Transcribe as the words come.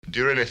Do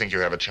you really think you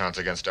have a chance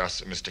against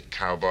us, Mr.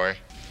 Cowboy?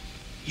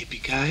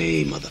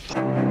 Yippee-ki-yay,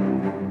 motherfucker.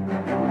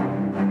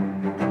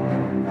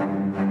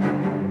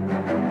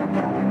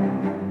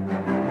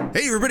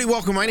 Hey everybody,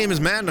 welcome. My name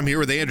is Matt and I'm here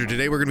with Andrew.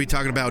 Today we're going to be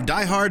talking about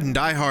Die Hard and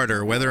Die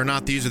Harder, whether or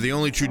not these are the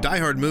only true Die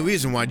Hard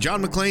movies and why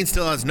John McClane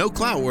still has no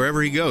clout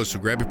wherever he goes. So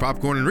grab your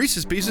popcorn and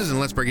Reese's Pieces and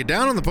let's break it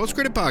down on the Post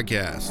Credit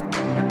Podcast.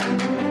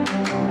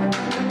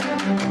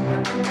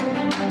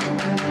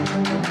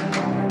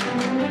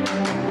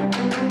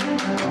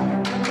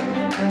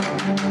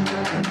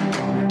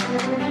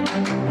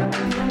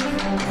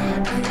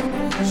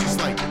 It's just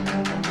like,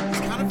 he's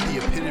kind of the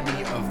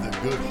epitome of the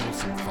good,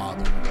 wholesome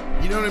father.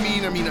 You know what I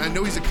mean? I mean, I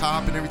know he's a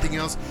cop and everything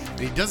else, and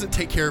he doesn't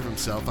take care of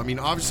himself. I mean,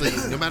 obviously,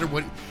 no matter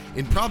what,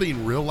 and probably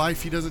in real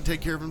life, he doesn't take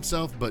care of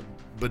himself, but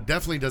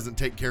definitely doesn't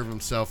take care of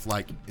himself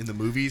like in the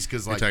movies.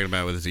 Because like, you're talking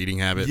about with his eating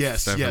habits,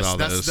 yes, stuff yes, with all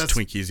those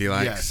Twinkies he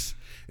likes. Yes.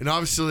 And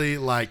obviously,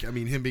 like, I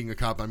mean, him being a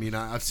cop, I mean,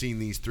 I've seen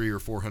these 300 or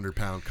 400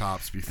 pound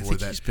cops before. I think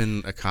that. He's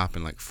been a cop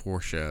in like 4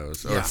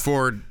 shows or Yeah.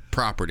 4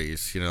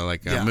 properties. You know,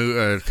 like Yeah.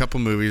 a couple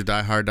movies,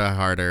 Die Hard, Die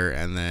Harder,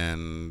 and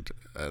then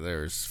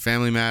there's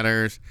Family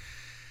Matters,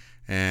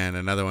 and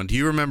another one. Do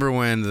you remember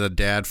when the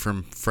dad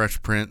from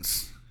Fresh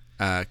Prince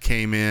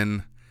came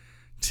in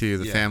to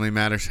the Family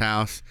Matters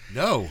house?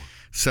 No.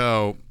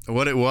 So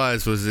what it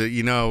was that,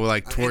 you know,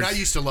 like towards... And I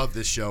used to love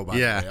this show, by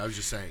the way. I was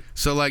just saying.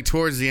 So, like,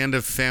 towards the end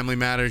of Family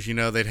Matters, you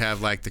know, they'd have,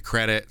 like, the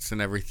credits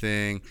and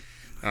everything.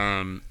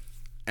 And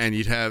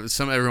you'd have...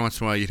 every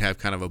once in a while, you'd have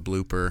kind of a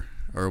blooper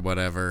or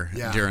whatever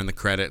during the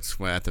credits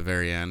at the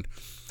very end.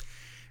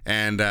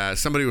 And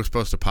somebody was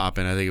supposed to pop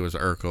in. I think it was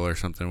Urkel or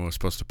something was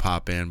supposed to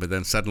pop in. But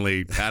then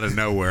suddenly, out of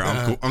nowhere,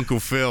 Uncle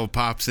Phil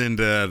pops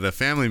into the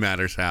Family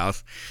Matters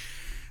house.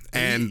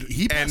 And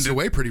he passed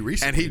away pretty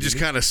recently. And he just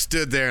kind of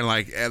stood there, and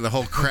like the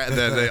whole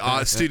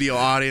the studio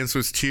audience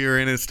was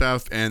cheering and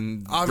stuff.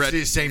 And obviously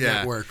the same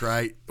network,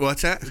 right?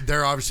 What's that?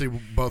 They're obviously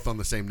both on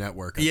the same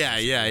network.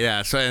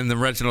 Yeah. So and then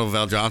Reginald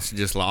VelJohnson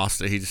just lost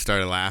it. He just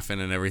started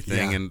laughing and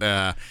everything, and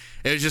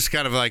it was just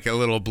kind of like a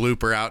little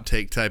blooper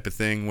outtake type of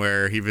thing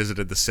where he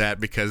visited the set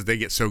because they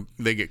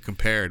get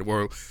compared.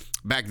 Well,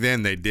 back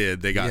then they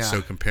got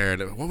so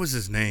compared. What was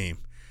his name?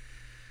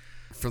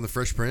 From the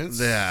Fresh Prince?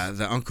 Yeah,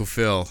 the Uncle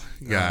Phil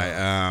guy.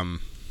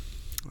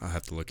 I'll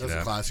have to look it up.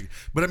 That's a classic.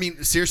 But I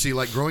mean, seriously,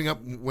 like growing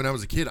up when I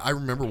was a kid, I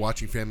remember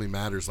watching Family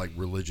Matters like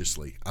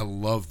religiously. I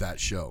love that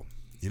show,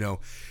 you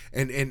know,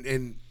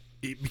 and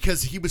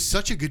because he was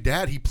such a good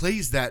dad, he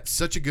plays that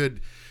such a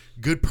good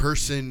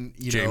person.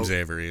 You James know,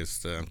 Avery is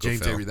the Uncle James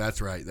Phil. Avery.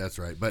 That's right.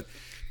 But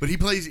he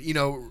plays. You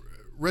know,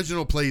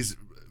 Reginald plays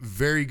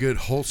very good,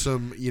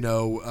 wholesome. You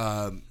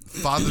know.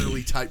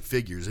 Fatherly type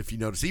figures, if you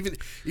notice, even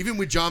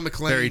with John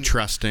McClane, very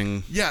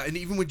trusting. Yeah, and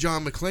even with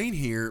John McClane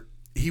here,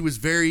 he was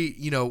very,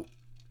 you know,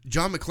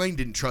 John McClane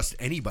didn't trust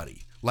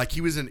anybody. Like he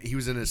was in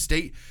a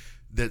state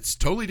that's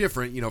totally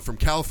different, you know, from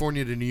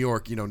California to New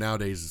York. You know,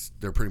 nowadays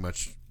they're pretty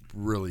much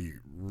really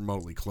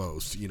remotely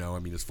close. You know, I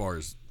mean, as far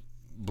as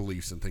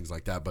beliefs and things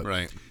like that.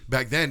 But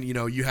back then, you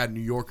know, you had New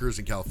Yorkers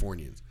and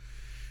Californians,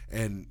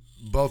 and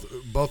both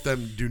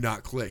them do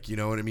not click. You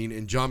know what I mean?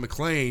 And John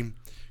McClane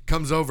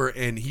comes over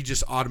and he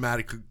just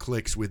automatically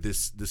clicks with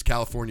this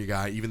California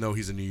guy, even though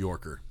he's a New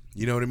Yorker.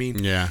 You know what I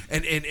mean? Yeah.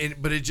 And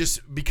but it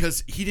just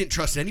because he didn't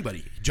trust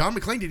anybody. John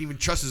McClane didn't even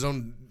trust his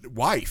own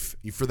wife,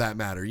 for that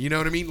matter. You know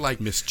what I mean?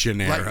 Like Miss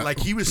Gennaro. Like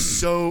he was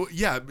so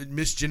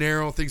Miss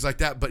Gennaro, things like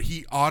that. But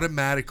he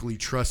automatically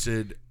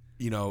trusted,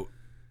 you know,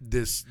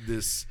 this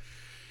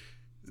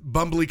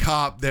bumbly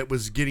cop that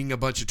was getting a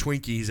bunch of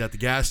Twinkies at the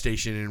gas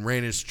station and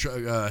ran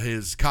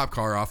his cop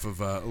car off of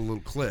a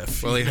little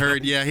cliff. Well, he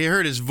heard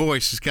his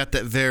voice. He's got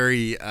that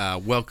very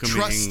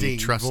welcoming,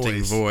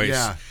 trusting voice.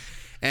 Yeah.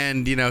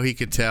 And, you know, he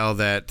could tell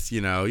that,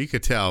 you know, you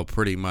could tell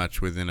pretty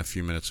much within a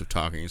few minutes of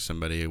talking to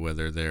somebody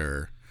whether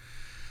they're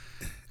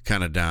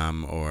kind of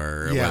dumb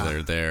or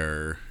whether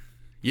they're,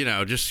 you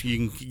know, just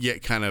you can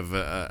get kind of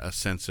a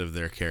sense of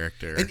their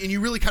character. And you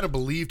really kind of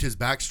believed his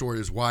backstory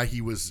is why he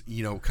was,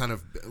 you know, kind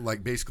of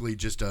like basically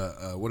just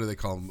a what do they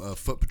call him? A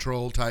foot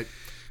patrol type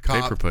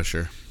cop. Paper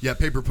pusher. Yeah,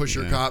 paper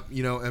pusher cop,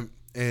 you know,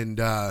 and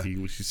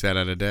he sat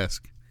at a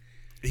desk.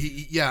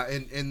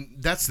 And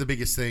that's the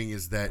biggest thing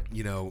is that,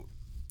 you know,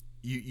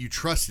 you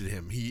trusted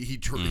him. He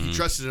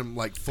trusted him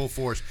like full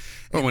force.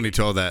 Well, when he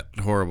told that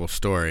horrible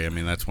story, I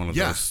mean, that's one of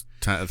those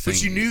things.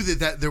 But you knew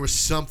that there was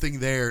something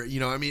there, you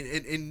know. I mean,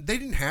 and they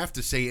didn't have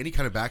to say any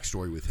kind of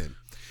backstory with him,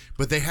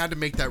 but they had to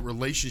make that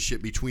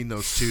relationship between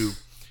those two,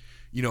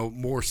 you know,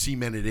 more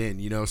cemented in,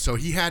 you know. So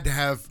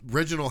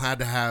Reginald had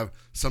to have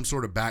some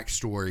sort of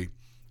backstory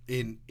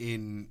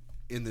in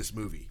this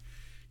movie,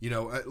 you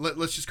know.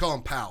 Let's just call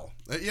him Powell.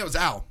 It was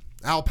Al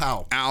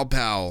Powell. Al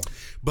Powell.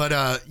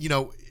 But you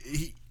know,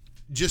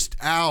 just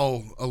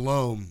Al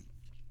alone,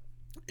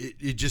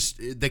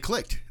 they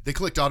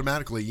clicked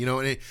automatically, you know,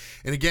 and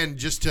again,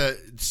 just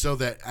so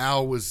that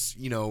Al was,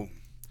 you know,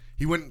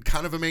 he wasn't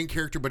kind of a main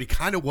character, but he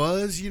kind of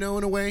was, you know,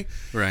 in a way,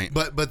 right?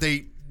 But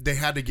they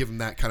had to give him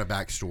that kind of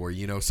backstory,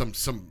 you know,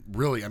 some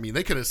really, I mean,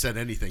 they could have said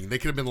anything. They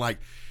could have been like,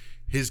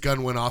 his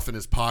gun went off in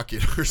his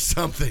pocket or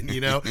something,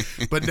 you know.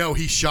 But no,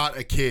 he shot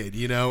a kid,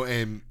 you know,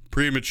 and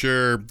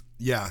premature.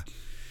 Yeah,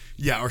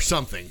 or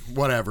something,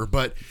 whatever.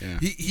 But Yeah.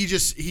 he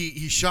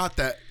shot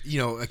that, you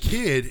know, a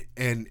kid,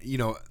 and you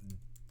know,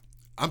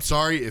 I'm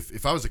sorry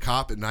if I was a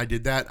cop and I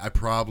did that, I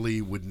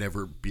probably would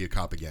never be a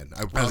cop again.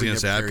 I was going to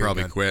say I'd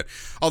probably quit.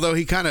 Although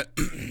he kind of,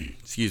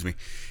 excuse me,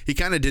 he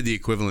kind of did the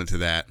equivalent to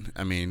that.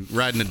 I mean,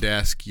 riding a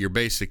desk, you're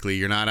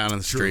not out on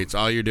the streets.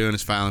 All you're doing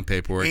is filing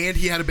paperwork. And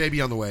he had a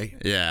baby on the way.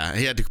 Yeah,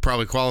 he had to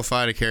probably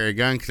qualify to carry a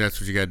gun because that's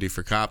what you got to do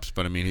for cops.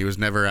 But I mean, he was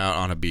never out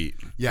on a beat.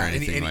 Yeah, or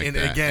anything like and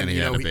that. again, and he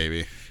you had know, a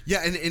baby.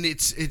 Yeah, and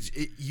it's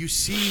you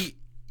see,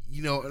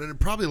 you know, and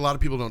probably a lot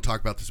of people don't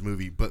talk about this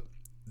movie, but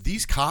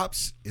these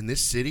cops in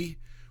this city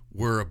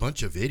were a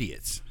bunch of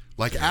idiots.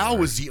 Like Al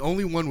was the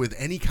only one with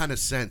any kind of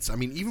sense. I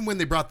mean, even when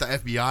they brought the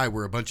FBI,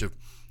 were a bunch of,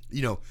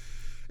 you know,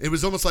 it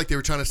was almost like they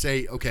were trying to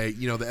say, okay,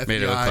 you know, the FBI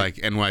made it look like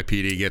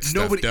NYPD gets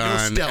stuff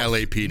done, no stealth,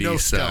 LAPD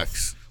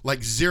sucks. Stealth.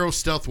 Like zero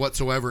stealth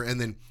whatsoever.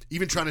 And then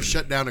even trying to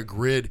shut down a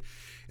grid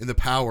in the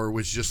power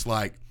was just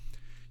like,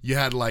 you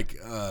had like,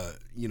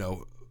 you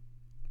know,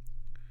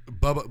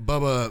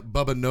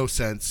 Bubba no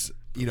sense,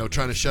 you know,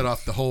 trying to shut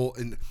off the whole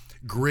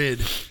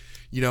grid.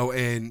 You know,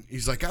 and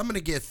he's like, I'm going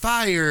to get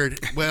fired.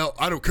 Well,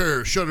 I don't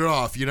care. Shut it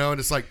off, you know? And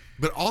it's like,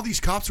 but all these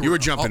cops were... You were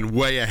jumping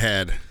way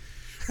ahead.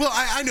 Well,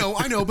 I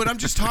know, but I'm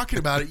just talking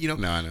about it, you know?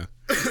 No, I know.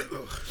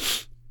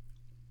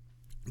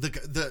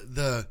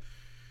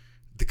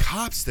 The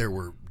cops there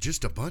were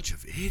just a bunch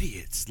of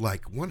idiots,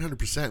 like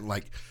 100%.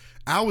 Like,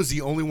 Al was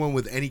the only one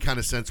with any kind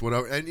of sense,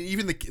 whatever. And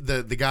even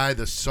the guy,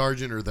 the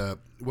sergeant or the,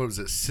 what was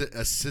it,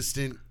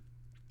 assistant...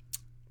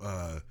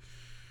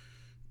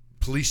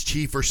 police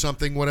chief or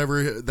something,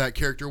 whatever that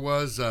character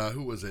was.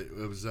 Who was it?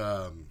 It was.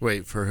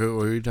 Wait, for who?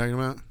 What are you talking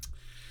about?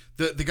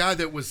 The guy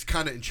that was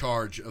kind of in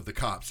charge of the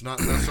cops, not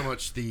so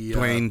much the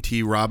Dwayne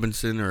T.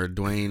 Robinson or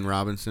Dwayne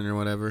Robinson or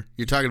whatever.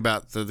 You're talking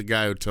about the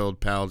guy who told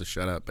Pal to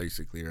shut up,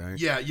 basically, right?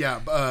 Yeah.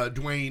 Paul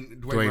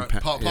Gleason.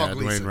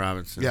 Dwayne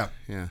Robinson.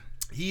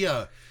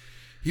 Yeah.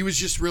 He was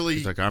just really...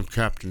 He's like, I'm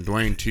Captain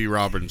Dwayne T.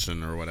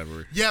 Robinson or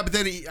whatever. Yeah, but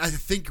then I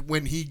think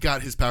when he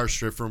got his power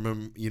stripped from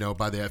him, you know,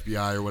 by the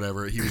FBI or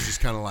whatever, he was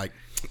just kind of like,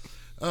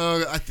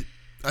 I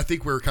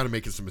think we're kind of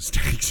making some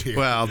mistakes here.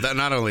 Well,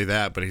 not only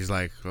that, but he's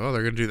like, oh,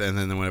 they're going to do that. And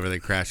then whenever they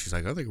crash, he's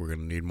like, I think we're going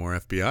to need more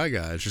FBI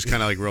guys. Just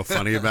kind of like real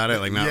funny about it,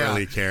 like not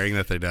really caring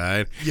that they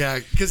died. Yeah,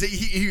 because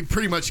he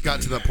pretty much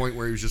got to that point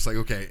where he was just like,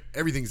 okay,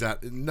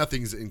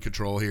 nothing's in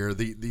control here.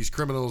 These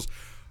criminals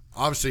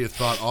obviously have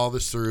thought all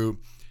this through.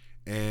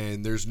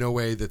 And there's no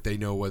way that they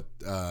know what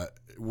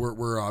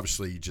we're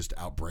obviously just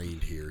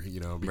outbrained here, you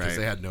know, because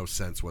they had no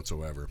sense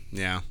whatsoever.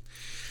 Yeah.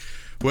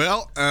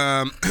 Well,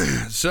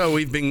 so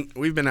we've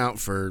been out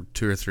for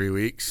 2 or 3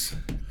 weeks,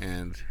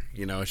 and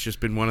you know it's just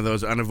been one of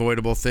those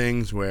unavoidable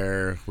things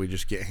where we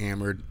just get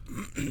hammered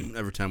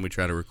every time we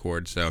try to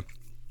record. So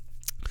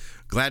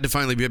glad to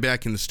finally be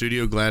back in the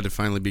studio. Glad to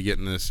finally be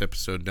getting this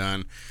episode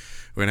done.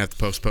 We're gonna have to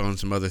postpone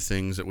some other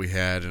things that we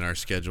had in our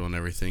schedule and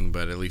everything,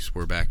 but at least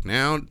we're back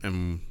now.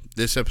 And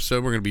this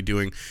episode, we're going to be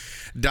doing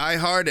Die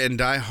Hard and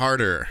Die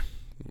Harder,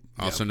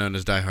 also known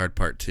as Die Hard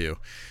Part 2.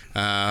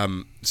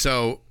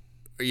 So,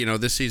 you know,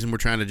 this season we're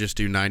trying to just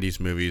do 90s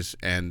movies,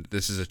 and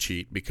this is a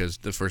cheat because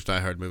the first Die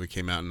Hard movie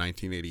came out in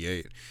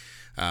 1988.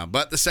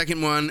 But the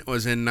second one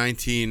was in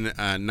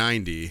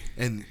 1990.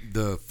 And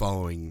the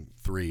following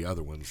 3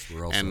 other ones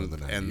were also in the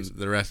 90s. And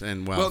the rest,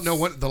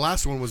 the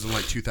last one was in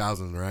like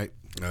 2000, right?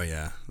 Oh,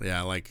 yeah.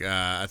 Yeah, like,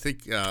 I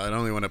think it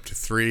only went up to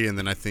 3, and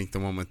then I think the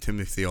one with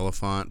Timothy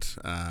Olyphant,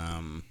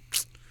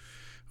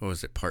 what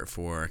was it, Part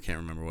 4? I can't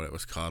remember what it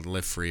was called.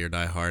 Live Free or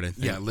Die Hard, I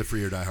think. Yeah, Live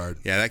Free or Die Hard.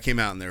 Yeah, that came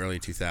out in the early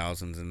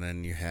 2000s, and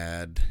then you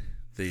had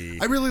the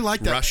I really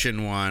like that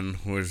Russian one,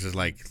 which was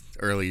like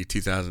early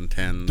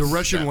 2010s. The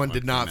Russian one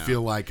did not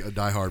feel like a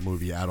Die Hard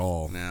movie at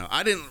all. No,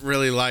 I didn't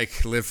really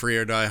like Live Free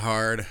or Die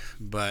Hard,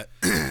 but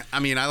I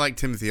mean, I like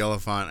Timothy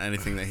Olyphant,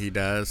 anything that he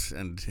does,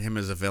 and him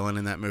as a villain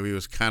in that movie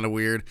was kind of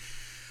weird.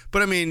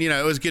 But I mean, you know,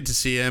 it was good to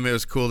see him. It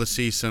was cool to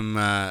see some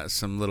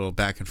little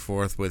back and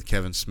forth with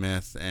Kevin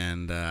Smith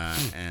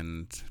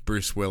and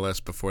Bruce Willis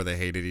before they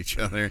hated each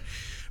other,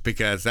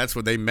 because that's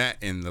what they met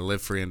in the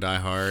Live Free and Die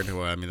Hard.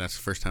 Well, I mean, that's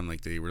the first time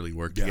like they really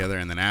worked together,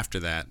 and then after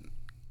that,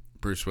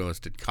 Bruce Willis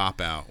did Cop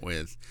Out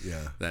with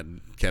that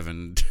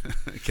Kevin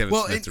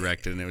Smith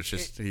directed, and it was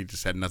just he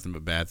just had nothing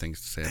but bad things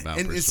to say about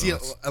Bruce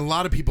Willis. A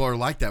lot of people are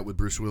like that with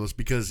Bruce Willis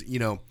because, you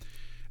know,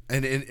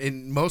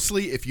 and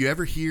mostly if you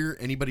ever hear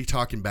anybody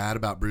talking bad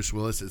about Bruce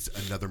Willis, it's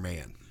another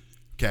man.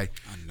 Okay,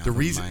 the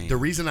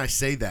reason I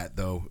say that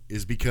though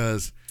is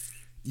because,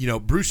 you know,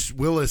 Bruce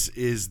Willis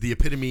is the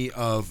epitome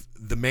of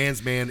the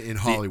man's man in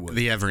Hollywood,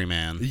 the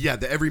everyman. Yeah,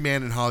 the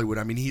everyman in Hollywood.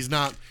 I mean, he's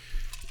not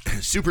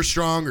super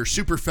strong or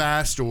super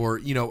fast or,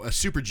 you know, a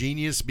super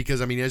genius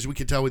because, I mean, as we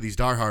can tell with these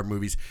Die Hard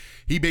movies,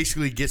 he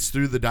basically gets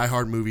through the Die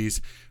Hard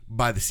movies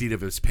by the seat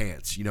of his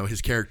pants. You know, his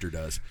character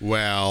does.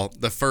 Well,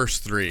 the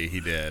first 3 he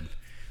did.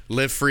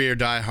 Live Free or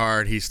Die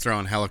Hard. He's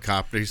throwing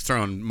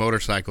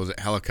motorcycles at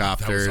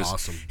helicopters. That was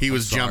awesome. He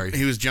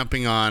was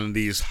jumping on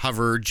these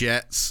hover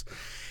jets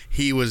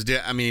he was.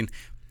 I mean,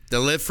 the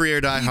Live Free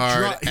or Die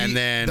Hard, and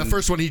then the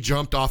first one he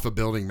jumped off a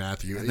building,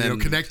 Matthew. And then,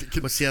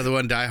 what's the other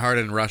one? Die Hard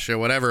in Russia,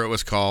 whatever it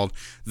was called.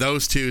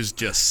 Those two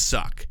just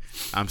suck.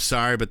 I'm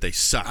sorry, but they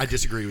suck. I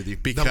disagree with you.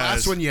 Because, the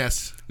last one,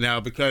 yes.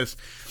 No, because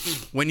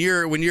when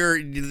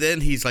you're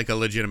then he's like a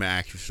legitimate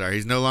action star.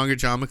 He's no longer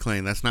John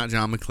McClane. That's not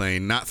John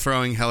McClane. Not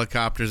throwing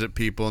helicopters at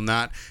people.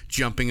 Not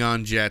jumping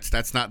on jets.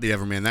 That's not the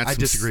Everman. I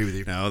disagree with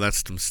you. No,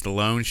 that's some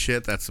Stallone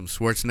shit. That's some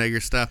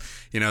Schwarzenegger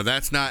stuff.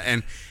 That's not.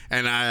 And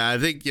I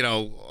think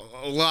a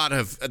lot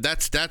of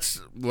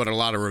that's what a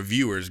lot of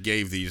reviewers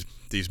gave these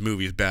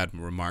movies bad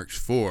remarks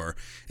for,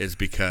 is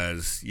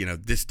because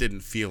this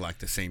didn't feel like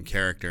the same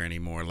character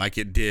anymore, like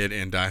it did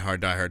in Die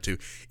Hard 2.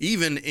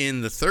 Even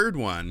in the third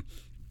one,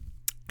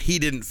 he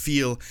didn't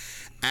feel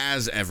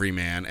as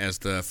everyman as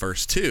the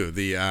first two.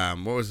 The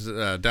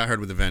Die Hard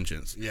with a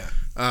Vengeance. Yeah.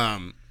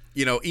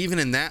 Even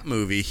in that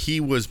movie, he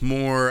was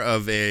more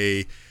of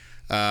a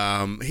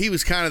he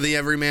was kind of the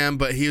everyman,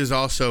 but he was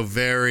also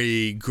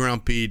very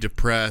grumpy,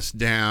 depressed,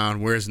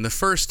 down. Whereas in the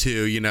first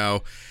two,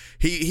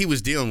 he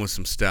was dealing with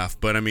some stuff.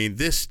 But I mean,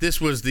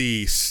 this was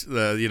the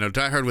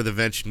Die Hard with a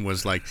Vengeance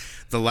was like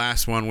the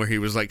last one where he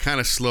was like kind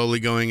of slowly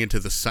going into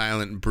the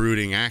silent,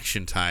 brooding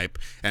action type,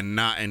 and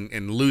not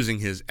and losing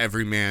his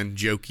everyman,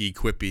 jokey,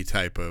 quippy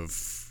type of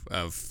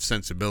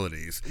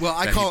sensibilities. Well,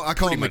 I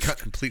call him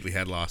completely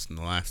had lost in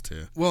the last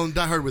two. Well, in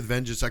Die Hard with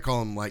Vengeance, I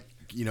call him like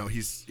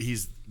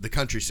he's the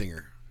country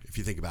singer, if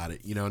you think about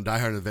it. In Die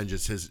Hard with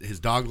Vengeance, his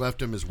dog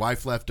left him, his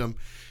wife left him.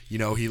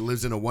 He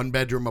lives in a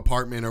 1-bedroom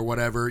apartment or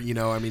whatever.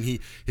 I mean,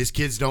 his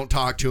kids don't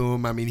talk to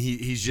him. I mean,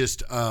 he's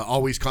just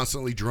always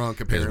constantly drunk,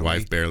 apparently.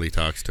 His wife barely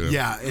talks to him.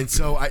 Yeah, and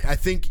so I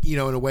think, in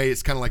a way,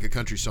 it's kind of like a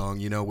country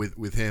song,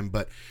 with him.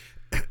 But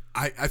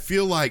I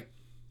feel like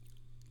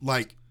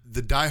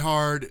the Die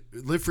Hard,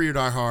 Live Free or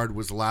Die Hard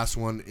was the last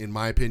one, in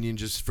my opinion,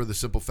 just for the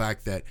simple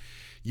fact that,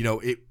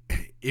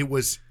 it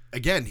was,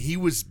 again, he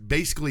was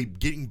basically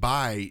getting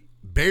by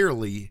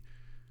barely,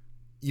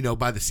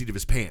 by the seat of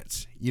his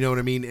pants. You know what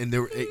I mean? And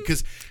there,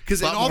 because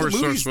in all the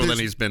movies, resourceful than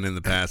he's been in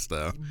the past,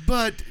 though.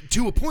 But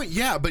to a point,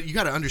 yeah. But you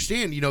got to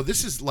understand,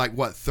 this is like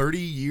what 30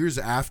 years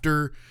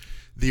after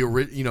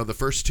the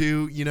first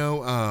two.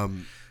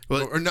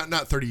 Or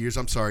not 30 years.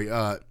 I'm sorry.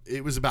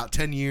 It was about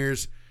 10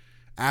 years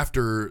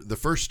after the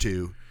first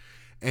two.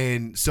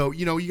 And so,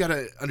 you got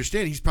to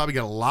understand, he's probably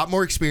got a lot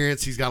more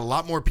experience. He's got a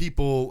lot more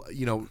people,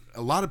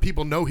 a lot of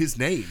people know his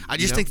name. I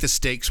just think the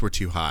stakes were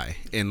too high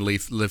in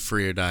Live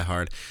Free or Die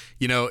Hard.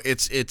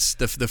 It's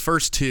the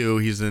first two,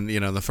 he's in,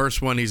 the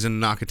first one he's in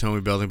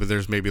Nakatomi building, but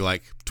there's maybe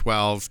like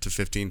 12 to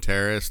 15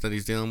 terrorists that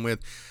he's dealing with.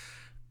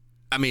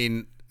 I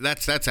mean,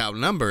 that's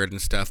outnumbered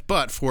and stuff,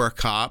 but for a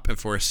cop and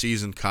for a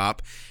seasoned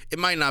cop, it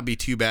might not be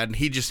too bad, and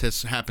he just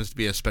happens to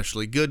be a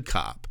especially good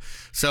cop.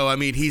 So, I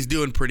mean, he's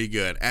doing pretty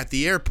good. At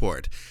the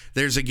airport,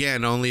 there's,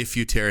 again, only a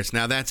few terrorists.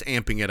 Now, that's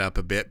amping it up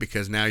a bit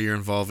because now you're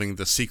involving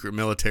the secret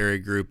military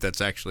group that's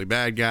actually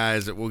bad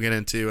guys that we'll get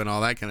into and all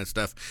that kind of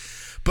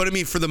stuff. But, I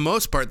mean, for the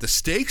most part, the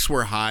stakes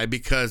were high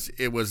because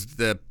it was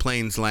the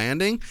plane's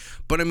landing.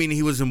 But, I mean,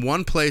 he was in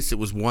one place. It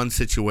was one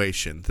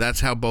situation.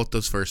 That's how both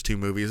those first two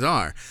movies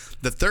are.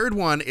 The third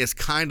one is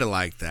kind of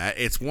like that.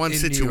 It's one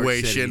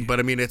situation, but,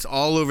 I mean, it's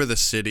all over the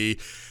city.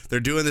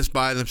 They're doing this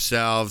by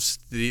themselves.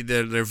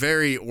 They're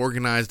very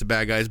organized, the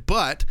bad guys,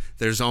 but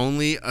there's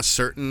only a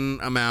certain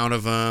amount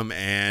of them.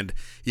 And,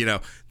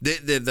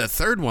 the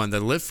third one, the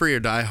Live Free or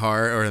Die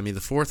Hard, or I mean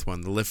the fourth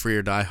one, the Live Free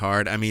or Die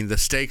Hard, I mean, the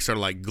stakes are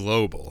like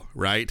global,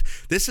 right?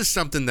 This is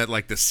something that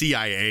like the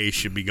CIA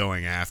should be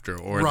going after,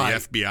 or right,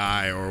 the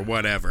FBI or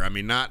whatever. I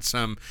mean, not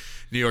some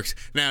New York.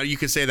 Now, you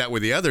could say that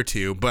with the other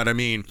two, but I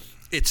mean,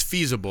 it's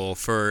feasible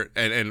for,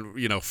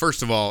 and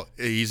first of all,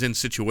 he's in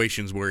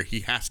situations where he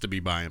has to be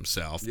by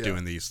himself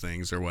doing these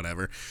things or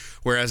whatever.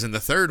 Whereas in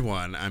the third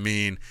one, I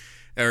mean,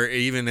 or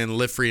even in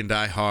Live Free and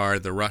Die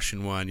Hard, the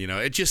Russian one,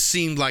 it just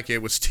seemed like it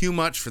was too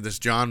much for this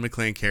John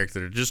McClane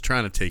character. They're just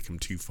trying to take him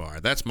too far.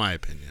 That's my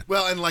opinion.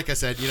 Well, and like I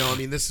said, I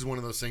mean, this is one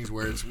of those things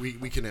where it's we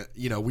can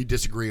we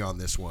disagree on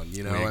this one. We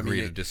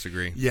agree to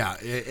disagree. Yeah,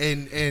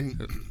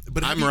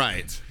 but I'm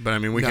right. But I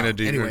mean, we can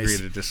agree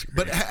to disagree.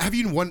 But have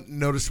you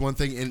noticed one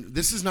thing? And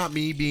this is not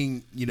me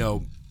being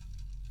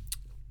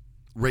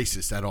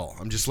racist at all.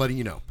 I'm just letting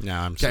you know. No,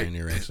 I'm saying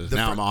you're racist.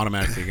 Now I'm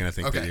automatically going to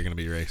think that you're going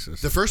to be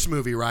racist. The first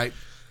movie, right?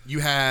 You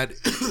had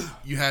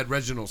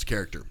Reginald's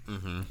character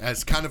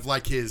as kind of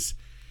like his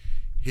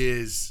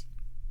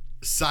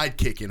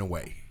sidekick in a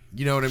way.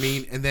 You know what I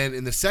mean? And then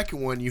in the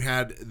second one, you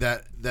had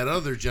that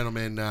other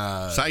gentleman.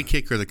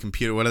 Sidekick or the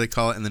computer? What do they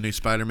call it in the new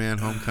Spider-Man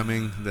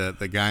Homecoming?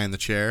 The guy in the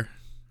chair.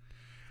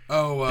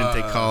 Oh,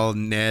 didn't they call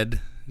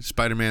Ned,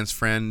 Spider-Man's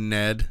friend,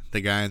 Ned,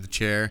 the guy in the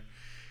chair?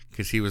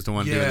 Because he was the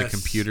one doing the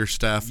computer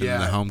stuff in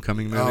the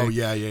Homecoming movie. Oh,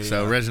 yeah.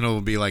 So Reginald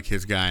will be like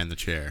his guy in the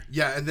chair.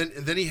 Yeah, and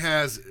then he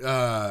has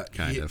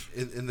kind of.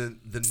 And then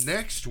the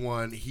next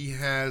one he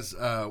has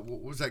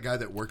what was that guy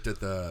that worked at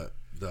the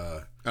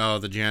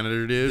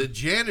janitor dude? The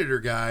janitor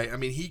guy. I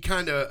mean, he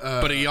kind of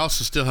but he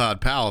also still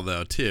had Powell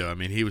though too. I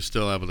mean, he was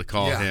still able to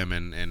call him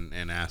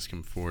and ask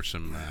him for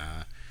some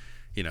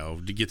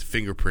to get the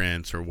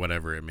fingerprints or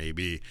whatever it may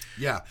be.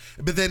 Yeah.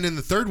 But then in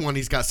the third one,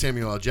 he's got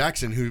Samuel L.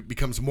 Jackson, who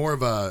becomes more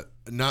of a,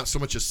 not so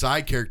much a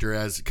side character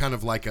as kind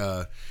of like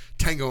a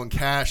Tango and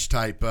Cash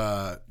type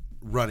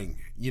running.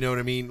 You know what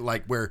I mean?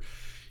 Like where,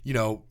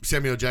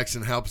 Samuel L.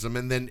 Jackson helps him.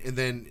 And then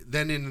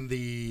in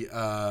the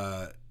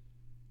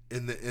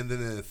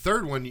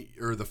third one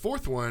or the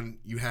fourth one,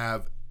 you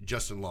have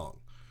Justin Long.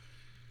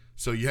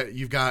 So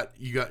you've got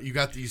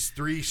these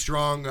three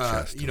strong,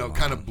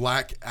 kind of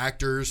black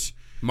actors.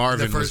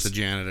 Marvin was the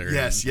janitor.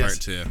 Yes, in part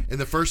two. In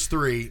the first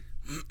three,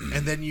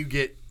 and then you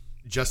get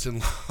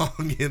Justin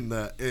Long in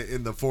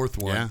the fourth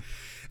one. Yeah.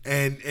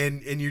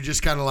 And you're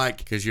just kind of like,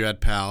 because you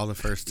had Pal the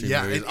first two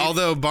movies.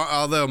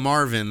 Although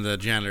Marvin the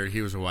janitor,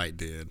 he was a white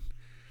dude.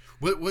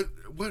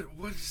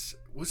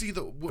 Was he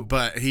the?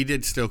 But he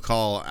did still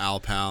call Al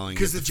Pal and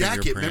because the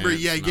jacket. Remember,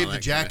 he gave the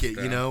jacket,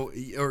 kind of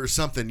or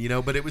something,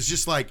 But it was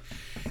just like,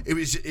 it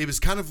was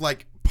kind of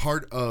like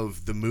part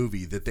of the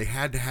movie that they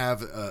had to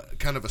have a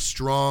kind of a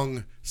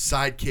strong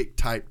sidekick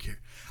type.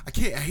 I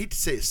hate to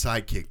say it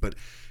sidekick, but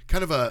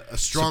kind of a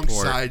strong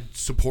side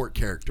support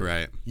character,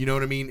 right? You know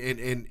what I mean?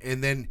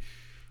 And then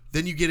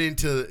you get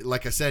into,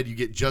 like I said, you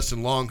get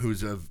Justin Long,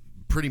 who's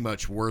pretty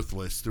much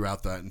worthless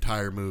throughout that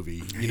entire movie.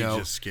 He's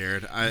just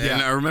scared.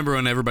 And I remember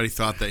when everybody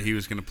thought that he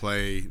was going to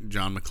play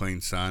John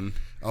McClane's son.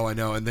 Oh, I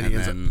know. And then he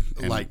ends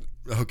up like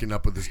hooking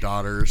up with his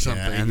daughter or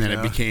something. Yeah, and then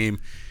it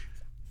became,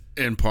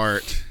 in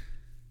part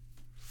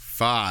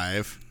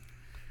 5,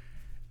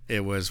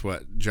 it was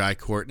Jai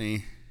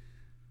Courtney.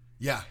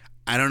 Yeah.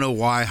 I don't know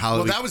why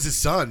Hollywood. Well, that was his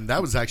son.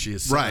 That was actually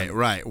his son.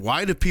 Right.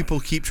 Why do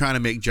people keep trying to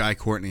make Jai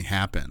Courtney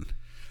happen?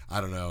 I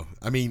don't know.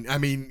 I mean,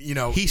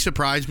 he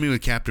surprised me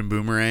with Captain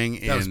Boomerang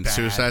in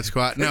Suicide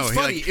Squad. No,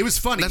 it was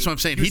funny. That's what I'm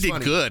saying. He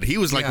did good. He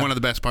was like one of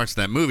the best parts of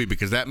that movie,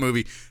 because that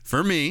movie,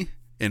 for me,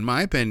 in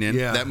my opinion,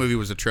 that movie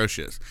was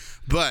atrocious.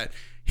 But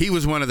he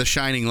was one of the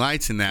shining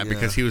lights in that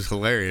because he was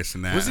hilarious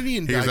in that. Wasn't he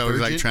in He was always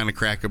Divergent? like trying to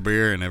crack a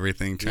beer and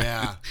everything.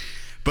 Yeah.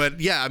 But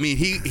yeah, I mean,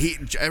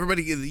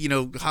 everybody,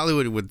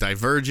 Hollywood with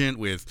Divergent,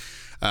 with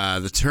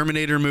the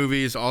Terminator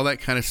movies, all that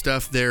kind of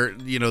stuff. They're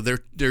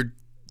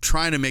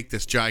trying to make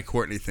this Jai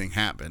Courtney thing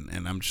happen,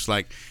 and I'm just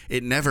like,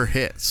 it never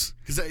hits.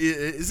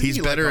 He's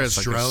better like as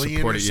like a Australian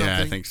supporting. or something?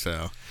 Yeah, I think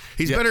so.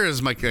 He's better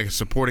as like a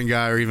supporting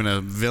guy, or even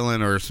a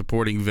villain or a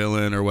supporting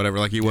villain or whatever.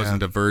 Like he wasn't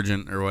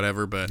Divergent or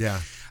whatever. But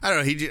I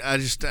don't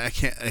know. I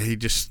can't. He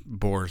just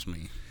bores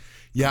me.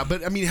 Yeah,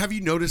 but I mean, have you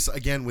noticed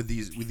again with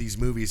these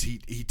movies?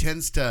 He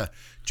tends to.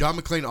 John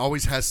McClane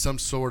always has some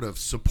sort of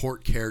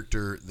support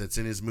character that's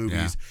in his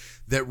movies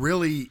that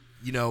really.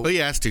 Well, he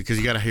has to, because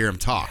you got to hear him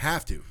talk. You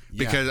have to. Yeah.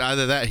 Because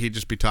either that, he'd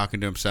just be talking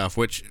to himself,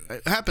 which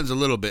happens a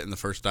little bit in the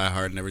first Die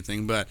Hard and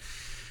everything. But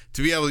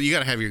to be able, you got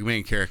to have your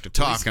main character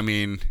talk.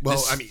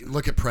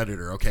 Look at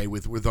Predator, okay,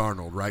 with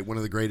Arnold, right? One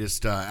of the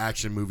greatest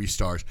action movie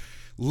stars.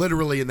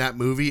 Literally in that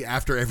movie,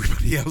 after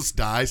everybody else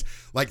dies,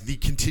 like the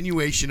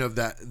continuation of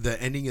the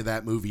ending of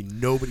that movie,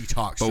 nobody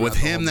talks. But with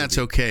him, that's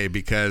okay,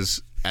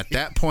 because at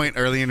that point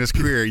early in his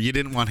career, you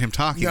didn't want him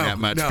talking that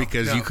much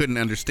because you couldn't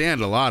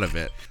understand a lot of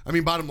it. I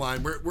mean, bottom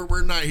line,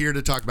 we're not here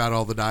to talk about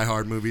all the Die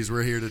Hard movies.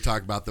 We're here to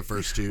talk about the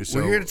first two. So.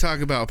 We're here to talk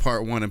about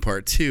part 1 and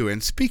part 2.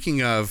 And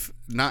speaking of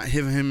not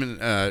him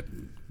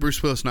and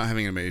Bruce Willis not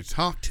having anybody to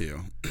talk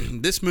to,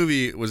 this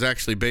movie was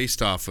actually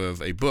based off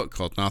of a book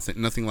called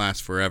Nothing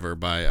Lasts Forever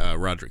by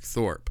Roderick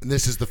Thorpe. And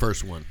this is the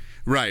first one.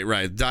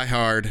 Right. Die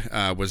Hard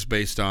was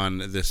based on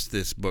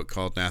this book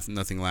called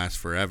Nothing Lasts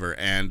Forever,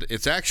 and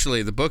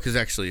the book is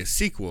actually a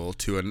sequel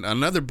to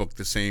another book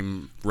the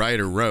same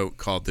writer wrote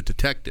called The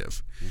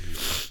Detective.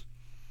 Mm-hmm.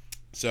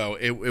 So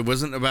it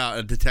wasn't about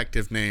a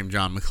detective named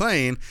John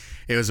McClane.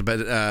 It was about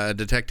a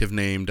detective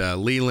named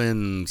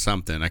Leland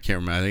something. I can't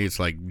remember. I think it's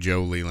like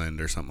Joe Leland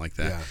or something like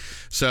that. Yeah.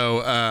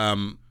 So,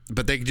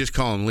 but they could just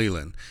call him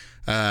Leland.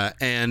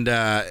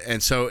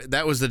 And so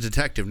that was The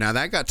Detective. Now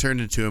that got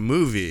turned into a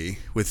movie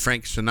with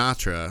Frank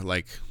Sinatra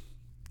like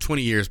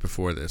 20 years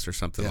before this or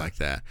something like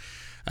that.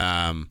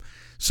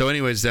 So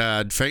anyways,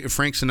 Frank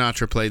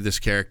Sinatra played this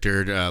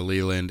character,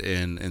 Leland,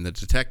 in The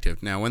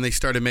Detective. Now when they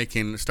started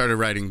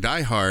writing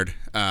Die Hard,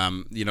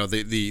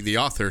 the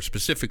author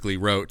specifically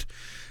wrote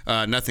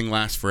Nothing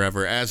Lasts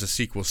Forever as a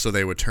sequel, so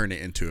they would turn it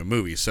into a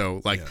movie.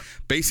 So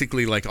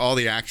basically like all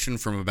the action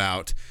from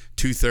about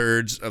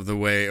 2/3 of the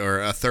way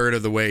or a third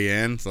of the way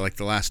in, so like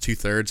the last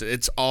 2/3,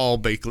 it's all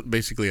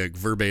basically like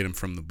verbatim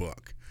from the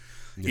book.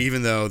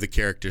 Even though the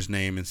character's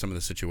name and some of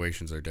the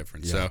situations are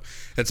different. So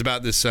it's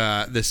about this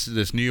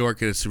New York,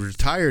 this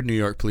retired New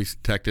York police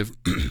detective,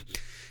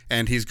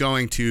 and he's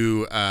going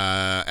to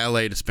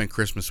L.A. to spend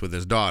Christmas with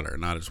his daughter,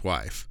 not his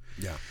wife.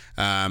 Yeah.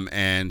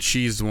 And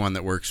she's the one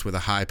that works with a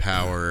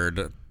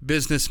high-powered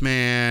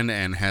businessman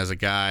and has a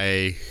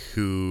guy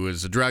who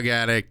is a drug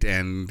addict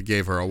and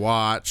gave her a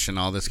watch and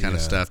all this kind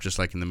of stuff, just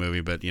like in the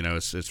movie. But,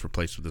 it's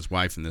replaced with his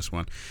wife in this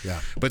one. Yeah.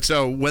 But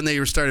so when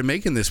they started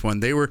making this one,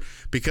 they were,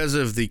 because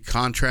of the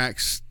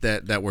contracts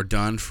that were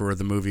done for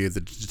the movie of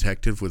The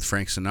Detective with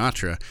Frank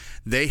Sinatra,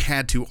 they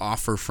had to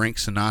offer Frank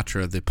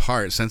Sinatra the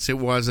part, since it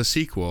was a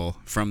sequel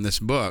from this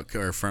book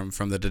or from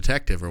The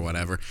Detective or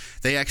whatever.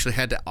 They actually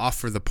had to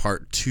offer the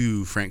part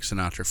to Frank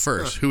Sinatra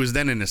first, who was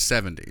then in his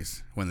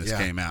 70s when this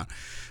came out.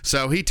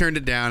 So he turned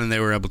it down, and they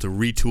were able to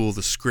retool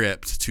the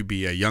script to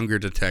be a younger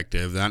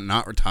detective,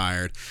 not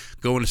retired,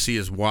 going to see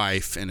his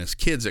wife and his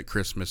kids at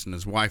Christmas, and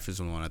his wife is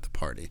the one at the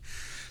party.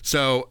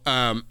 So,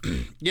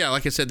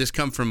 like I said, this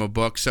come from a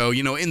book. So,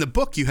 in the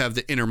book, you have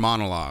the inner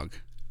monologue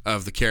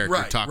of the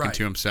character talking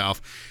to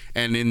himself.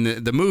 And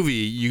in the movie,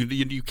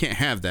 you can't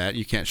have that.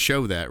 You can't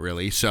show that,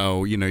 really.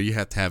 So, you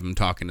have to have him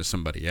talking to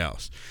somebody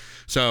else.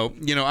 So,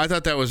 I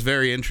thought that was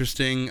very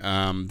interesting,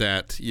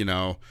 that,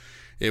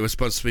 it was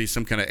supposed to be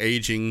some kind of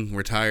aging,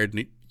 retired,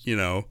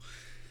 New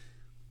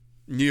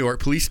York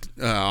police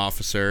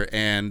officer,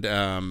 and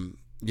they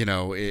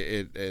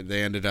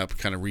ended up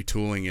kind of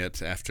retooling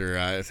it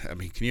after.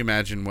 Can you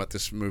imagine what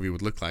this movie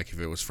would look like if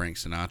it was Frank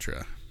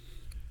Sinatra?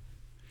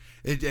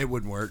 It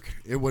wouldn't work.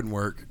 It wouldn't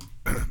work.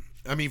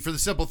 For the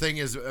simple thing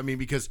is,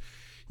 because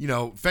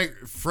Frank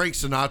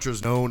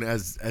Sinatra's known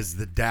as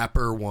the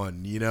dapper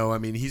one.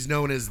 He's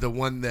known as the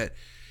one that.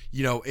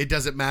 It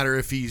doesn't matter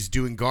if he's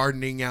doing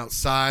gardening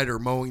outside or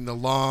mowing the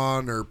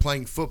lawn or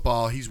playing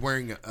football. He's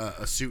wearing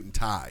a suit and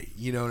tie.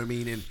 You know what I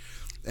mean? And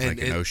like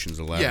in Ocean's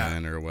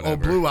 11 or whatever. Oh,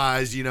 Blue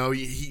Eyes.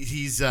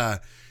 He's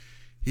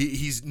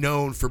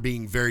known for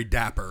being very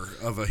dapper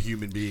of a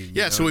human being.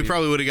 Yeah, so we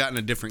probably would have gotten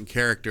a different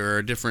character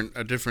or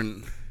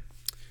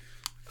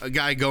a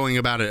guy going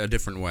about it a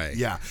different way.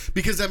 Yeah,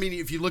 because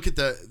if you look at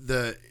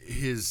the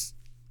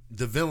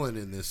villain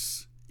in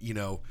this,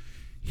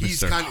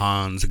 he's kind of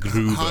Hans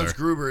Gruber. Hans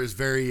Gruber is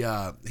very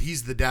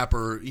he's the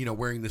dapper,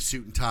 wearing the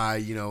suit and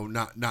tie,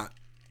 not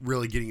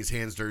really getting his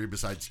hands dirty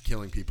besides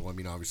killing people.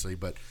 Obviously,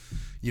 but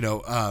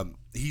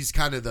he's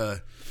kind of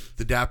the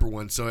dapper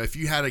one. So if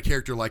you had a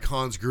character like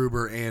Hans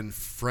Gruber and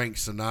Frank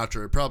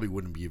Sinatra, it probably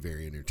wouldn't be a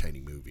very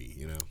entertaining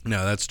movie.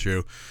 No, that's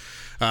true.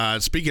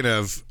 Speaking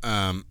of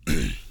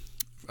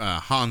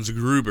Hans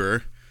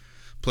Gruber,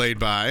 played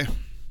by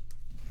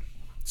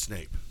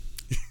Snape.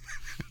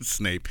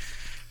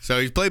 So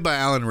he's played by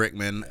Alan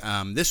Rickman.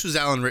 This was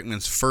Alan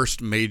Rickman's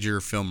first major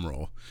film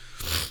role,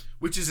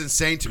 which is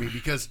insane to me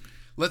because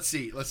let's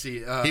see.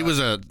 He was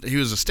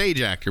a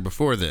stage actor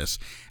before this,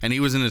 and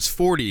he was in his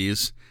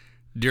 40s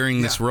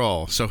during this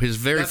role. So his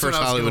very first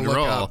Hollywood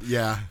role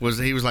was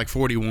he was like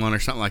 41 or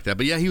something like that.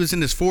 But yeah, he was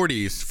in his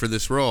 40s for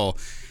this role,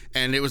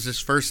 and it was his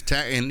first.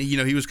 And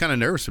he was kind of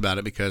nervous about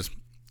it because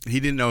he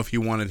didn't know if he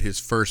wanted his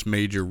first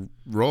major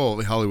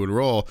role, Hollywood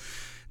role,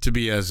 to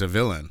be as a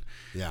villain.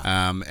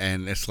 Yeah.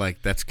 And it's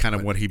like that's kind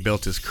of what he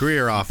built his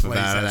career off of,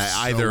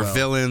 either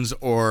villains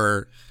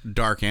or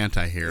dark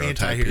anti-hero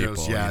type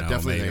people. Yeah,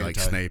 definitely maybe like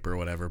Snape or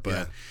whatever.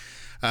 But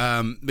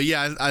I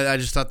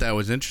just thought that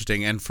was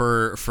interesting, and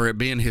for it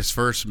being his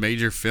first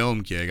major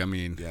film gig,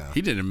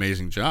 he did an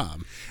amazing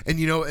job. And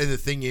and the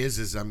thing is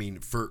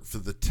for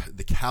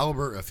the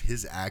caliber of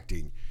his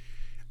acting,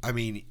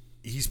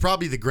 he's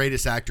probably the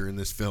greatest actor in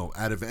this film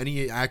out of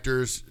any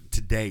actors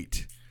to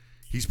date.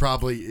 He's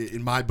probably,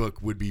 in my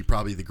book, would be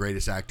probably the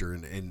greatest actor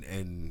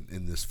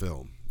in this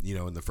film.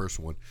 In the first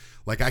one,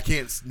 like I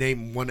can't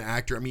name one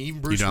actor.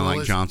 Even Bruce Willis. You don't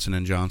like Johnson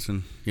and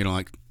Johnson. You don't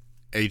like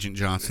Agent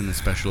Johnson and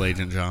Special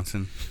Agent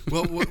Johnson.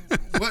 Well, what?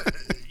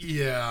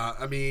 Yeah,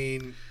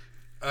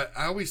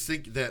 I always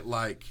think that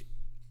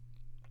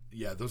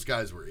those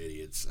guys were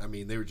idiots.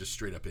 They were just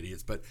straight up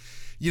idiots. But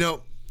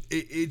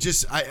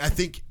I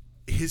think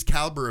his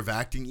caliber of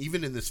acting,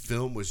 even in this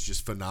film, was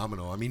just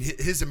phenomenal.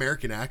 His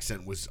American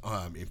accent was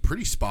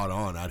pretty spot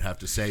on, I'd have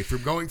to say.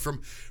 From going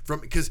from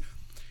because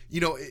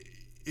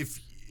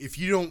if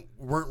you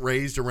weren't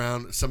raised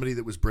around somebody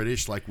that was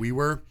British like we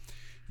were,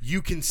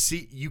 you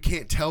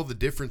can't tell the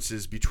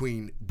differences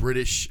between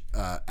British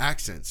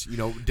accents.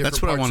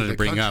 That's what I wanted to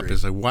bring up.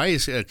 Is like, why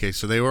is it okay?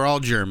 So they were all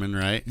German,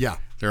 right? Yeah,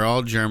 they're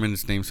all German.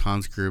 His name's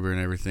Hans Gruber and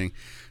everything.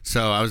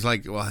 So I was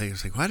like, why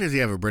does he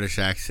have a British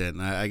accent?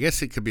 And I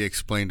guess it could be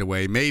explained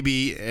away,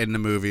 maybe in the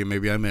movie,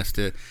 maybe I missed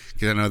it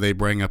because I know they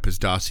bring up his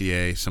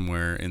dossier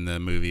somewhere in the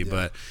movie,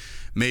 but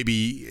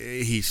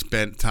maybe he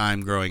spent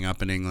time growing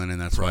up in England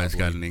and that's why he's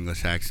got an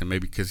English accent.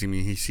 Maybe because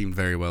he seemed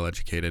very well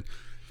educated.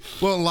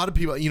 Well, a lot of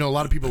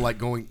people like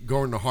going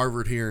to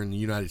Harvard here in the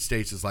United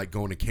States is like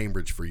going to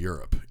Cambridge for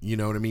Europe. You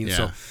know what I mean?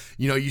 Yeah.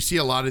 So, you see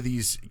a lot of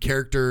these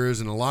characters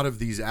and a lot of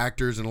these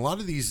actors and a lot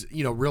of these,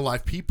 real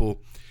life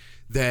people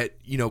that,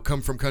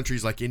 come from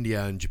countries like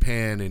India and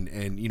Japan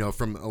and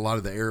from a lot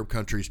of the Arab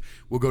countries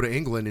will go to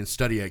England and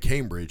study at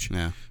Cambridge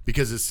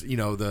because it's,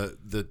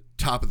 the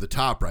top of the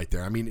top right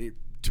there.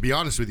 To be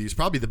honest with you, it's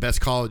probably the best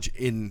college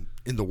in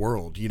the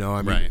world.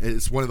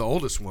 It's one of the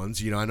oldest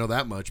ones, I know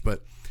that much,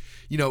 but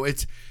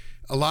it's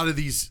a lot of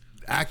these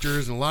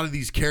actors and a lot of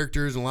these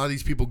characters and a lot of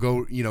these people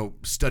go,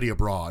 study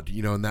abroad,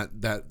 and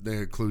that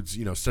includes,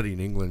 studying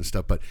in England and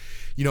stuff. But,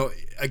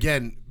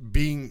 again,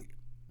 being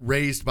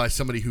raised by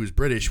somebody who's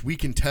British, we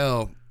can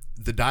tell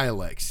the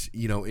dialects,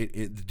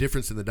 the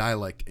difference in the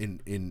dialect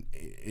in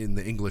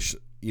the English,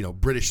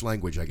 British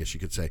language, I guess you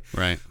could say.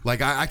 Right.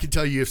 Like I can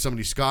tell you if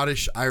somebody's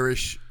Scottish,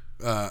 Irish,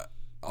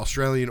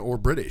 Australian, or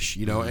British,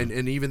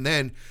 and even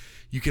then,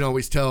 you can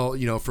always tell,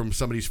 from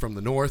somebody's from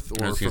the north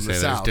or from the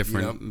south.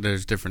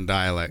 There's different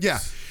dialects. Yeah,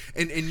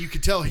 and you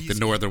can tell the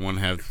northern one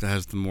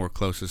has the more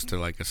closest to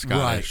like a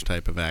Scottish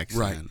type of accent.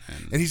 Right,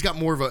 and he's got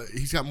more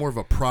of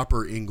a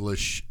proper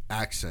English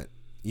accent.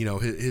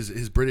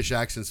 His British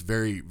accent's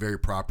very, very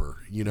proper.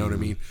 You know what I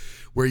mean?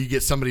 Where you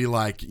get somebody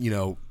like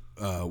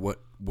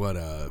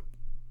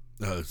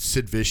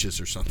Sid Vicious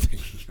or something.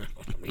 You know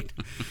what I mean?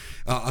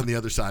 On the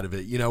other side of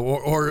it,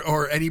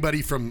 or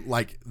anybody from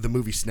like the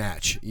movie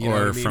Snatch,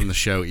 or from the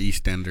show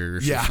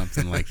EastEnders or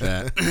something like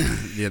that.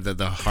 Yeah, the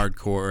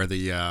hardcore or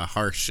the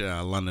harsh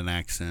London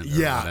accent or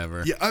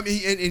whatever. Yeah, I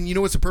mean, and you know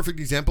what's a perfect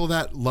example of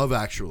that? Love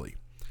Actually,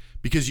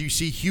 because you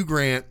see Hugh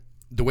Grant.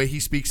 The way he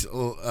speaks,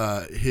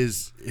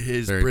 his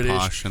very British,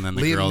 posh, and then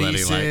the Liam girl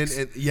Neeson,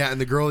 that he likes, and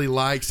the girl he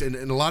likes, and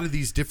a lot of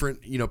these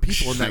different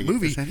people in that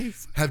movie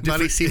have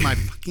different. See my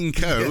fucking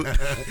coat,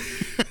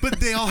 but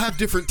they all have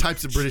different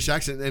types of British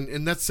accent,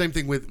 and that's the same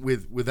thing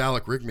with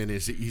Alec Rickman.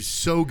 Is he's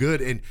so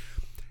good, and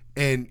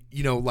and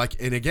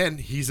again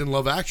he's in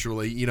Love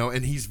Actually,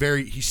 and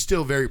he's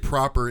still very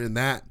proper in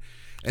that,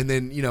 and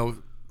then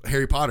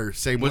Harry Potter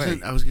same way.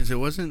 I was gonna say,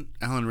 wasn't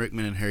Alan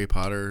Rickman in Harry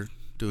Potter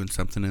doing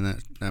something in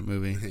that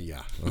movie?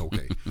 Yeah.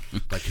 Okay.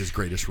 Like his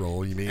greatest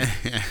role, you mean?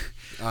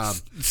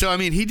 So I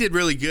mean, he did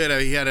really good.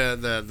 He had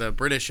the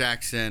British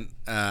accent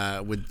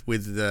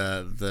with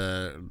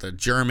the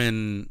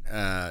German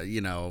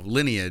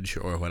lineage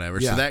or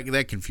whatever. Yeah. So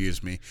that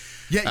confused me.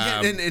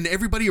 Yeah. And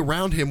everybody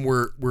around him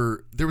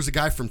were there was a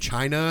guy from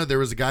China. There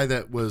was a guy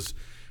that was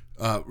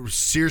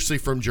seriously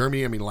from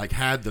Germany. I mean, like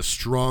had the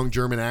strong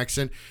German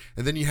accent,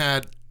 and then you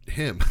had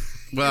him.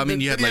 Well, I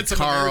mean, you had like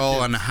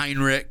Carl and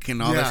Heinrich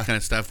and all this kind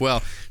of stuff.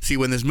 Well, see,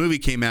 when this movie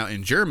came out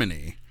in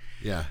Germany,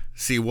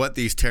 see what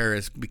these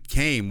terrorists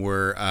became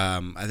were,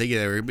 I think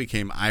they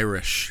became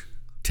Irish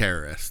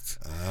terrorists.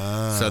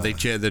 So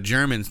the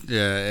Germans,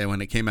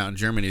 when it came out in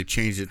Germany,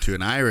 changed it to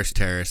an Irish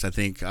terrorist. I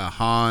think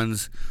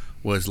Hans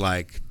was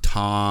like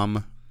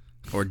Tom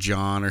or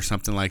John or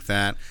something like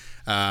that.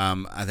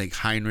 I think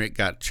Heinrich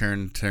got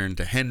turned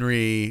to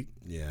Henry.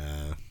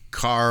 Yeah.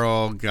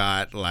 Carl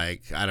got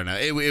like, I don't know.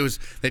 It was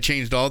they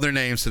changed all their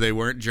names so they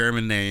weren't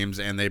German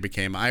names and they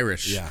became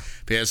Irish. Yeah.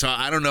 So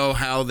I don't know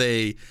how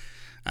they,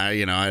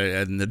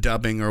 in the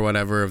dubbing or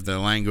whatever of the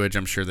language,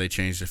 I'm sure they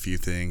changed a few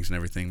things and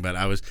everything. But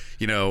I was,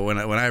 when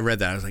I read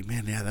that, I was like,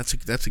 man, yeah, that's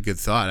a good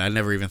thought. I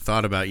never even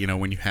thought about,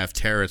 when you have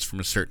terrorists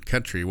from a certain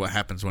country, what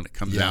happens when it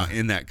comes out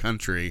in that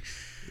country.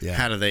 Yeah.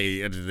 How do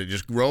they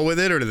just roll with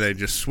it, or do they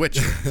just switch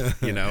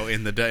it,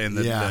 in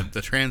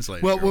the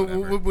translation? Well,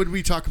 would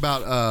we talk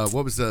about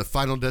what was the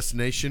Final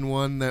Destination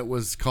one that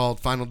was called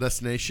Final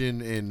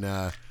Destination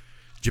in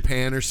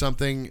Japan or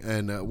something?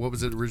 And what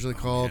was it originally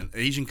called? Man.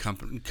 Asian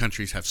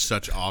countries have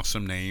such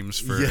awesome names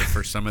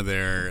for some of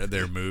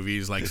their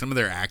movies, like some of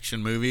their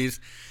action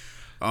movies.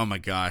 Oh my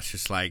gosh,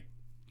 it's like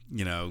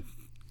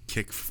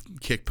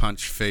kick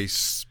punch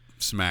face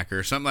smacker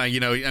or something like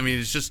I mean,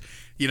 it's just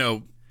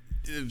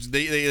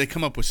They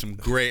come up with some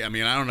great. I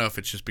mean, I don't know if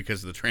it's just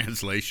because of the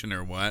translation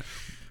or what,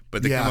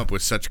 but they come up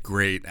with such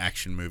great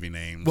action movie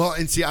names. Well,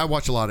 and see, I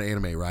watch a lot of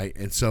anime, right?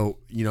 And so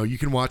you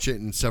can watch it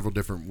in several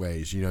different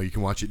ways. You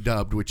can watch it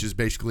dubbed, which is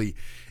basically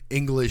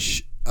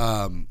English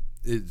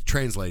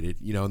translated,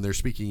 and they're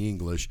speaking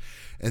English,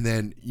 and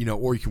then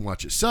or you can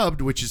watch it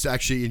subbed, which is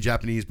actually in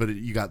Japanese, but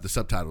you got the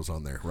subtitles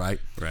on there, right?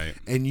 Right.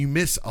 And you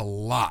miss a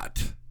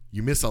lot.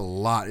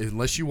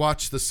 Unless you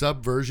watch the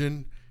sub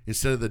version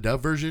instead of the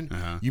dub version.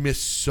 You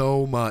miss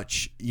so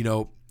much.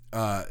 A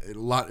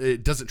lot.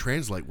 It doesn't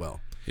translate well.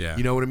 Yeah.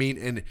 You know what I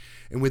mean?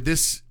 And with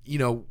this,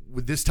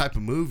 with this type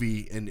of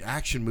movie and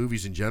action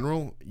movies in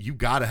general, you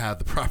got to have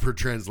the proper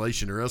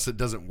translation, or else it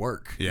doesn't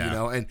work.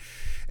 Yeah.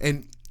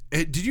 And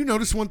did you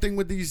notice one thing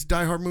with these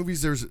Die Hard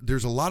movies?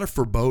 There's a lot of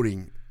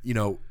foreboding,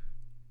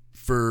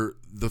 for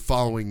the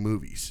following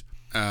movies.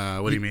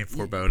 What do you mean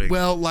foreboding?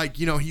 Well, like,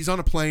 he's on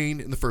a plane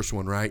in the first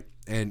one, right?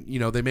 And,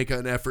 they make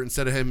an effort,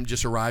 instead of him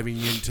just arriving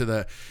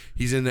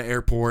he's in the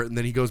airport, and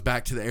then he goes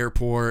back to the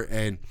airport,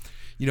 and,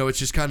 it's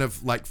just kind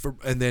of like,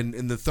 and then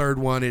in the third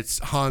one, it's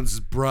Hans'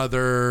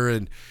 brother,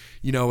 and,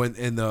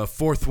 in the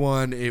fourth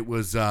one, it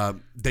was,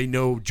 they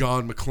know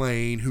John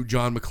McClane, who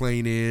John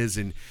McClane is,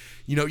 and,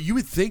 you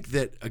would think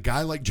that a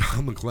guy like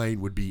John McClane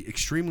would be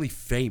extremely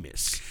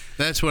famous.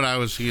 That's what I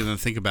was going to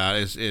think about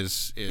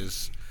is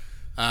he's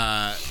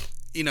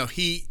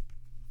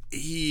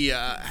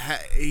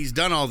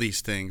done all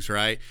these things,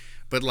 right?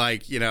 But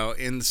like, you know,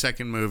 in the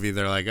second movie,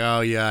 they're like,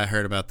 "Oh yeah, I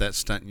heard about that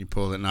stunt you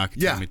pulled at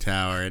Nakatomi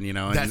Tower," and you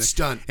know, that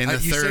stunt. In the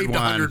you third saved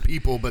one, 100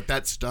 people, but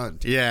that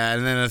stunt. Yeah,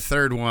 and then the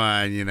third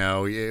one, you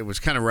know, it was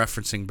kind of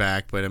referencing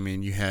back, but I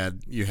mean, you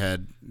had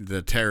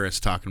the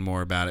terrorist talking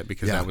more about it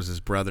because that was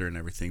his brother and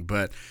everything.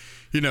 But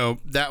you know,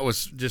 that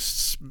was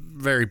just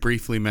very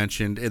briefly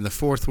mentioned in the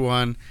fourth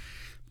one.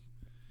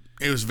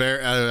 It was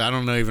very. I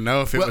don't even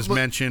know if it was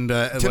mentioned.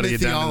 What he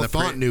had done in the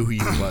Timothy knew who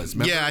he was.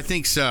 Remember? Yeah, I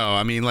think so.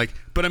 I mean,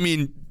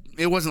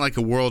 it wasn't like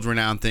a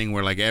world-renowned thing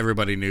where like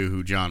everybody knew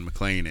who John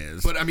McClane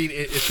is. But I mean,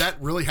 if that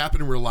really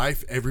happened in real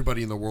life,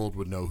 everybody in the world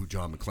would know who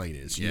John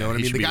McClane is. You know what I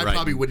mean? The guy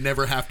probably would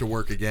never have to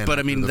work again. But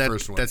I mean,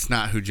 that's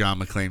not who John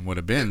McClane would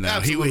have been. Though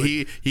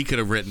Absolutely. he could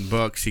have written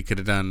books, he could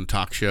have done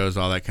talk shows,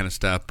 all that kind of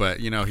stuff.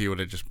 But you know, he would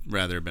have just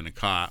rather been a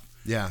cop.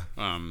 Yeah.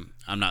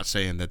 I'm not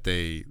saying that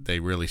they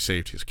really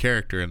saved his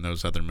character in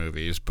those other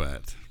movies,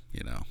 but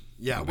you know.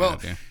 Yeah. Well.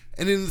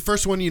 And in the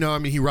first one, you know, I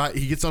mean,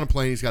 he gets on a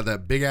plane. He's got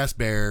that big ass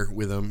bear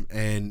with him,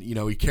 and you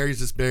know, he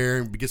carries this bear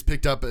and gets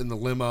picked up in the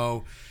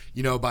limo,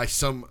 you know, by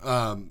some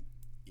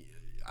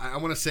I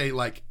want to say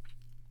like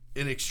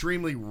an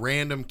extremely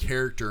random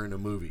character in a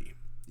movie,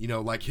 you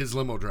know, like his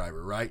limo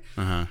driver, right?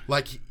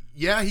 Like,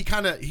 yeah, he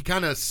kind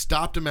of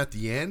stopped him at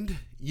the end,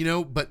 you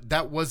know, but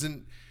that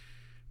wasn't.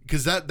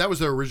 Because that was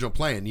their original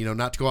plan, you know,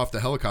 not to go off the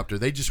helicopter.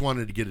 They just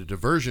wanted to get a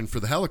diversion for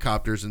the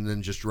helicopters and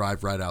then just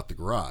drive right out the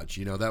garage.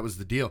 You know, that was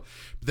the deal.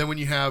 But then when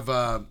you have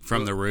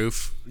from the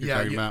roof, you're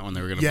talking about when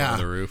they were going to blow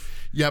the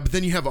roof. Yeah, but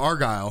then you have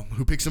Argyle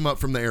who picks him up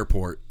from the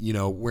airport. You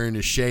know, wearing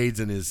his shades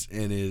and his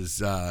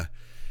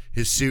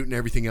suit and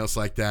everything else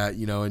like that.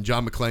 You know, and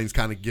John McClane's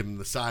kind of giving him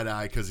the side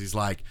eye because he's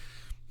like,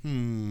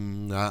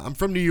 I'm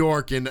from New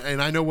York, and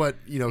I know what,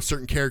 you know,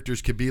 certain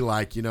characters could be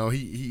like. You know,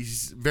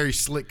 he's a very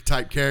slick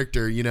type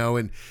character, you know,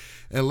 and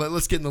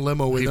let's get in the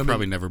limo with him. He's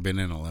probably never been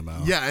in a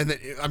limo. Yeah, and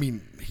I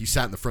mean, he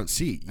sat in the front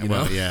seat. You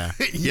know? Yeah.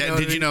 Yeah.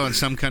 Did you know in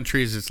some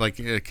countries it's like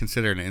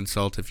considered an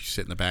insult if you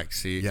sit in the back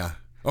seat? Yeah.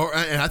 Or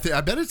and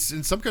I bet it's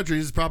in some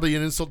countries it's probably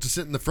an insult to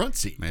sit in the front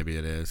seat. Maybe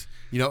it is.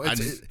 You know,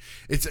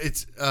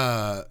 it's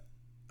I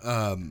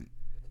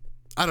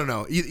don't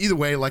know. Either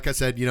way, like I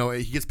said, you know,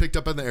 he gets picked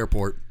up in the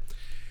airport.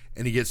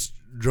 And he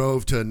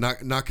drove to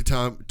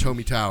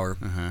Nakatomi Tower,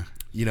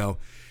 you know,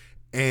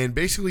 and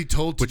basically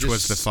told to which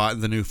was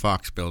the new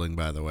Fox building,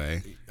 by the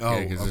way.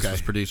 Because this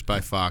was produced by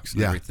Fox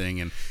and everything,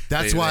 and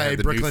that's why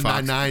Brooklyn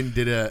Nine-Nine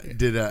did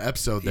a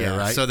episode there,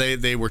 right? So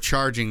they were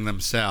charging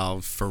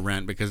themselves for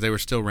rent because they were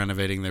still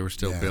renovating, they were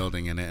still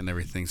building in it and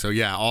everything. So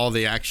yeah, all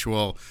the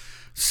actual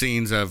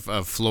scenes of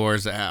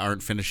floors that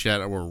aren't finished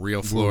yet or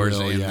real floors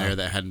there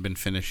that hadn't been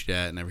finished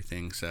yet and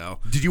everything. So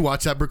did you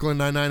watch that Brooklyn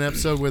Nine-Nine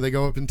episode where they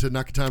go up into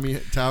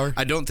Nakatomi Tower?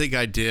 I don't think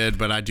I did,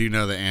 but I do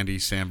know that Andy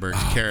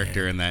Samberg's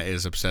character in that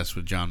is obsessed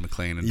with John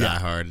McClane and Die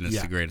Hard, and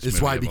it's the greatest movie.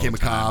 It's why he became a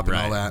cop and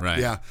all that. Right.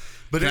 Yeah.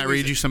 But can I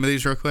read you some of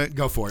these real quick?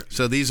 Go for it.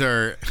 So these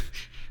are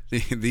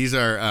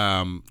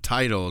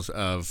titles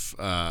of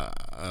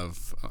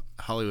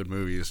Hollywood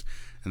movies,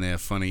 and they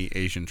have funny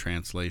Asian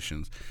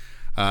translations.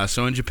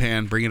 So in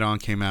Japan, Bring It On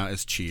came out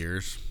as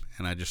Cheers,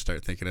 and I just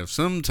start thinking of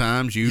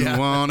sometimes you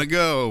want to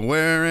go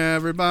where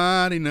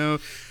everybody knows.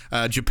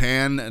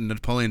 Japan,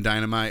 Napoleon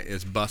Dynamite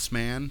is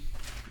Busman,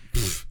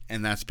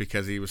 and that's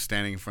because he was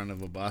standing in front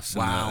of a bus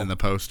in the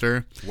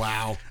poster.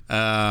 Wow.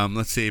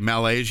 Let's see,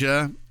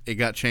 Malaysia, it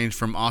got changed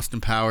from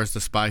Austin Powers, The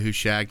Spy Who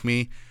Shagged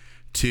Me,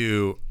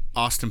 to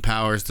Austin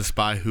Powers, The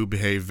Spy Who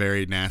Behaved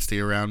Very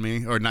Nasty Around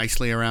Me, or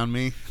Nicely Around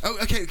Me. Oh,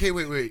 okay,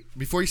 wait.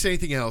 Before you say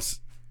anything else,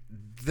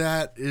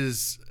 that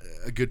is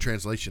a good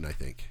translation, I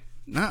think.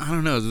 No, I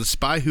don't know. The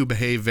Spy Who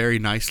Behaved Very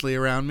Nicely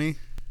Around Me.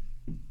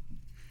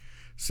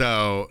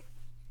 So,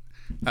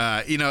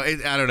 you know,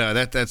 I don't know.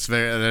 That's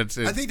very.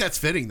 I think that's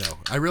fitting, though.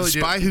 I really do.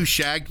 Spy Who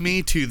Shagged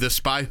Me to The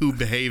Spy Who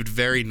Behaved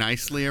Very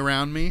Nicely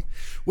Around Me.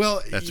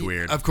 Well, that's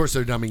weird. Of course,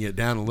 they're dumbing it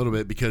down a little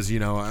bit because, you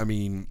know, I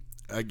mean,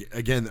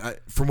 again,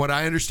 from what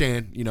I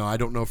understand, you know, I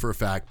don't know for a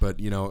fact,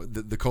 but you know,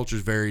 the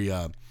culture's very.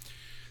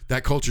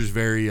 That culture is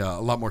very a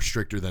lot more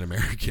stricter than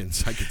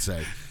Americans, I could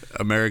say.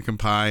 American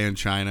Pie in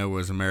China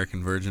was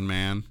American Virgin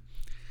Man.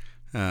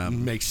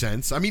 Makes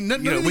sense. I mean,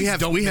 we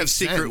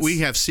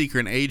have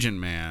Secret Agent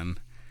Man,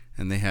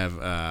 and they have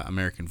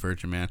American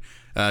Virgin Man.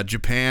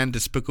 Japan,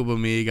 Despicable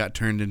Me got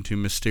turned into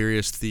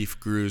Mysterious Thief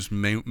Gru's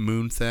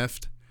Moon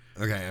Theft.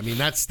 Okay, I mean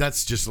that's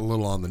just a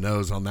little on the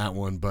nose on that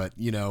one, but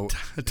you know,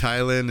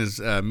 Thailand is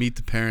Meet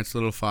the Parents,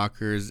 Little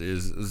Fockers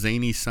is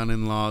Zany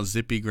Son-in-Law,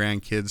 Zippy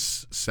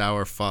Grandkids,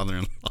 Sour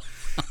Father-in-Law.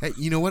 Hey,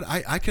 you know what?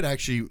 I could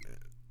actually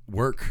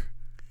work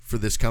for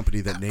this company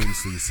that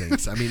names these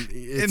things. I mean,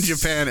 in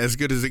Japan, As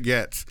Good as It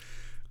Gets,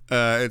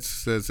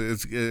 it's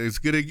as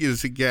good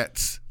as it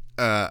gets.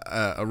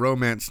 A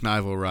romance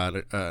novel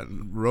writer.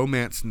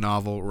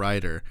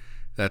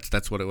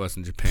 That's what it was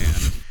in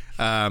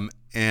Japan.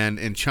 And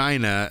in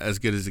China, As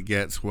Good as It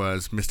Gets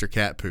was Mr.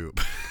 Cat Poop.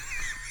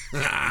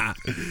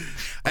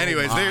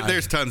 Anyways,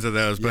 there's tons of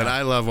those, but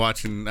I love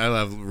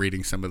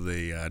reading some of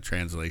the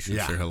translations.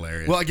 They're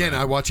hilarious. Well, again,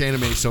 I watch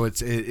anime, so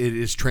it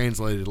is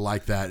translated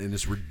like that, and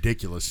it's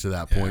ridiculous to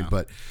that point.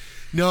 But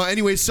no,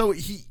 anyway, so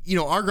he,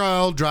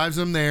 Argyle drives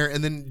him there,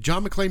 and then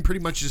John McClane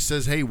pretty much just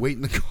says, "Hey, wait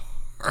in the car."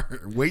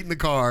 Wait in the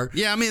car.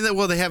 Yeah, I mean,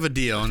 they have a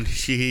deal, and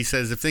he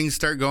says, if things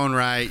start going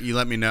right, you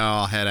let me know,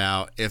 I'll head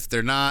out. If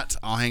they're not,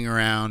 I'll hang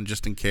around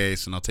just in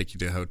case, and I'll take you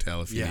to a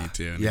hotel if you need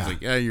to. And he's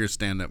like, yeah, you're a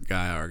stand-up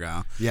guy,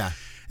 Argyle. Yeah.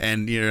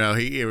 And,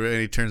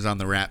 he turns on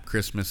the rap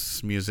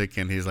Christmas music,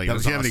 and he's like, do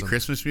you have any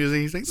Christmas music?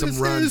 He's like, this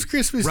is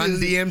Christmas Run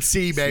music.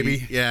 DMC,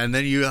 baby. Yeah, and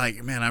then you're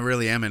like, man, I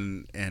really am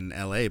in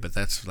L.A., but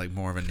that's like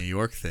more of a New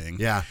York thing.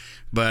 Yeah.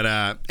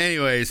 But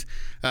anyways,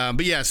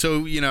 but yeah,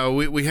 so,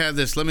 we have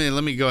this. Let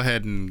me go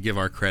ahead and give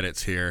our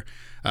credits here.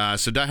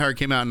 So Die Hard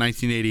came out in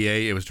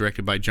 1988. It was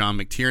directed by John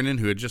McTiernan,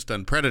 who had just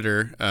done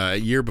Predator a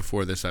year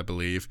before this, I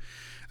believe.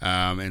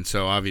 And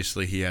so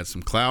obviously he had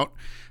some clout.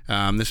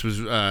 This was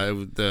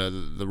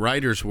the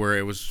writers were.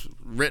 It was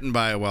written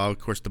by, of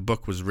course, the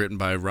book was written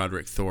by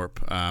Roderick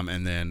Thorpe,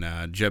 and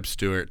then Jeb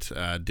Stewart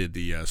did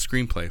the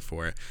screenplay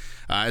for it.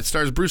 It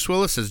stars Bruce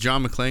Willis as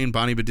John McClane,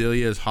 Bonnie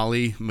Bedelia as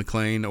Holly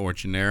McClane or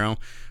Gennaro,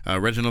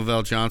 Reginald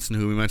VelJohnson,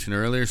 who we mentioned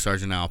earlier,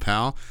 Sergeant Al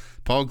Powell,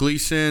 Paul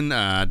Gleason,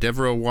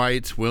 Deborah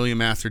White,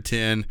 William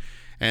Atherton,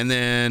 and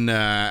then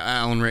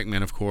Alan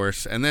Rickman, of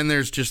course. And then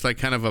there's just like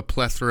kind of a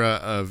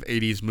plethora of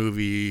 80s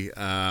movie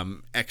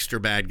extra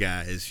bad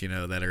guys,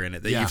 that are in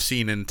it that you've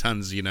seen in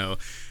tons,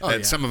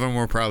 Some of them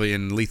were probably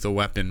in Lethal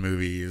Weapon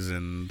movies.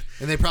 And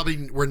they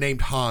probably were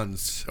named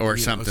Hans. Or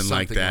something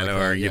like that.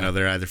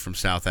 They're either from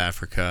South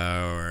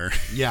Africa or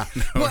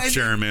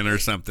German or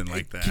something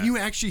like that. Can you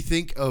actually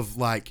think of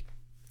like,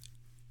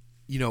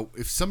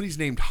 if somebody's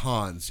named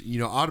Hans,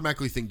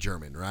 automatically think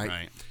German, right?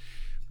 Right.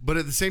 But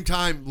at the same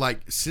time,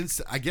 like, since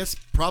I guess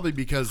probably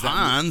because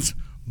Hans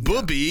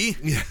Booby.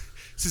 Yeah.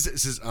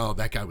 Says, oh,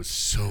 that guy was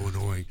so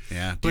annoying.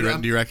 Yeah. Do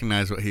you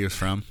recognize what he was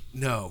from?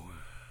 No.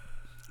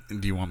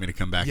 Do you want me to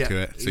come back to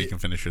it so you can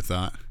finish your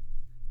thought?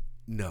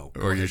 No.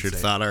 Or is your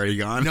thought already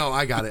gone? No,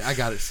 I got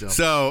it still.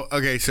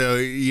 So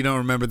you don't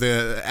remember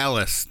the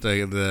Ellis,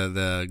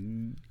 the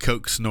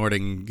coke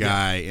snorting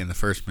guy in the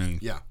first movie?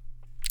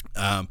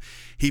 Yeah.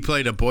 He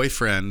played a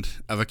boyfriend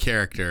of a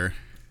character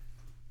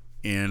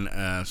in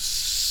a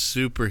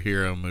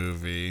superhero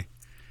movie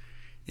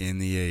in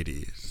the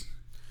 80s.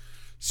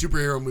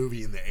 Superhero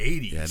movie in the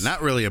 80s? Yeah,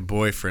 not really a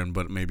boyfriend,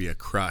 but maybe a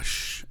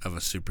crush of a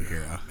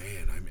superhero. Oh,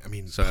 man, I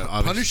mean, so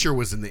Punisher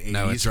was in the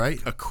 80s,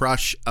 right? A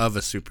crush of a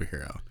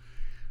superhero.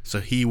 So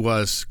he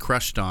was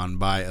crushed on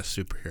by a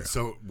superhero.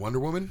 So Wonder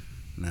Woman?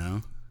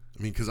 No.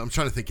 I mean, because I'm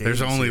trying to think.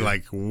 There's only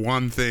like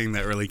one thing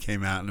that really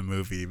came out in a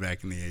movie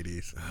back in the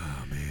 80s.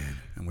 Oh, man.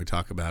 And we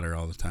talk about her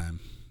all the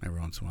time, every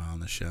once in a while on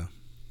this show.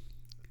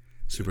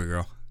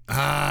 Supergirl.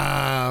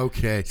 Ah,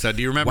 okay. So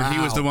do you remember he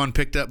was the one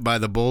picked up by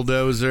the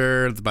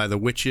bulldozer, by the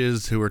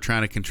witches who were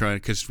trying to control it?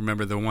 Because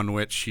remember the one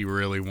witch, she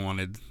really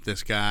wanted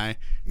this guy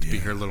to be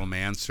her little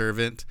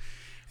manservant.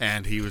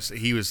 And he was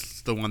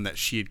the one that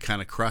she had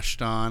kind of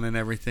crushed on and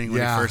everything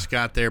when he first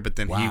got there. But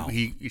then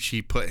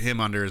she put him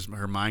under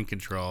her mind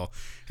control,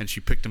 and she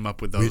picked him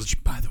up with those.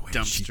 Which, by the way,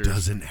 dumpsters. She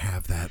doesn't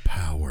have that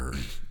power.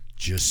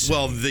 Just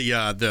saying.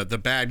 Well,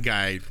 the bad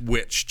guy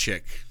witch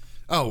chick.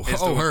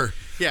 Her.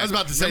 Yeah, I was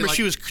about to say. Remember,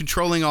 she was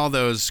controlling all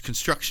those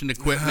construction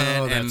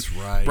equipment and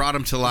right. brought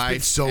him to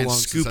life and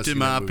scooped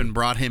him up movie. and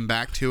brought him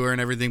back to her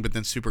and everything. But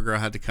then Supergirl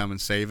had to come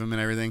and save him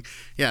and everything.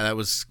 Yeah, that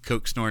was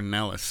Coke Snorton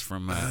Ellis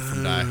from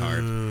Die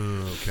Hard.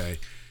 Okay.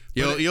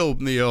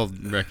 You'll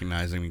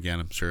recognize him again,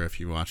 I'm sure, if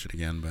you watch it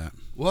again. But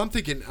I'm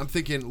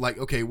thinking like,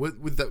 okay,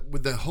 with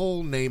the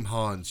whole name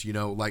Hans,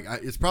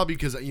 it's probably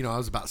because I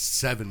was about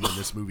 7 when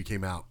this movie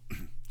came out,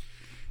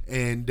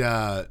 and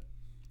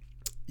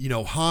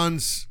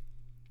Hans,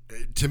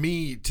 to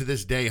me, to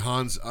this day,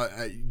 Hans,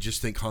 I just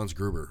think Hans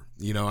Gruber.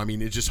 I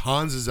mean, it's just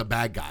Hans is a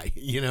bad guy.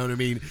 You know what I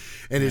mean?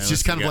 And it's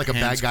just kind of like a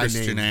bad guy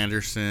Christian name.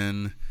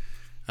 Andersen,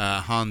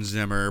 Hans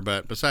Zimmer,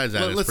 but besides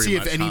that, let's see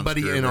if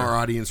anybody in our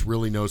audience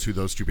really knows who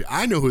those two people.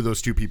 I know who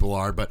those two people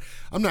are, but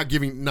I'm not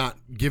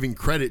giving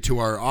credit to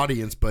our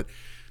audience. But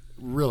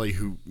really,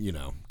 who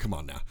come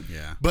on now.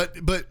 Yeah. But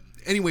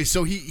anyway,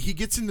 so he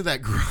gets into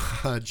that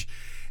garage,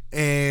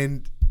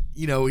 and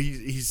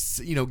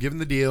he's given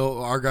the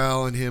deal.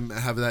 Argyle and him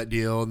have that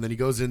deal, and then he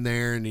goes in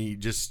there and he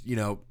just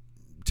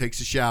takes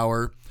a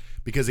shower.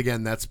 Because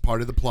again, that's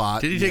part of the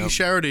plot. Did he take a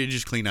shower or did he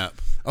just clean up?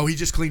 Oh, he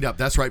just cleaned up.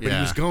 That's right. But he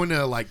was going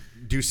to like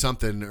do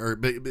something,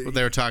 but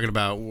they were talking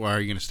about, well,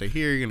 are you going to stay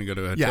here? You're going to go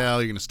to a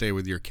hotel? You're going to stay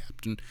with your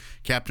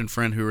captain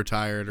friend who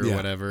retired or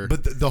whatever.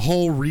 But the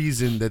whole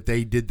reason that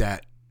they did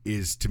that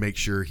is to make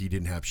sure he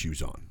didn't have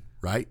shoes on,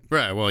 right?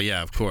 Right. Well,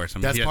 yeah, of course.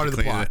 That's part of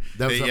the plot.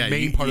 That was the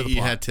main part of the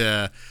plot. You had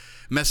to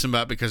mess him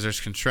up because there's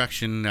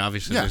construction.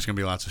 Obviously, there's going to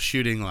be lots of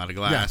shooting, a lot of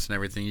glass and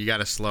everything. You got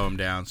to slow him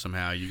down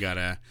somehow. You got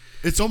to.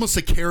 It's almost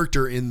a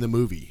character in the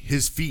movie.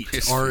 His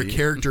feet are a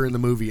character in the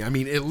movie. I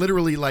mean, it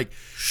literally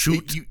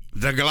shoot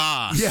the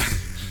glass.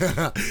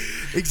 Yeah,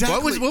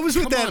 exactly. What was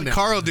with that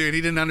Carl dude?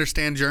 He didn't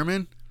understand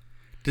German.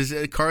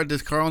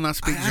 Does Carl not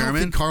speak I German?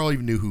 don't think Carl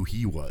even knew who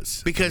he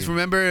was. Because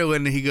remember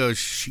when he goes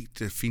 "Shoot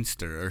the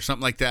Finster" or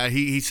something like that?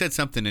 He said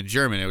something in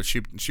German. It was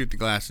shoot the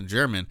glass in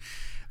German.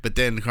 But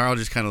then Carl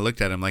just kind of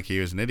looked at him like he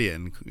was an idiot,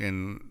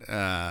 and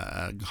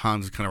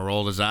Hans kind of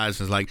rolled his eyes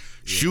and was like,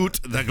 "Shoot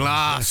the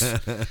glass,"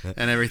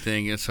 and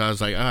everything. And so I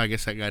was like, "Oh, I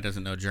guess that guy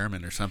doesn't know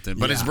German or something."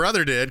 But his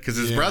brother did, because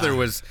his brother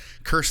was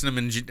cursing him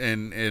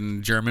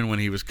in German when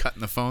he was cutting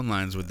the phone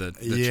lines with the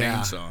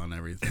chainsaw and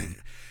everything.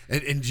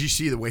 And did you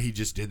see the way he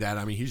just did that?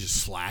 I mean, he's just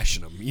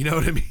slashing them. You know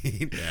what I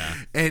mean? Yeah.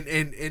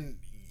 And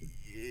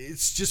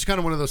it's just kind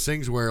of one of those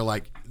things where,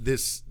 like,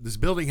 this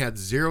building had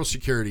zero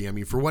security. I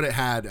mean, for what it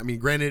had, I mean,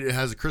 granted, it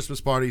has a Christmas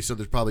party, so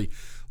there's probably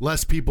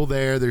less people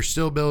there. They're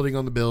still building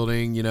on the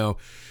building, you know.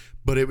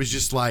 But it was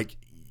just like,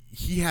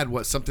 he had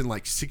something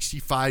like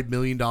 $65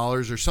 million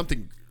or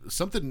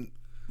something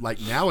like,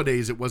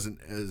 nowadays it wasn't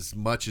as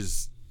much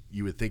as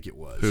you would think it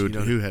was.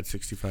 Who had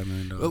 $65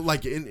 million?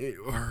 Like,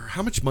 or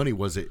how much money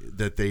was it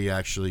that they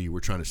actually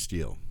were trying to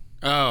steal?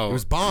 Oh, It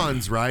was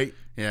bonds, right?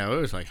 yeah, it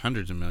was like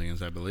hundreds of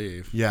millions, I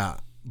believe. Yeah.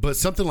 But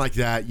something like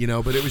that, you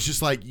know, but it was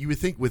just like, you would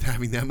think with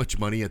having that much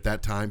money at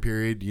that time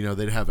period, you know,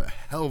 they'd have a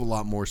hell of a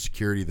lot more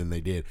security than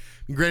they did.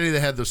 I mean, granted, they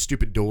had those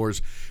stupid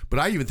doors, but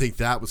I even think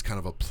that was kind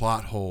of a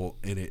plot hole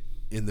in it,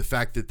 in the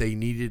fact that they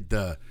needed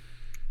the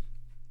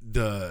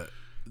power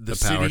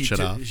city shut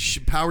to off.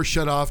 Power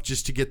shut off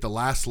just to get the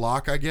last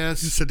lock, I guess.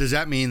 So does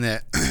that mean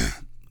that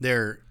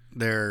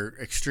their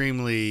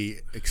extremely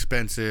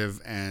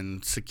expensive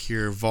and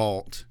secure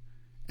vault,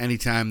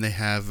 anytime they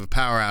have a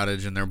power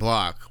outage in their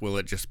block, will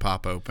it just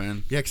pop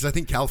open? Yeah, because I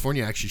think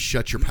California actually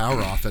shuts your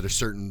power off at a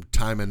certain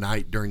time of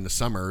night during the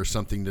summer or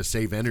something to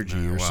save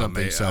energy or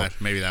something.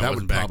 Maybe that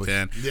wasn't back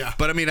then. Yeah.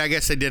 But I mean, I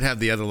guess they did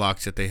have the other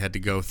locks that they had to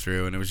go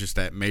through, and it was just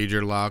that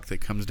major lock that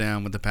comes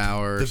down with the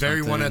power. The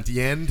very one at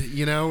the end,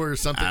 you know, or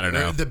something. I don't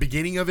know. Or the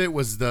beginning of it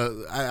was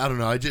I don't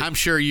know. I'm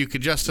sure you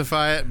could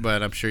justify it,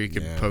 but I'm sure you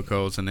could poke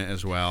holes in it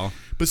as well.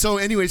 But so,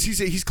 anyways,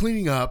 he's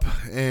cleaning up,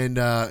 and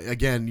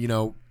again, you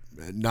know,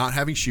 not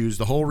having shoes.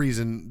 The whole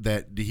reason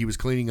that he was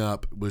cleaning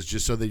up was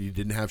just so that he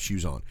didn't have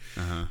shoes on.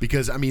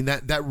 Because, I mean,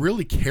 that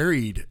really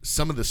carried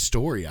some of the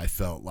story, I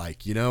felt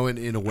like, you know,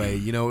 in a way.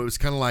 You know, it was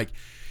kind of like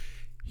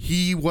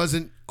he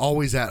wasn't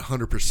always at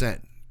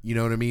 100%. You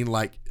know what I mean?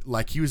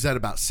 Like he was at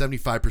about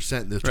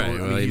 75%. Right.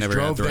 Well, he never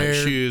had the right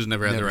shoes,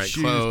 never had the right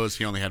clothes.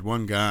 He only had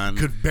one gun.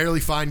 Could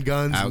barely find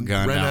guns.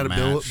 Outgunned, ran out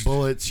of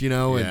bullets, you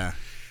know. Yeah.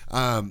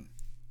 And,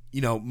 you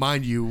know,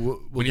 mind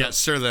you, when you got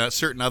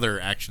certain other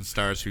action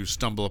stars who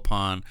stumble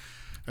upon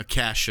a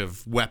cache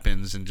of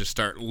weapons and just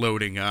start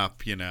loading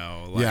up, you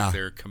know, like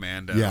they're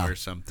commando or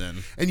something.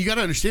 And you got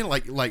to understand,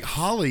 like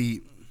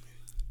Holly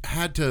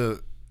had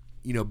to,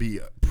 you know, be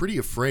pretty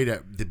afraid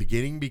at the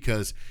beginning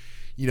because,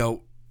 you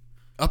know,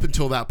 up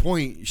until that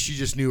point, she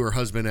just knew her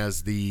husband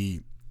as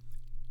the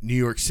New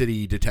York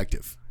City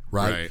detective,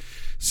 right?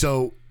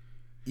 So,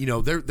 you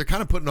know, they're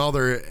kind of putting all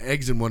their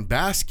eggs in one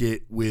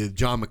basket with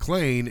John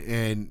McClane,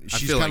 and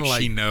she's kind of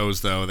like, she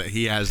knows though that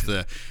he has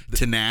the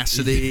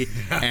tenacity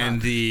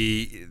and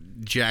the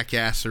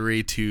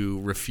jackassery to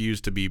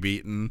refuse to be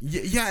beaten.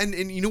 Yeah, and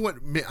you know what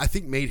I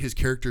think made his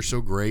character so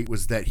great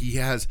was that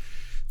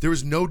there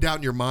was no doubt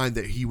in your mind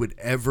that he would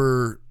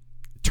ever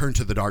turn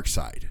to the dark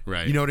side.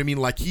 Right. You know what I mean?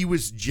 Like, he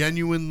was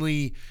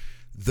genuinely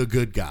the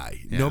good guy.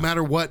 No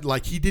matter what,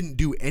 like, he didn't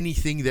do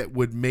anything that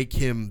would make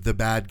him the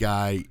bad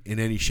guy in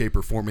any shape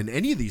or form in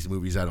any of these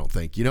movies, I don't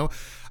think, you know?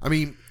 I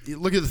mean,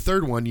 look at the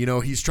third one, you know,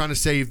 he's trying to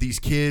save these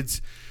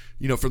kids,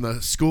 you know, from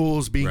the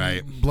schools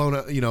being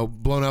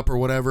blown up or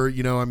whatever,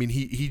 you know. I mean,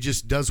 he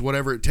just does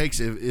whatever it takes.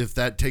 If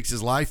that takes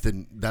his life,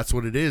 then that's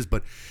what it is.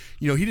 But,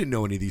 you know, he didn't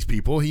know any of these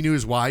people. He knew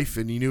his wife,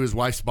 and he knew his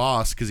wife's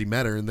boss because he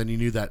met her, and then he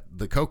knew that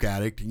the coke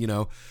addict, you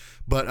know.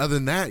 But other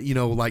than that, you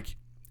know, like,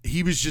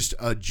 he was just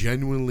a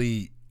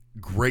genuinely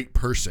great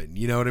person,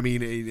 you know what I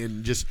mean?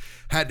 And just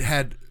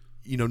had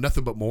you know,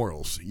 nothing but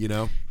morals, you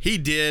know? He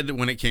did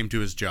when it came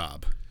to his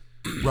job.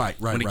 Right.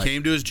 When it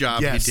came to his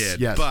job, he did.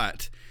 Yes.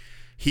 But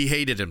he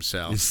hated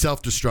himself. He's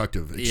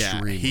self-destructive,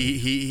 extremely. Yeah,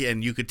 he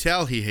and you could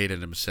tell he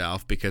hated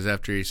himself because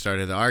after he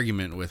started the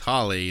argument with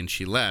Holly and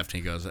she left,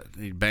 he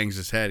bangs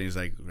his head and he's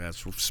like, "That's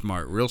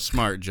smart, real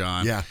smart,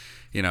 John. Yeah.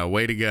 You know,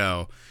 way to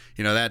go."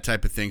 You know, that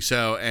type of thing.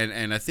 So,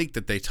 and I think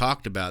that they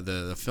talked about,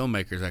 the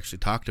filmmakers actually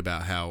talked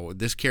about how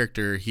this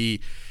character, he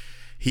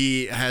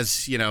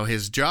has, you know,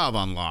 his job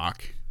on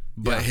lock,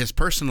 but his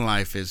personal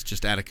life is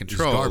just out of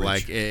control.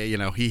 Like, you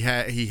know, he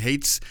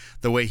hates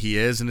the way he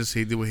is, and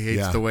he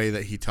hates the way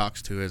that he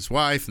talks to his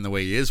wife and the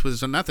way he is with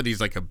his. Not that he's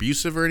like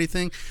abusive or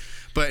anything,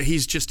 but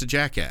he's just a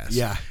jackass.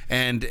 Yeah,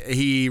 and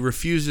he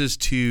refuses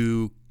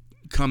to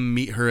come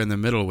meet her in the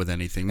middle with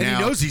anything. And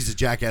he knows he's a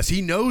jackass.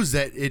 He knows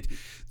that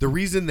the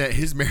reason that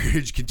his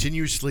marriage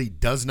continuously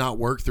does not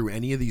work through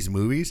any of these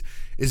movies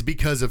is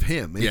because of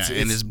him. And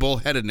his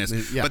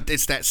bullheadedness. But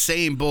it's that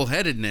same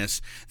bullheadedness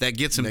that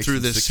gets him through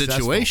the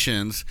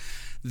situations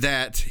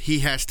that he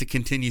has to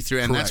continue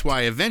through. And that's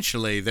why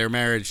eventually their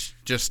marriage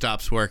just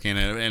stops working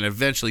and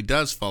eventually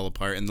does fall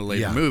apart in the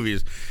later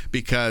movies,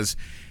 because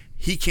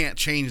he can't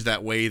change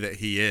that way that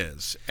he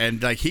is,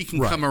 and like he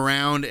can come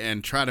around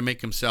and try to make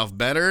himself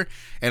better.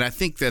 And I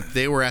think that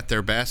they were at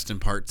their best in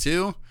part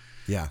 2.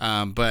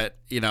 Yeah. But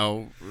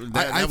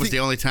that was the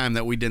only time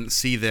that we didn't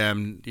see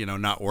them,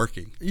 not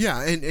working.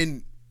 Yeah,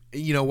 and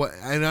you know what?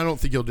 And I don't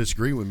think you'll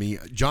disagree with me.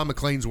 John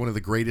McClane's one of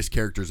the greatest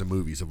characters in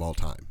movies of all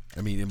time.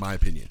 I mean, in my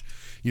opinion.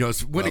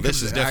 This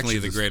is definitely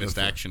the greatest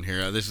action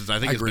here. I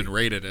think it's been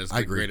rated as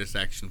the greatest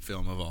action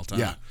film of all time.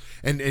 Yeah,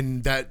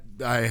 and that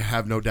I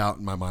have no doubt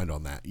in my mind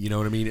on that. You know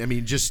what I mean? I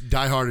mean, just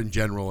Die Hard in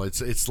general.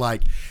 It's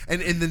like,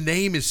 and the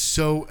name is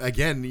so,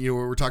 again,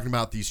 we're talking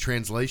about these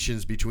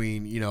translations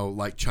between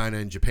like China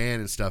and Japan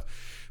and stuff,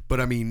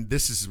 but I mean,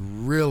 this is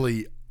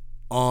really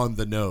on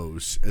the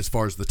nose as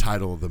far as the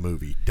title of the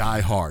movie, Die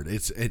Hard.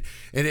 And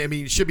I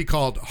mean, it should be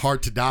called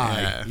Hard to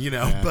Die,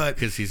 but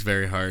because he's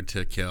very hard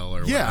to kill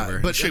or whatever.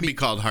 But it should be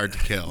called Hard to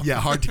Kill.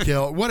 Yeah, Hard to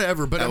Kill,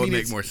 whatever. But that would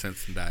make it's more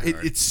sense than Die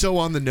Hard. It's so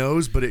on the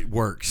nose, but it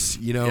works.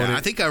 I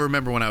think I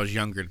remember when I was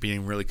younger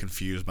being really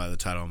confused by the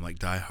title. I'm like,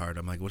 Die Hard.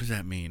 I'm like, what does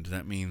that mean? Does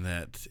that mean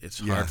that it's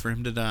hard for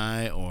him to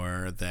die,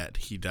 or that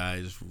he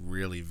dies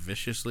really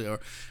viciously? Or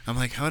I'm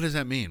like, how does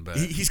that mean? But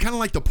he's kind of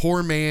like the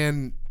poor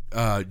man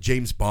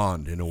James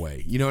Bond in a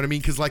way, you know what I mean?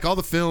 Because like all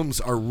the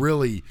films are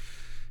really,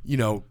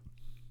 GoldenEye,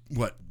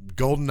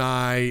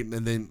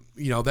 and then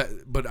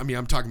that. But I mean,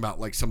 I'm talking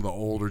about like some of the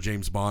older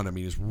James Bond. I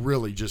mean, is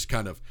really just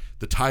kind of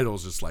the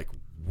titles is like,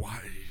 why,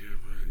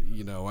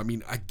 I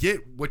mean, I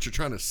get what you're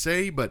trying to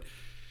say, but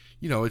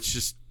it's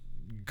just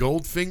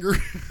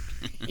Goldfinger.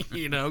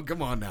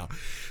 Come on now.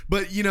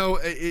 But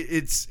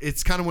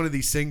it's kind of one of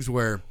these things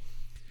where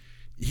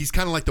he's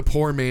kind of like the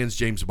poor man's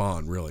James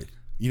Bond, really.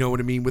 You know what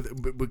I mean?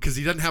 Because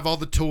he doesn't have all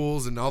the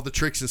tools and all the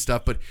tricks and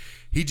stuff, but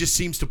he just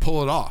seems to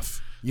pull it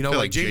off.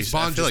 Like James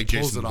Bond just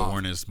pulls it off.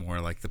 Bourne is more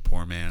like the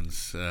poor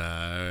man's.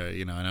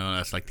 I know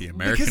that's like the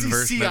American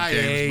version CIA, of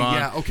James Bond.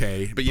 Yeah,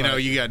 okay. But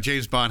you got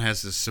James Bond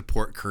has his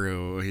support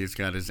crew. He's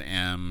got his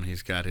M.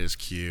 He's got his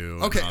Q.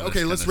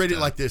 Okay. Let's rate it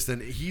like this. Then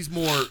he's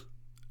more,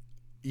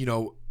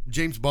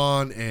 James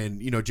Bond,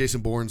 and Jason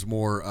Bourne's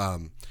more,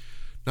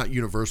 not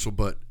universal,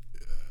 but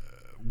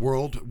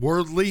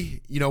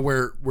worldly,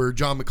 where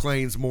John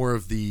McClane's more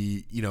of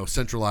the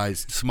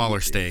centralized smaller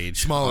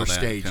stage,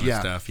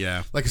 stuff,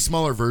 like a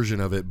smaller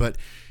version of it. But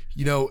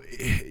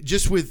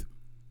just with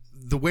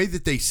the way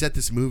that they set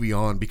this movie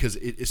on, because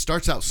it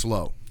starts out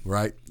slow,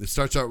 right? It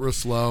starts out real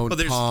slow. Well,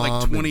 there's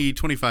like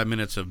 25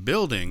 minutes of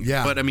building.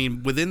 Yeah. But I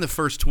mean, within the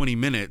first 20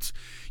 minutes,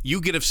 you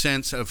get a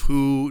sense of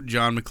who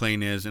John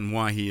McClane is and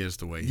why he is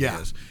the way he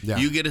is. Yeah.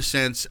 You get a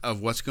sense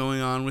of what's going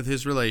on with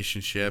his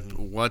relationship,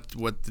 what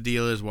the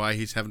deal is, why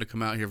he's having to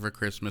come out here for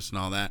Christmas and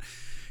all that.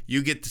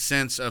 You get the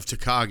sense of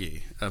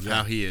Takagi, of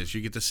how he is. You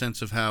get the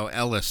sense of how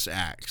Ellis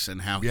acts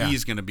and how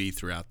he's going to be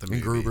throughout the movie.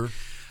 And Gruber.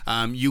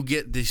 You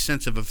get the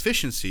sense of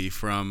efficiency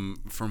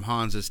from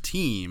Hans's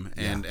team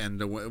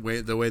and the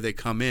way they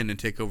come in and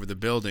take over the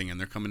building, and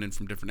they're coming in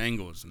from different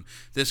angles, and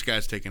this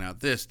guy's taking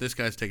out this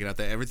guy's taking out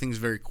that. Everything's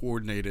very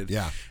coordinated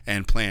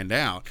and planned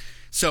out.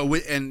 So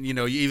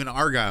even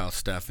Argyle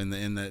stuff in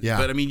the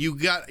but I mean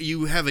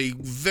you have a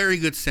very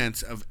good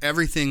sense of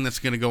everything that's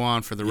going to go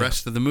on for the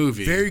rest of the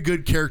movie. Very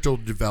good character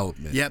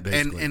development. Yep,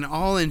 and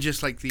all in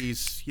just like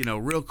these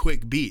real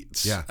quick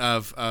beats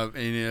of and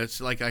it's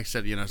like I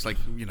said, it's like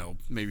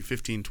maybe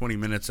 15-20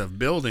 minutes of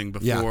building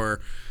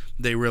before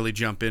they really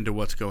jump into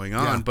what's going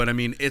on. Yeah. But I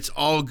mean, it's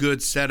all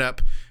good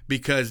setup,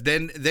 because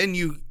then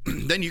you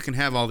can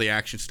have all the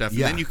action stuff,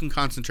 and then you can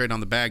concentrate on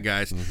the bad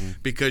guys,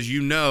 because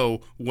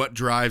what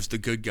drives the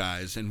good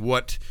guys and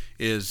what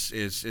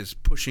is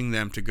pushing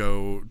them to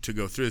go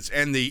through this,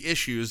 and the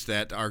issues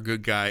that our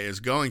good guy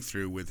is going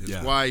through with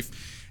his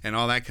wife and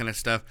all that kind of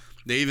stuff.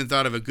 They even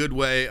thought of a good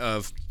way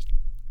of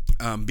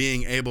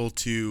being able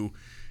to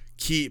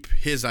keep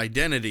his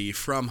identity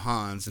from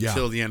Hans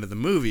until the end of the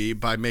movie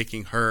by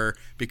making her,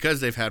 because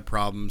they've had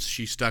problems,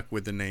 she stuck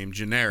with the name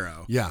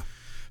Gennaro. Yeah.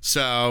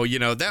 So,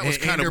 that was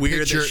kind of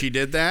weird that she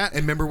did that.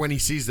 And remember when he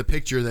sees the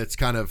picture that's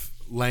kind of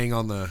laying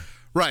on the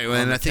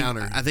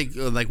counter. I think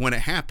like when it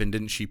happened,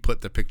 didn't she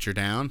put the picture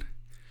down?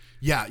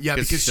 Yeah,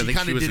 because she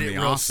kind of did it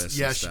real.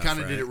 Yeah, she kind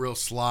of did it it real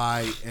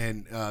sly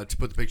and to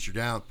put the picture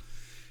down.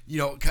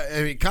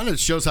 It kind of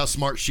shows how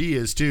smart she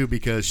is too,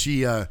 because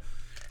she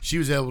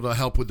was able to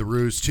help with the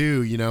ruse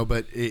too,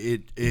 but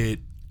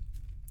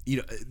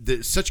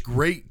such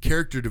great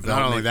character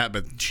development. Not only that,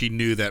 but she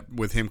knew that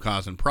with him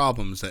causing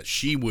problems, that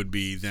she would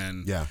be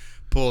then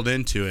pulled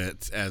into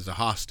it as a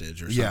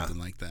hostage or something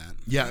like that.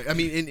 Yeah, I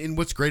mean, and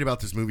what's great about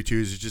this movie too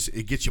is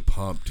it gets you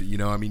pumped.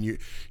 I mean, you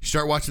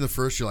start watching the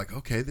first, you're like,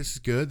 okay, this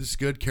is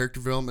good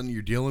character development.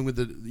 You're dealing with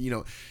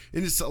and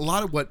it's a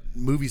lot of what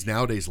movies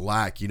nowadays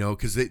lack,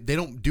 because they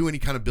don't do any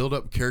kind of build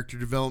up character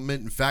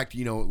development. In fact,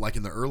 like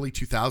in the early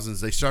 2000s,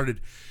 they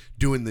started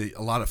doing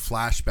a lot of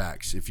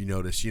flashbacks. If you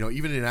notice,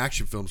 even in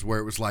action films, where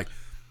it was like,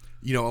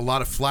 a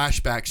lot of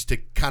flashbacks to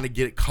kind of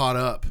get it caught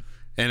up.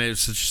 And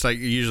it's just like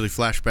usually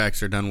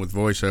flashbacks are done with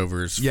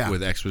voiceovers,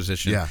 with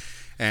exposition. Yeah.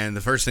 And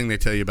the first thing they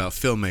tell you about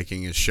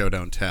filmmaking is show,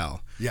 don't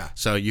tell. Yeah.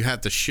 So you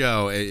have to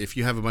show. If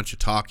you have a bunch of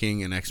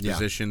talking and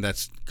exposition,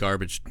 that's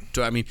garbage.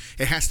 I mean,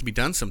 it has to be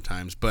done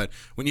sometimes. But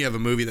when you have a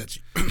movie that's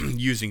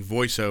using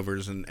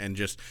voiceovers and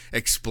just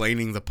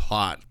explaining the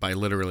plot by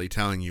literally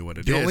telling you what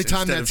it is, only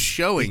time instead that's of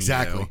showing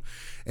exactly, you,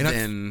 and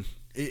then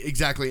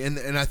exactly,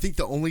 and I think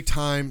the only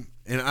time,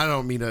 and I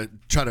don't mean to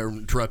try to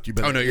interrupt you,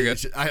 but Oh, no, you're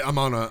good. I'm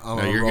on a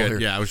you're roll good. here.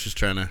 Yeah, I was just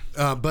trying to.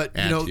 But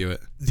add to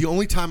it. the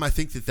only time I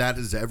think that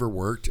has ever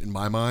worked in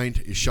my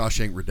mind is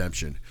Shawshank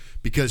Redemption,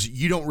 because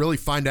you don't really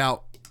find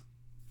out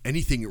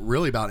anything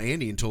really about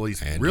Andy until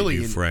he's Andy really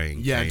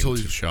Dufresne came until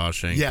to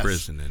Shawshank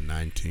Prison in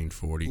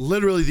 1940.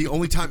 Literally the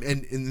only time,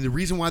 and the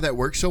reason why that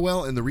worked so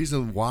well, and the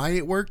reason why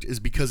it worked, is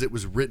because it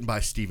was written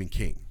by Stephen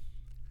King.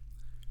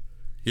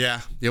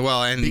 Yeah.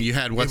 Well, and you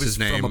had what's his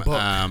name? from a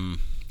book.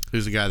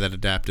 Who's the guy that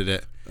adapted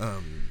it?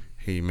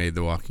 He made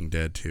The Walking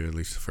Dead too, at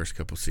least the first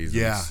couple seasons.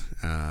 Yeah.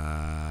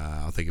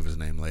 I'll think of his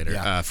name later.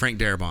 Yeah. Frank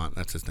Darabont,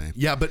 that's his name.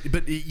 Yeah, but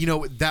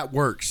that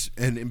works,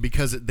 and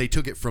because they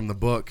took it from the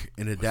book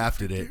and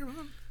adapted it.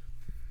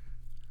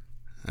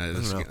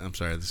 I'm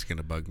sorry, this is going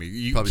to bug me.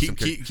 You Probably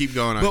keep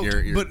going on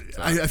your But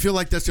I feel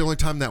like that's the only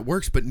time that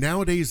works. But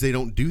nowadays they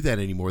don't do that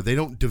anymore. They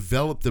don't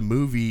develop the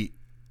movie,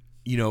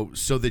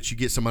 so that you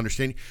get some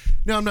understanding.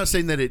 Now, I'm not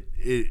saying that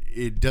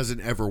it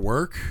doesn't ever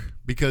work,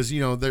 because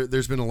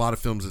there's been a lot of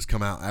films that's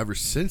come out ever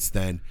since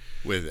then.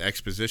 With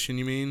exposition,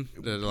 you mean?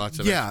 Lots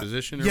of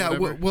exposition or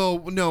whatever? Well,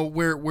 no,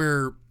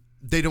 where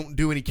they don't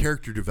do any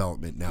character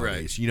development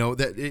nowadays.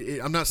 Right.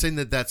 I'm not saying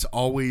that that's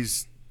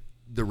always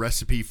the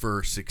recipe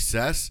for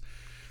success.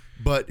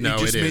 But no, it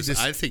just it made is. this.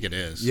 I think it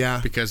is.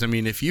 Yeah. Because,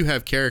 if you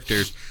have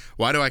characters,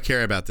 why do I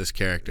care about this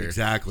character?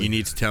 Exactly. You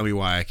need to tell me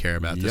why I care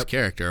about this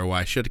character, or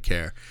why I should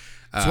care.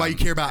 That's why you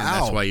care about and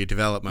Al. That's why you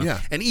develop them.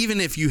 Yeah. And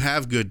even if you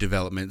have good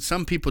development,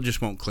 some people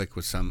just won't click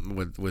with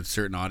with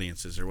certain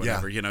audiences or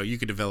whatever. Yeah. You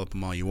could develop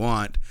them all you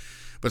want,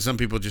 but some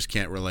people just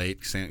can't relate,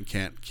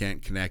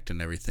 can't connect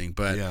and everything.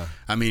 But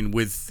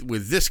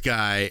with this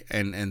guy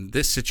and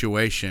this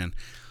situation,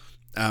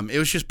 it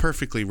was just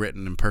perfectly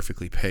written and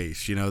perfectly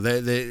paced.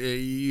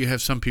 You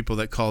have some people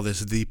that call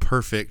this the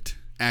perfect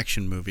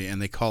action movie,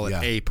 and they call it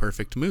a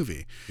perfect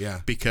movie.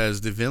 Yeah. Because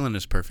the villain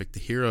is perfect,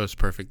 the hero is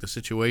perfect, the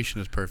situation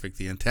is perfect,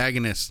 the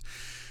antagonists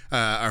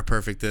are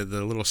perfect, the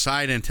little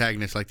side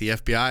antagonists like the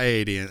FBI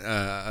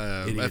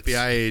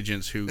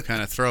agents who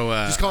kind of throw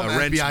a, just call them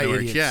wrench FBI in the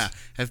works. idiots. Yeah,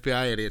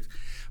 FBI idiots.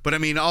 But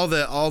all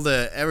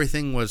the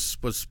everything was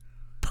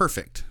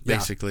perfect,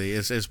 basically,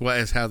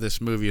 is how this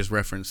movie is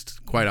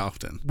referenced quite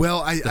often.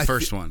 Well, the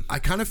first one. I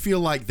kind of feel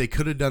like they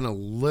could have done a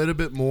little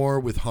bit more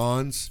with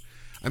Hans.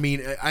 I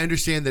mean, I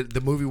understand that the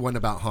movie wasn't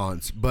about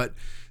Hans, but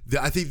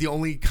I think the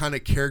only kind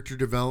of character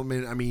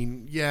development,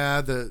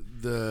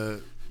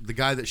 the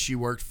guy that she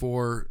worked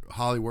for,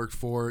 Holly worked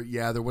for,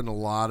 there wasn't a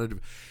lot of,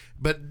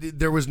 but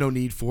there was no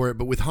need for it.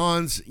 But with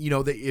Hans,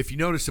 if you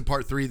notice in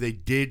part 3, they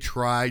did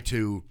try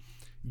to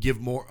give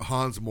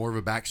Hans more of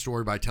a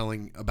backstory by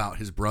telling about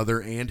his brother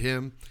and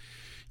him,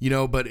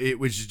 but it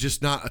was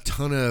just not a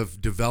ton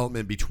of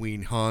development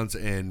between Hans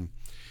and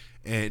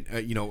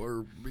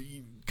or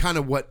kind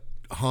of what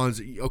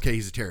Hans. Okay,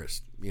 he's a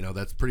terrorist.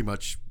 That's pretty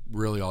much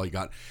really all he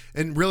got,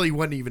 and really he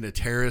wasn't even a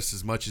terrorist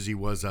as much as he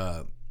was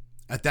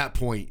at that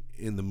point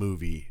in the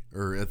movie,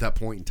 or at that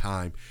point in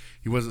time,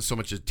 he wasn't so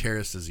much a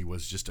terrorist as he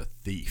was just a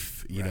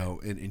thief.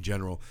 In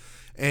general,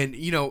 and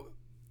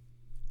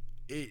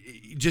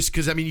just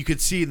because you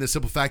could see in the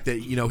simple fact that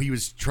he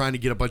was trying to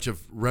get a bunch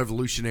of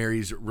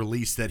revolutionaries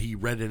released that he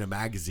read in a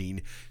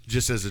magazine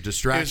just as a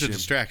distraction. It was a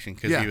distraction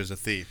because he was a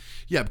thief.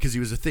 Yeah, because he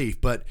was a thief.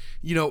 But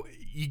you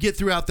get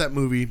throughout that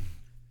movie,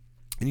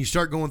 and you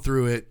start going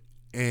through it,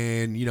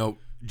 and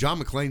John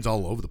McClane's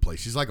all over the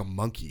place. He's like a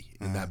monkey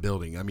in that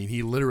building.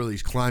 He literally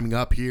is climbing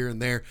up here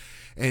and there.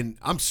 And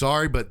I'm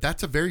sorry, but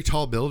that's a very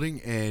tall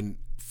building, and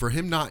for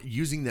him not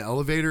using the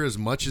elevator as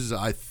much as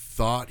I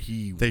thought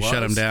they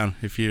shut him down.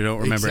 If you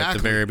don't remember at the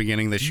very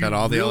beginning, they shut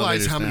all the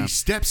elevators down. You realize how many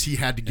steps he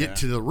had to get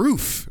to the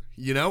roof,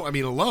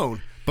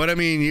 alone. But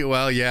he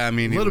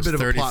little was bit of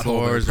a 30 plot hole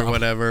floors there, or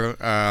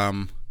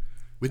whatever.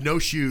 With no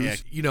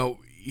shoes.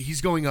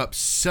 He's going up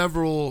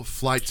several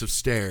flights of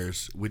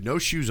stairs with no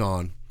shoes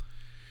on.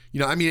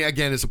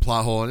 Again, it's a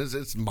plot hole, and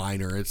it's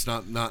minor. It's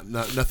not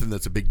nothing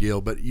that's a big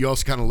deal. But you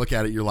also kind of look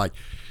at it, you're like,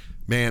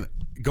 man,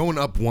 going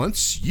up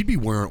once, you'd be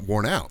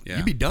worn out. Yeah.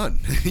 You'd be done,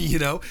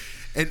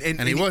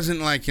 And he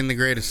wasn't in the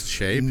greatest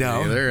shape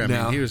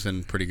either. He was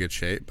in pretty good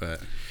shape,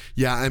 but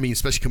yeah,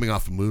 especially coming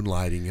off of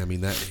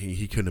Moonlighting. That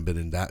he couldn't have been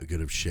in that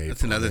good of shape.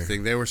 That's another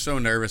thing. They were so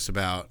nervous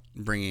about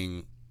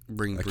bringing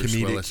Bruce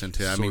Willis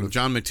into it.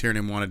 John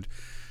McTiernan wanted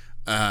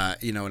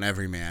an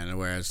everyman,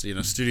 whereas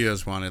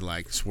studios wanted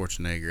like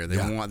Schwarzenegger.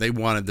 They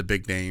wanted the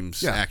big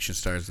names, action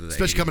stars of the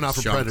especially 80s. coming off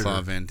of Predator.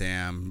 Jean-Claude Van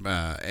Damme,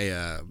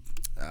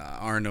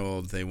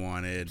 Arnold. They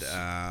wanted.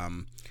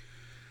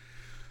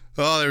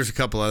 There was a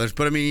couple others,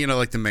 but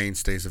like the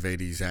mainstays of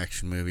 '80s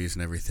action movies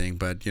and everything.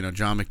 But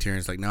John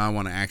McTiernan's like, no, I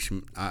want an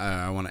action.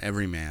 I want an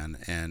everyman,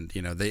 and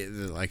they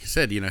like I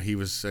said, he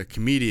was a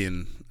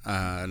comedian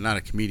not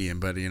a comedian,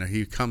 but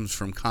he comes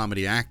from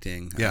comedy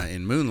acting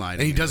in Moonlight,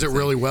 and he does it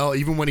really well.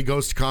 Even when he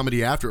goes to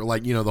comedy after,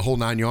 like the whole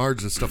 9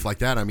 yards and stuff like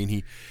that. I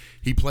mean,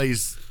 he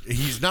plays.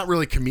 He's not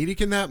really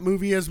comedic in that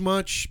movie as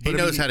much. But he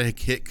knows how to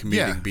hit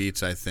comedic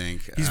beats. I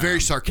think he's a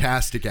very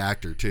sarcastic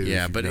actor too.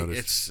 Yeah, but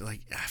it's like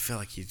I feel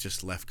like he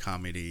just left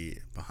comedy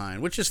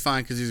behind, which is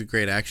fine because he's a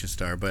great action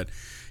star. But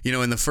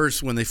when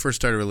they first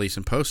started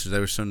releasing posters, they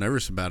were so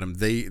nervous about him.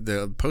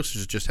 The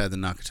posters just had the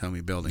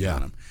Nakatomi building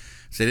on them,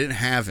 so they didn't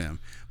have him.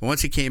 But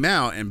once he came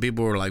out and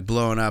people were like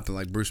blowing up and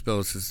like Bruce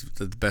Willis is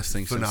the best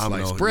thing since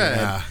sliced bread.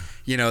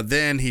 Yeah.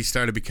 Then he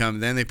started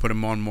becoming. Then they put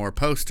him on more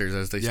posters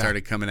as they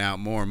started coming out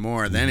more and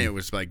more. Then it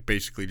was like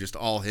basically just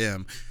all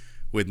him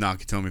with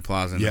Nakatomi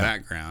Plaza in the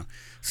background.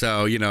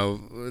 So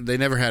they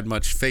never had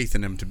much faith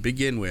in him to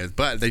begin with,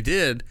 but they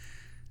did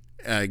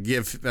pay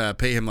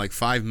him like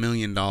 $5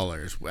 million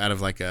out of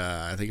like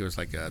I think it was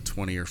like a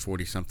 20 or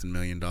 40 something $1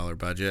 million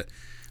budget.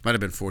 Might have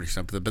been 40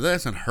 something, but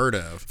that's unheard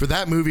of for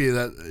that movie.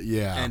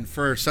 And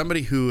for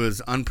somebody who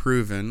is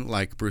unproven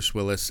like Bruce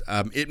Willis,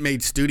 it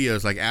made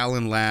studios like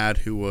Alan Ladd,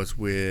 who was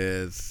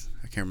with,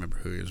 I can't remember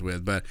who he was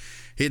with, but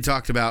he had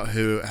talked about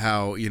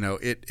how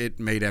it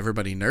made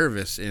everybody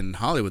nervous in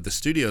Hollywood, the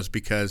studios,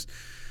 because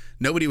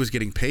nobody was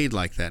getting paid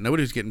like that.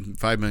 Nobody was getting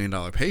 $5 million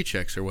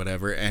paychecks or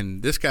whatever,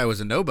 and this guy was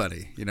a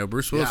nobody.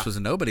 Bruce Willis was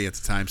a nobody at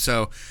the time,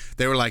 so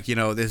they were like,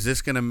 is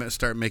this going to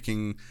start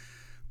making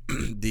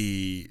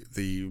the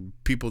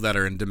people that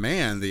are in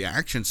demand, the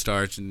action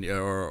stars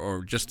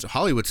or just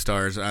Hollywood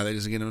stars,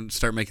 is going to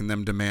start making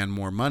them demand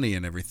more money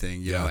and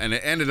everything, you know? And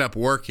it ended up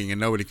working, and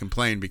nobody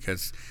complained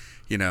because,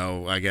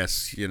 I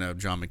guess,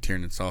 John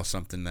McTiernan saw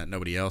something that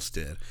nobody else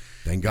did.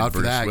 Thank God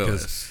for that,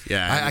 because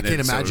I can't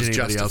imagine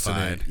anybody else in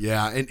it.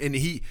 Yeah, and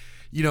he,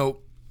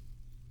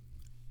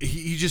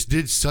 he just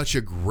did such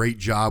a great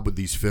job with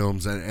these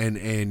films,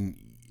 and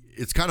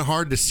it's kind of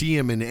hard to see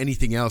him in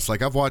anything else.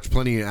 Like, I've watched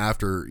plenty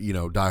after,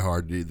 Die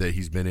Hard that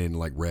he's been in,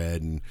 like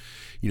Red and,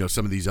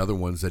 some of these other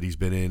ones that he's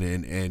been in.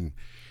 And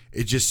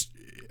it's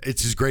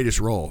his greatest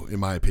role, in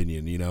my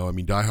opinion. I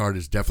mean, Die Hard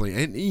is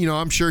definitely, and,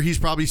 I'm sure he's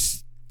probably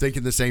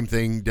thinking the same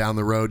thing down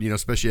the road,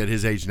 especially at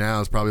his age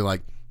now. It's probably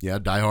like,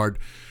 Die Hard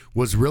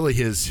was really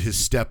his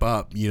step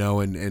up,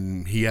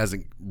 and he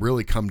hasn't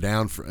really come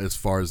down as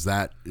far as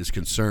that is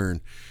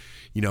concerned,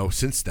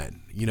 since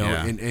then,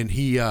 and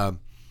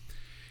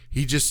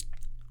he just,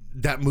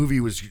 that movie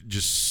was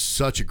just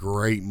such a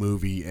great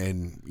movie,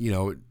 and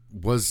it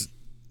was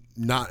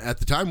not, at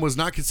the time, was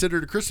not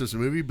considered a Christmas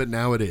movie, but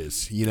now it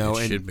is.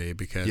 It should be,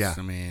 because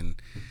I mean,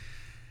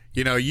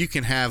 you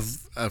can have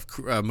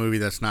a movie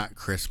that's not a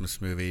Christmas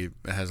movie,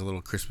 it has a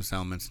little Christmas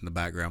elements in the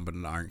background, but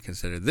aren't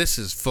considered. This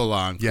is full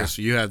on Christmas.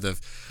 You have the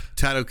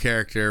title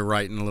character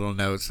writing little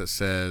notes that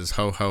says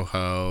 "ho ho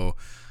ho"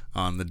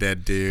 on the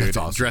dead dude. That's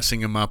awesome.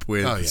 Dressing him up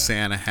with the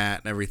Santa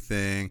hat and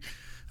everything.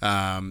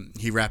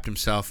 He wrapped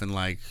himself in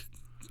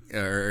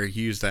or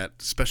he used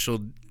that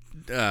special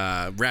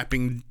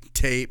wrapping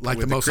tape, like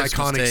the most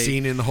iconic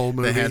scene in the whole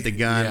movie. They had the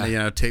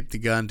gun, taped the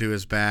gun to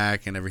his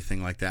back and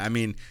everything like that. I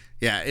mean,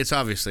 it's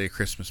obviously a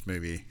Christmas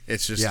movie.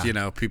 It's just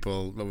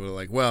people were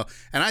like, well,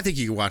 and I think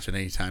you can watch it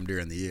anytime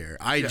during the year.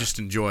 I just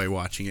enjoy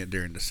watching it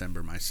during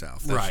December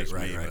myself. That's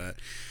right.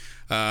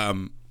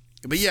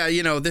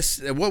 But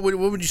this. What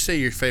would you say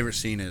your favorite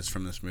scene is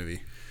from this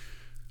movie?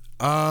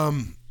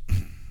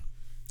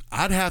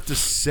 I'd have to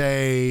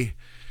say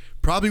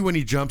probably when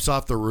he jumps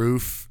off the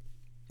roof,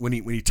 when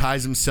he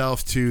ties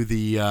himself to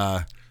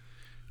the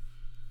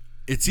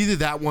it's either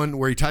that one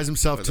where he ties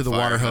himself to the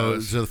water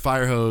hose or the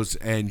fire hose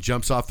and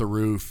jumps off the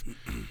roof.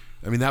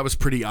 I mean, that was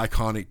pretty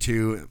iconic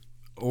too.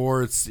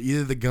 Or it's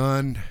either the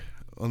gun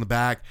on the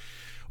back,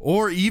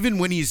 or even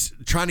when he's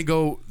trying to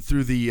go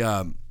through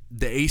the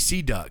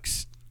AC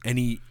ducts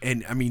and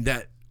I mean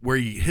that where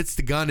he hits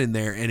the gun in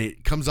there and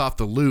it comes off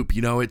the loop.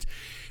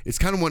 It's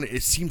kind of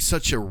it seems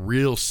such a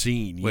real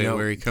scene.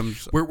 Where he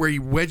comes, where he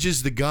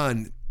wedges the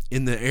gun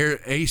in the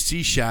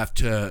AC shaft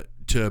to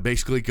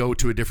basically go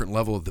to a different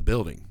level of the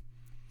building.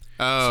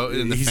 Oh,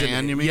 in the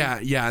fan, you mean?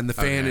 Yeah, and the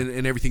fan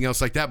and everything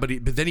else like that. But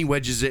then he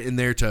wedges it in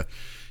there to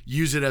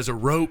use it as a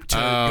rope to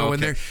go in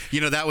there.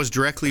 That was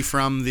directly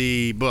from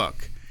the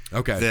book.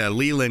 Okay. The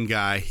Leland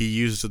guy, he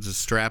used the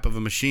strap of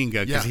a machine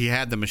gun because he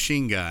had the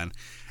machine gun,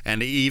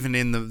 and even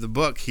in the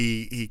book,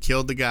 he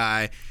killed the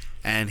guy.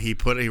 And he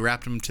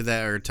wrapped him to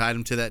that, or tied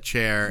him to that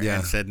chair,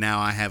 and said,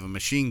 "Now I have a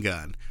machine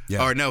gun."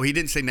 Yeah. Or no, he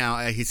didn't say now.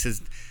 He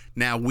says,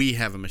 "Now we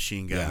have a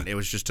machine gun." Yeah. It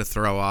was just to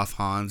throw off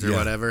Hans or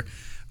whatever.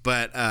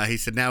 But he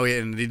said, "Now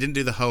and he didn't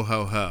do the ho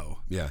ho ho."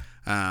 Yeah.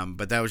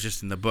 But that was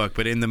just in the book.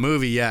 But in the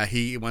movie,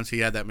 once he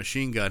had that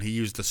machine gun, he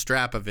used the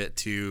strap of it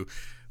to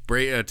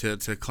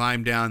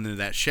climb down into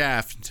that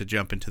shaft and to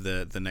jump into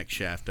the next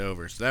shaft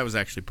over. So that was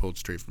actually pulled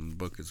straight from the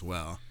book as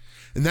well.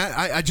 And that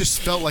I just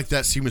felt like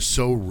that scene was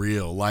so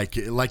real. Like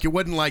it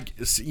wasn't like,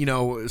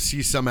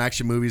 see some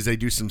action movies, they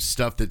do some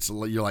stuff that's,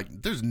 you're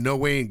like, there's no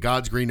way in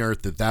God's green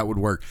earth that would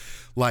work.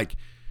 Like,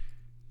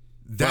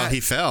 Well, he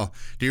fell.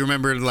 Do you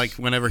remember, like,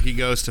 whenever he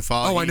goes to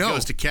fall? Oh, he I know.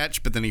 goes to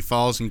catch, but then he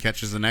falls and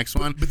catches the next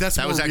one. But that's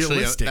that more was actually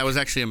realistic. that was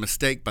actually a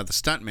mistake by the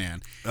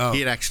stuntman. Oh. He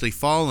had actually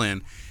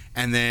fallen,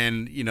 and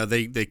then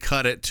they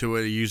cut it to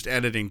used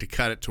editing to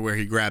cut it to where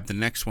he grabbed the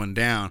next one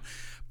down.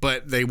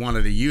 But they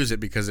wanted to use it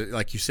because,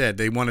 like you said,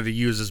 they wanted to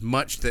use as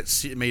much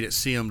that made it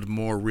seemed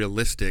more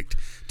realistic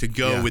to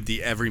go with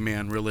the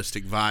everyman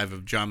realistic vibe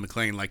of John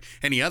McClane. Like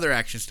any other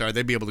action star,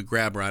 they'd be able to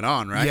grab right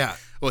on, right? Yeah.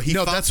 Well,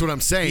 that's what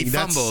I'm saying. He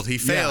fumbled. He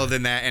failed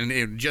in that, and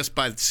it, just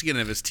by the skin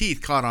of his teeth,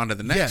 caught onto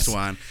the next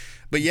one.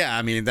 But yeah,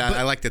 I mean,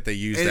 I like that they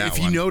used that one.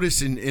 If you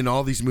notice in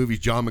all these movies,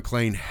 John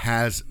McClane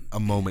has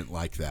a moment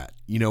like that,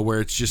 where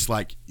it's just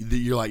like,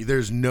 you're like,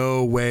 there's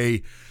no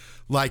way,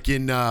 like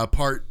in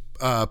part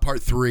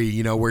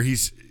 3, where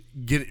he's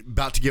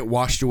about to get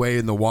washed away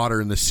in the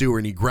water in the sewer,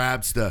 and he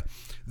grabs the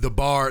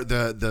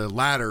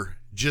ladder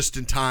just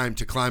in time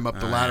to climb up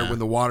the ladder when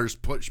the water's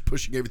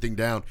pushing everything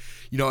down.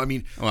 Well,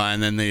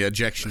 and then the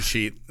ejection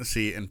seat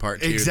in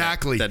part 2.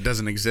 Exactly. That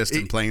doesn't exist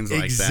in planes like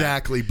that.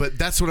 Exactly. But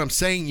that's what I'm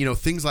saying.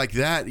 Things like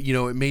that.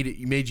 It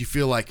made you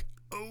feel like,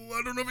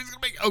 I don't know if he's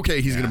gonna make it.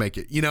 Okay, he's gonna make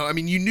it.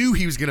 You knew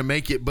he was gonna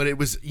make it, but it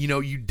was,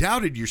 you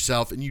doubted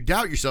yourself, and you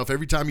doubt yourself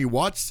every time you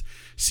watch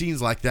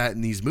scenes like that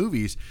in these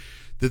movies.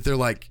 That they're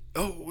like,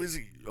 oh, is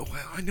he? Oh,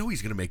 I know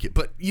he's gonna make it,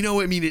 but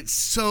it's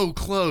so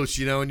close,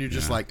 and you're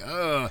just like,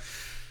 ugh.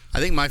 I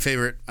think my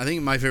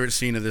favorite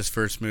scene of this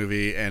first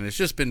movie, and it's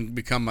just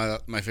become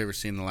my favorite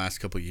scene in the last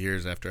couple of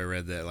years after I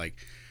read that. Like,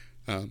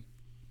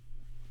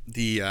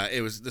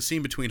 it was the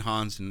scene between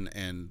Hans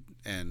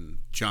and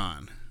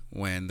John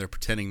when they're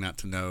pretending not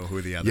to know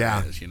who the other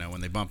is.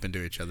 When they bump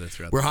into each other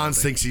throughout. Where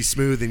Hans thinks he's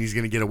smooth and he's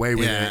going to get away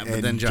with it, but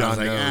and then John's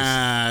like,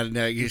 knows.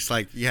 no. He's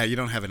like, you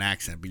don't have an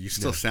accent, but you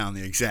still sound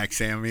the exact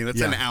same. I mean,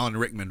 that's an Alan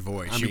Rickman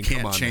voice. You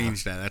can't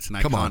change that. That's an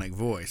iconic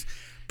voice.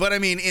 But I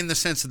mean, in the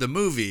sense of the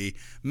movie,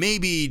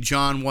 maybe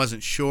John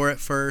wasn't sure at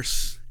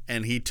first,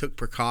 and he took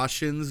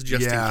precautions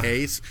just in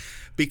case,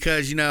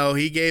 because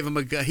he gave him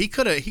he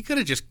could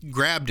have just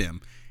grabbed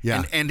him.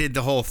 And ended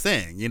the whole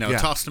thing,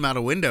 tossed him out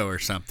a window or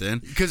something.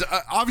 Because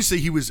obviously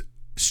he was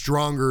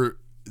stronger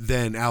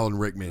than Alan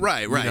Rickman.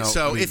 Right.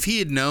 So if he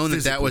had known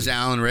that was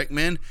Alan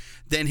Rickman,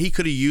 then he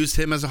could have used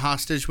him as a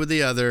hostage with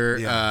the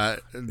other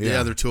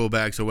other tool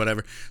bags or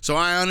whatever. So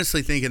I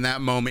honestly think in that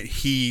moment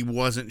he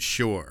wasn't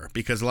sure,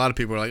 because a lot of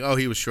people are like, oh,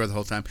 he was sure the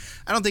whole time.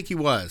 I don't think he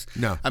was.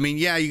 No. I mean,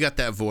 you got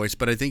that voice,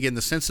 but I think in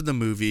the sense of the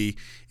movie,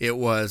 it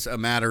was a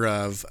matter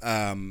of...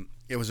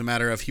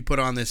 he put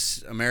on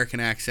this American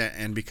accent,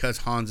 and because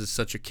Hans is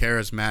such a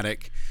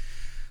charismatic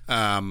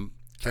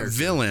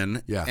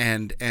villain,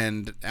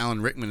 and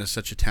Alan Rickman is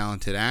such a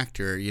talented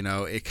actor, he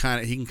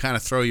can kind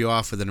of throw you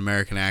off with an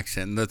American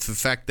accent. And that's the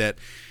fact that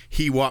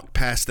he walked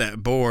past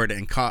that board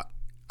and caught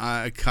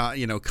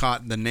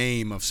the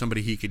name of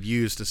somebody he could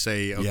use to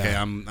say, okay,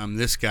 I'm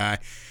this guy.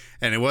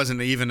 And it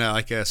wasn't even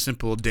like a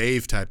simple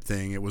Dave type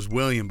thing. It was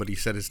William, but he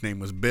said his name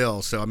was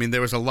Bill. So I mean,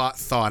 there was a lot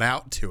thought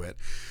out to it.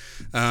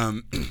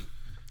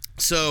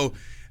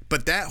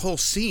 But that whole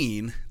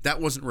scene,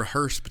 that wasn't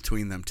rehearsed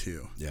between them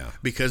two. Yeah.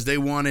 Because they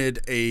wanted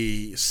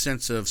a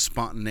sense of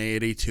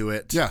spontaneity to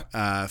it.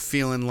 Yeah.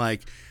 Feeling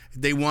like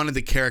they wanted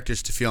the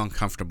characters to feel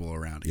uncomfortable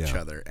around each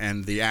other,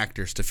 and the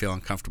actors to feel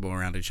uncomfortable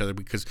around each other.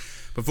 Because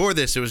before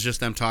this, it was just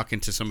them talking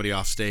to somebody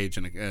off stage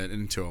and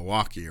into a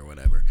walkie or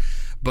whatever.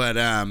 But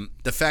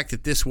the fact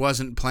that this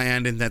wasn't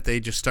planned and that they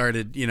just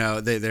started,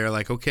 they're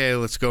like, okay,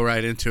 let's go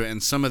right into it.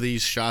 And some of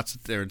these shots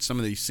there and some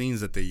of these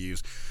scenes that they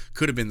use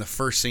could have been the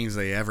first scenes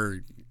they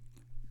ever,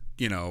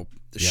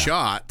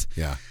 shot.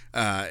 Yeah.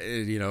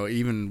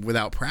 Even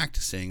without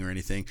practicing or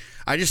anything.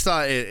 I just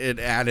thought it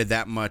added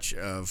that much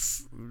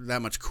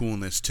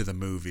coolness to the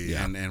movie.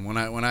 Yeah. And when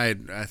I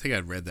think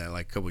I'd read that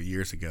like a couple of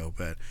years ago,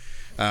 but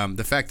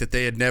the fact that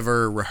they had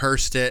never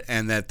rehearsed it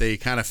and that they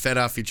kind of fed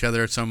off each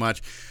other so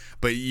much.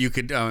 But you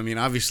could,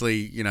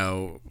 obviously,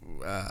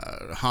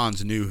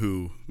 Hans knew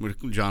who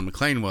John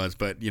McClane was,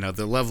 but,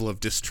 the level of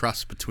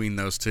distrust between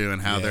those two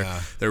and how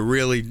they're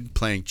really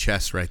playing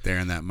chess right there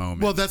in that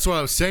moment. Well, that's what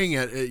I was saying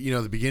at,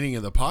 the beginning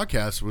of the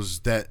podcast was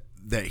that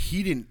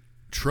he didn't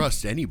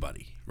trust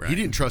anybody. Right. He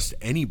didn't trust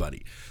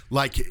anybody.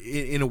 Like,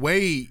 in a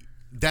way,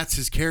 that's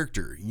his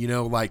character.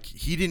 Like,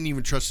 he didn't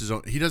even trust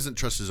he doesn't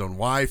trust his own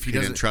wife. He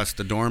didn't trust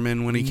the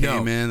doorman when he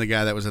came in, the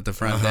guy that was at the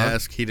front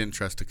desk. He didn't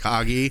trust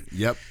Takagi.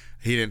 Yep.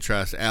 He didn't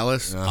trust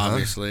Ellis,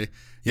 obviously.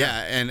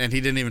 Yeah, and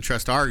he didn't even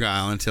trust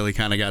Argyle until he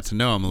kind of got to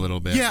know him a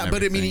little bit. Yeah,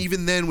 but I mean,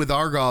 even then with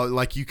Argyle,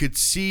 like, you could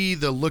see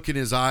the look in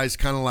his eyes,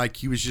 kind of like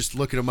he was just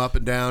looking him up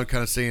and down,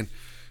 kind of saying,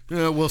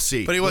 we'll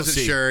see. But he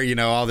wasn't sure,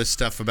 all this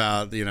stuff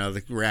about,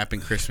 the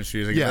rapping Christmas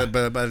music. Yeah.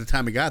 But by the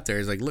time he got there,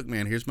 he's like, look,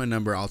 man, here's my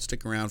number. I'll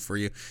stick around for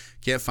you.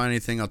 Can't find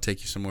anything, I'll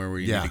take you somewhere where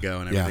you need to go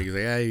and everything. He's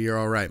like, yeah, you're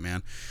all right,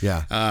 man.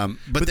 Yeah.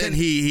 But then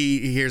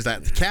he hears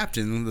that the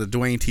captain, the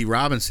Dwayne T.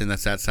 Robinson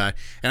that's outside,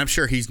 and I'm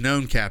sure he's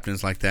known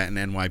captains like that in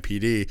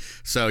NYPD.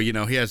 So,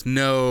 he has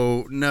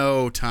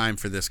no time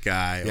for this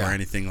guy or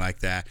anything like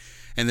that.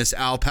 And this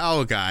Al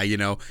Powell guy,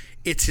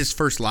 it's his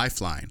first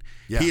lifeline.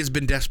 Yeah. He has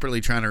been desperately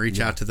trying to reach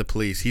out to the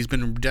police. He's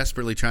been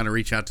desperately trying to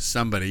reach out to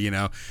somebody.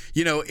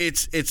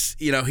 It's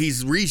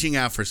he's reaching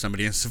out for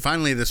somebody, and so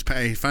finally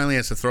he finally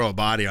has to throw a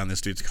body on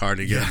this dude's car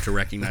to get him to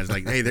recognize,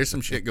 like, hey, there's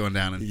some shit going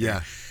down in here.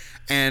 Yeah.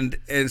 And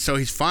so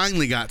he's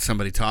finally got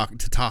somebody to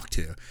talk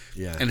to.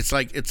 Yeah. And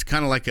it's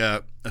kind of like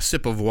a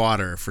sip of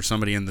water for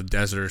somebody in the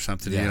desert or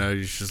something. Yeah.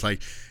 It's just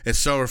like, it's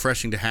so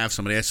refreshing to have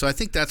somebody. So I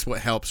think that's what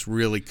helps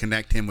really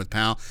connect him with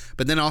Pal.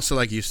 But then also,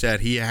 like you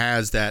said, he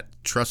has that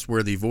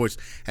trustworthy voice,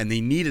 and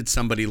they needed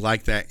somebody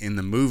like that in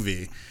the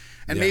movie.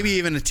 And maybe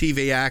even a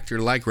TV actor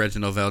like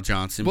Reginald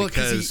VelJohnson. Well,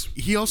 because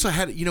he also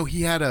had,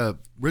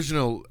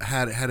 Reginald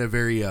had a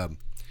very,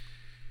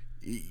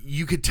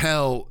 you could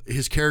tell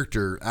his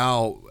character,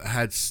 Al,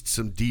 had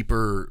some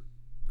deeper,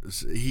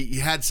 he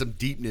had some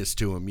deepness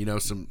to him,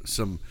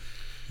 some.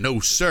 No,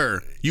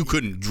 sir, you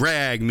couldn't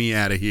drag me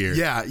out of here.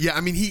 Yeah.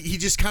 I mean, he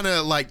just kind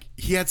of like,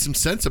 he had some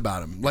sense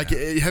about him. Like,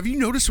 have you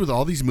noticed with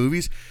all these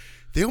movies,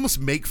 they almost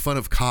make fun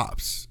of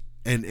cops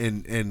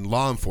and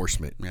law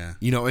enforcement. Yeah.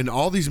 In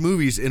all these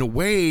movies, in a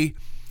way,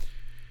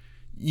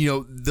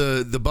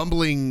 the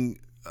bumbling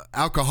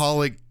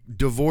alcoholic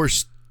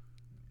divorced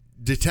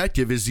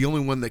detective is the only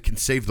one that can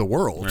save the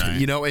world,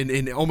 right.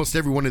 In almost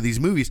every one of these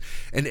movies,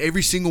 and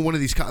every single one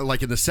of these,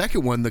 like in the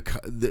second one,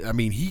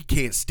 he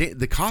can't stand,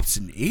 the cop's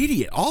an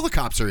idiot. All the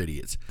cops are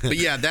idiots. But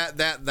yeah,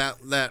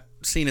 that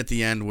scene at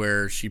the end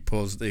where he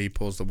pulls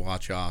the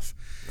watch off.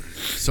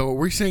 So are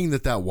we saying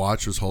that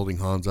watch was holding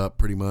Hans up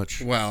pretty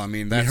much? Well, I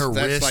mean, that's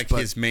wrist, like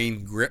his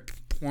main grip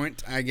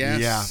point, I guess.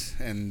 Yeah.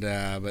 And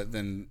but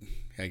then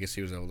I guess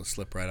he was able to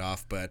slip right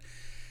off. But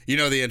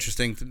the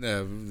interesting,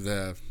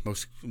 the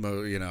most,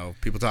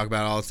 people talk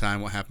about all the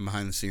time what happened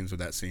behind the scenes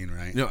with that scene,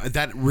 right?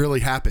 That really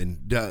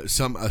happened. A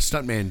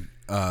stuntman.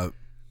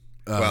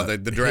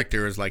 The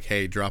director was like,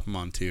 "Hey, drop him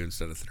on 2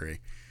 instead of 3."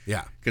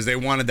 Yeah, because they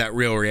wanted that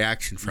real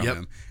reaction from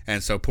him,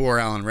 and so poor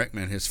Alan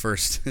Rickman, his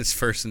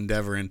first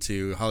endeavor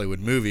into Hollywood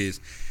movies,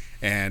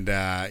 and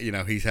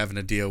he's having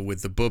to deal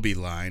with the booby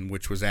line,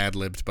 which was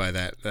ad-libbed by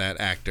that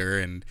actor,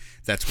 and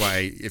that's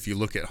why if you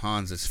look at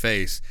Hans's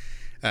face.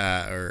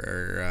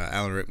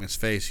 Alan Rickman's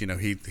face,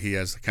 he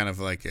has kind of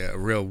like a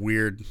real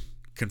weird,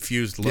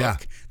 confused look. Yeah.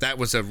 That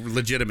was a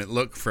legitimate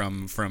look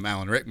from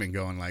Alan Rickman,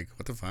 going like,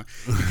 "What the fuck?"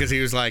 Because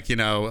he was like,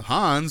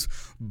 Hans,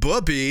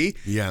 bubby,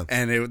 yeah,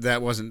 and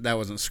that wasn't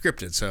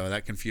scripted, so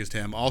that confused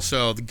him.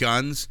 Also, the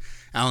guns.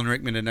 Alan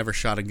Rickman had never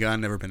shot a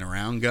gun, never been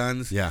around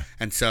guns, yeah,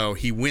 and so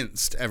he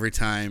winced every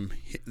time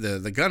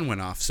the gun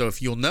went off. So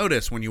if you'll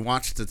notice when you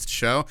watch the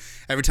show,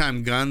 every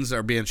time guns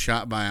are being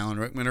shot by Alan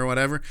Rickman or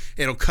whatever,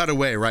 it'll cut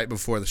away right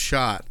before the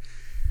shot,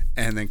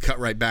 and then cut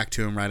right back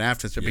to him right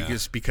after,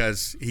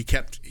 because he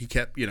kept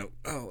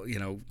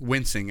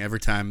wincing every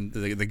time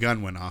the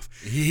gun went off.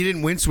 He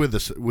didn't wince with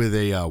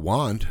a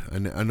wand. I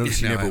noticed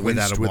he never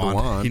winced with a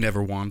wand. He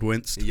never wand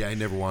winced. Yeah, he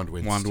never wand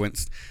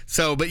winced.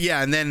 So, but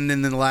yeah, and then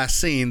in the last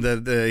scene,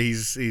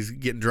 he's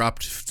getting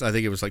dropped. I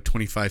think it was like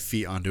 25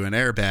 feet onto an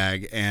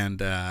airbag,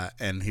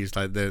 and he's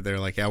like, they're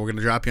like, "Yeah, we're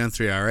gonna drop you on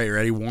 3. All right,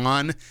 ready?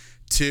 1,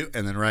 2,"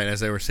 and then right as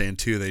they were saying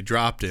 2, they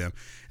dropped him,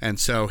 and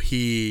so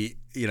he.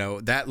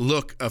 That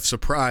look of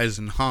surprise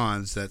in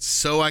Hans that's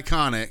so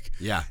iconic,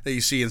 that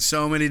you see in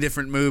so many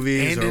different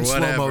movies and or in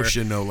whatever. Slow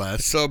motion, no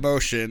less. Slow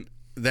motion.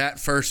 That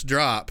first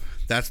drop,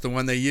 that's the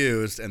one they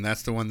used, and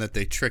that's the one that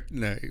they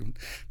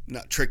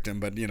not tricked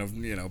him, but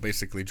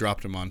basically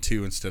dropped him on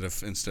 2 instead of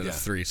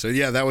 3. So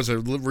yeah, that was a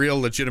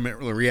real legitimate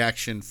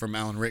reaction from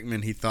Alan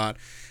Rickman. He thought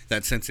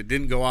that since it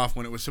didn't go off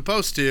when it was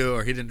supposed to,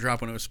 or he didn't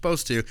drop when it was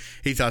supposed to,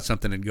 he thought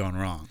something had gone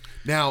wrong.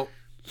 Now.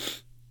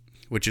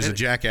 Which is a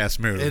jackass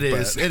move. It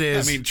is.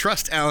 I mean,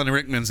 trust Alan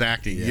Rickman's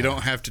acting. Yeah. You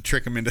don't have to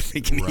trick him into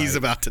thinking he's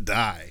about to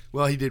die.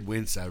 Well, he did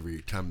wince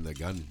every time the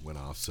gun went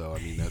off. So I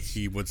mean,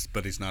 that's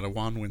but he's not a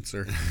wand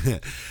wincer.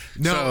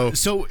 No.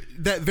 So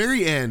that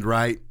very end,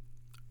 right?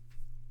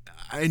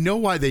 I know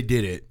why they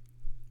did it.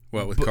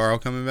 What, with Carl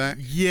coming back?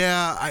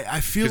 Yeah, I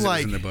feel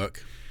like it was in the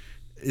book.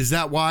 Is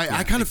that why? Yeah,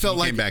 I kind of felt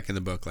like he came back in the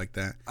book like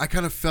that. I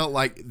kind of felt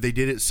like they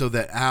did it so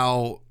that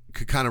Al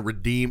could kind of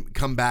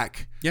come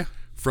back. Yeah.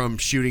 From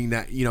shooting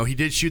that, he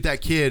did shoot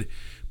that kid,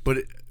 but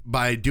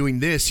by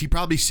doing this, he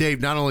probably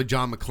saved not only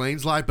John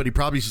McClane's life, but he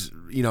probably,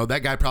 that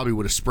guy probably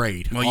would have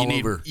sprayed all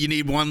over. You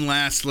need one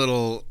last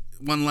little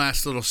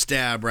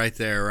stab right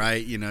there,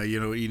 right? You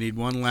need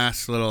one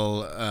last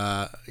little,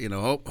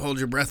 hold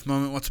your breath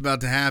moment. What's about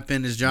to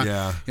happen is John.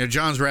 Yeah.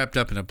 John's wrapped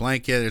up in a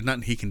blanket. There's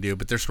nothing he can do,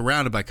 but they're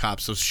surrounded by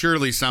cops, so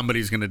surely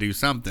somebody's going to do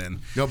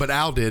something. No, but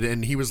Al did,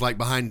 and he was like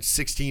behind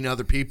 16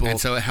 other people, and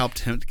so it helped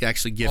him to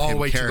actually give all him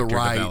the way character to the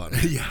right.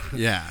 development.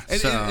 Yeah.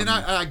 And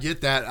I get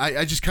that.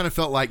 I just kind of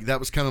felt like that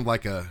was kind of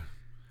like I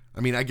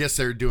guess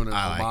they're doing an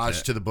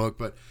homage to the book,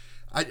 but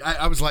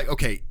I was like,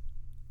 okay.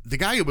 The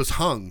guy was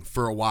hung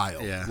for a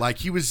while. Yeah. Like,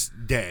 he was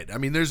dead. I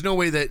mean, there's no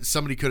way that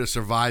somebody could have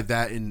survived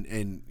that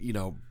and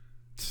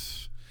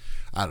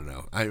I don't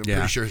know. I'm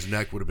pretty sure his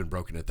neck would have been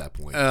broken at that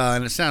point.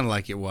 And it sounded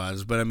like it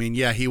was. But, I mean,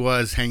 yeah, he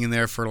was hanging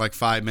there for like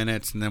 5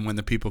 minutes, and then when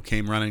the people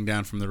came running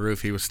down from the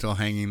roof, he was still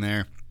hanging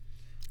there.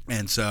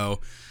 And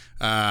so,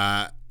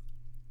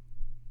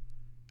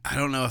 I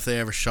don't know if they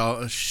ever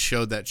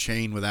showed that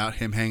chain without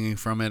him hanging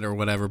from it or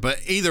whatever. But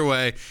either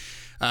way,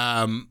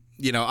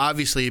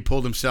 obviously he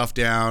pulled himself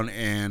down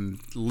and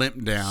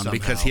limped down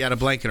because he had a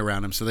blanket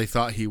around him. So they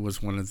thought he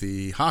was one of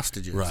the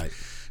hostages. Right.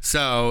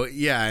 So,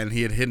 yeah, and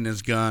he had hidden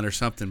his gun or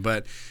something.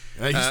 But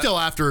he's still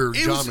after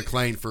John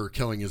McClane for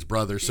killing his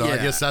brother. So I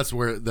guess that's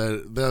where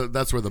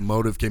that's where the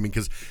motive came in,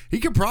 because he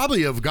could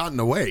probably have gotten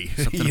away.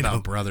 Something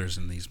about brothers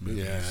in these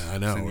movies. Yeah, I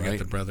know, so you right? got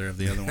the brother of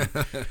the other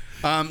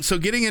one. So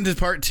getting into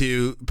part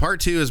two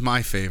is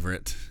my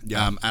favorite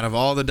out of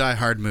all the Die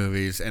Hard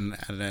movies. And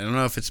I don't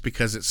know if it's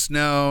because it's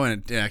snow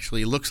and it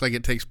actually looks like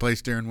it takes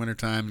place during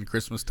wintertime and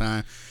Christmas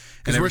time.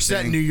 Because we're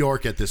set in New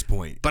York at this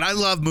point. But I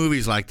love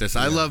movies like this.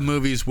 I love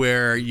movies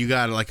where you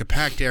got like a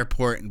packed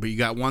airport, but you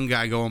got one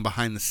guy going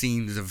behind the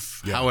scenes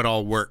of how it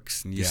all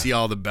works. And you see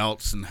all the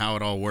belts and how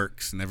it all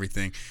works and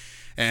everything.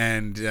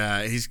 And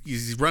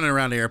he's running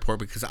around the airport,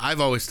 because I've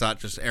always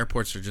thought just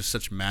airports are just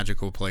such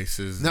magical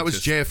places. And that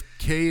was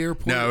JFK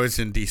Airport? No, it's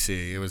in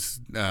D.C. It was...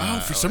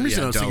 for some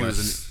reason I was thinking it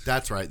was in...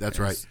 That's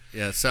right.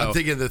 Yeah, so... I'm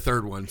thinking of the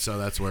third one, so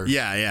that's where...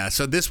 Yeah.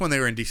 So this one, they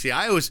were in D.C.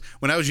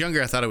 When I was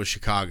younger, I thought it was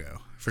Chicago.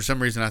 For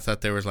some reason, I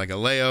thought there was like a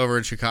layover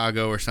in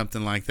Chicago or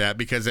something like that,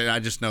 because I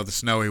just know the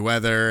snowy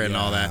weather and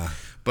all that.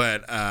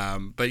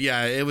 But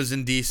yeah, it was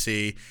in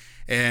D.C.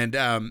 And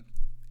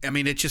I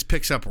mean, it just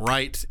picks up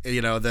right.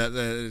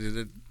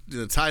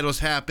 The titles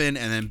happen,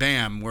 and then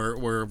bam,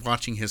 we're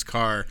watching his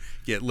car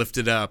get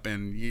lifted up,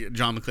 and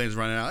John McClane's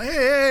running out.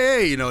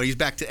 Hey, he's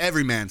back to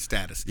everyman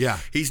status. Yeah,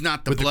 he's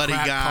not the with bloody the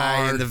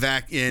guy card.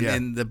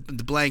 in the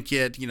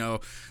blanket,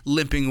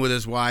 limping with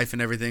his wife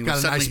and everything.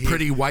 Got a nice,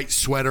 pretty white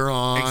sweater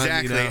on.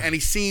 Exactly, and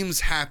he seems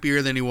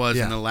happier than he was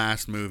in the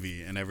last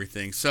movie and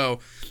everything.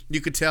 So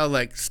you could tell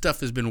like stuff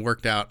has been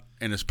worked out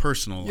in his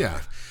personal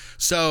life.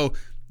 So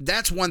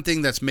that's one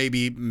thing that's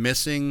maybe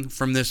missing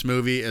from this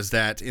movie, is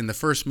that in the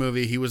first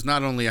movie, he was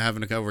not only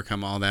having to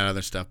overcome all that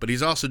other stuff, but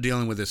he's also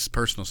dealing with his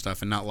personal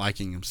stuff and not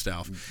liking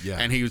himself. Yeah.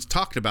 And he was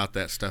talked about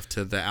that stuff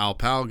to the Al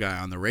Powell guy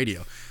on the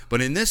radio.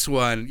 But in this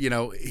one,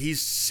 he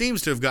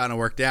seems to have gotten it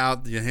worked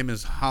out. Him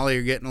and Holly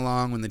are getting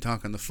along when they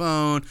talk on the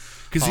phone.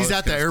 Because he's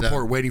at the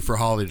airport waiting for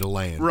Holly to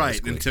land.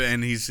 Right.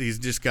 And he's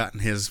just gotten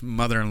his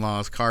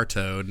mother-in-law's car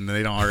towed, and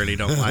they already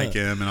don't like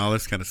him and all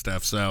this kind of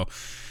stuff. So...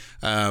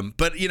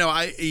 but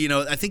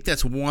I think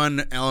that's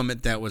one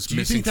element that was missing.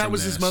 Do you think that from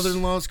was this. his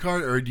mother-in-law's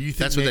car, or do you think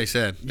that's what they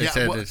said? They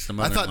said it's the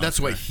mother-in-law's I thought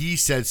that's what car. he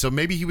said. So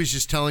maybe he was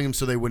just telling him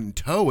so they wouldn't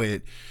tow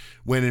it,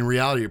 when in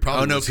reality it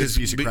probably was his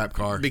piece of crap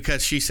car.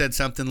 Because she said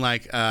something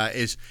like,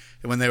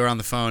 when they were on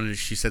the phone,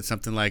 she said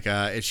something like,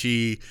 is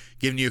she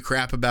giving you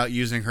crap about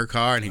using her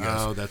car? And he goes,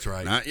 oh, that's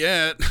right. Not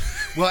yet.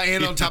 Well,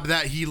 and on top of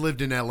that, he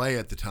lived in L.A.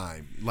 at the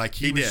time. Like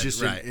he was did,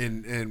 just right.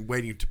 in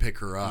waiting to pick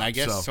her up. I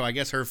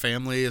guess her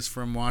family is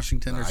from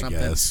Washington or something.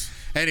 I guess.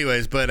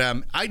 Anyways, but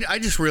I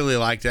just really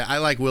liked it. I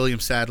like William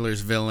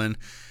Sadler's villain.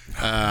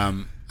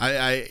 I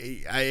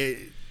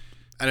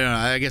don't know.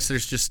 I guess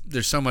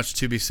there's so much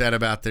to be said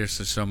about this.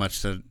 There's so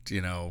much that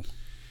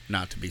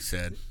not to be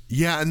said.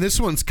 Yeah, and this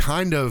one's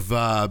kind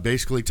of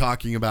basically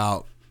talking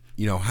about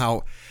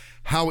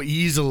how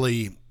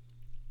easily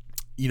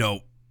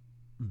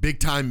big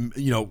time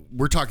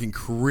we're talking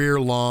career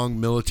long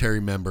military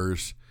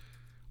members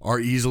are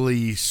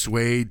easily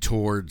swayed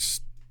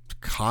towards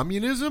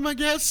communism, I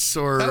guess,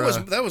 or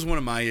that was one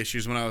of my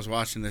issues when I was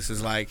watching this.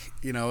 Is like,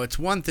 it's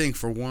one thing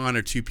for one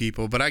or two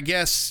people, but I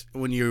guess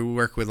when you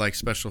work with like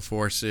special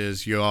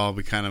forces, you all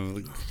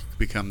become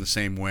the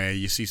same way.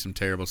 You see some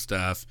terrible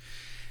stuff,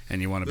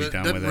 and you want to be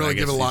done with it. Doesn't really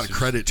give a lot of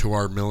credit to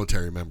our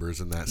military members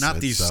in that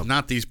sense.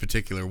 Not these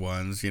particular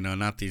ones,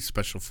 not these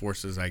special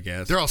forces. I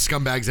guess they're all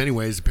scumbags,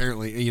 anyways.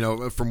 Apparently,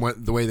 from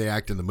the way they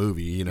act in the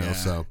movie, Yeah.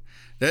 So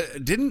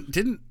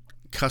didn't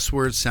cuss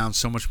words sound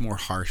so much more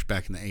harsh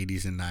back in the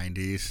 80s and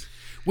 90s?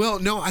 Well,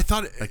 no, I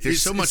thought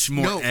there's so much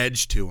more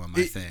edge to them.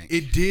 I think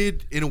it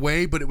did in a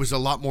way, but it was a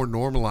lot more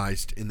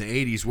normalized in the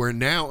 80s. Where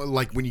now,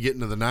 like when you get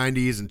into the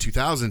 90s and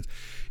 2000s,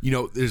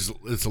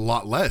 it's a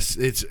lot less.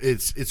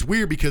 It's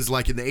weird because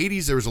like in the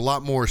 80s there was a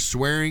lot more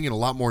swearing and a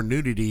lot more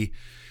nudity,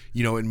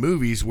 in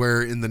movies.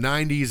 Where in the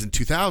 90s and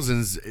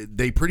 2000s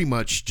they pretty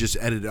much just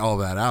edited all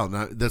that out.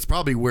 And that's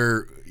probably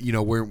where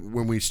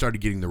when we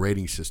started getting the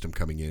rating system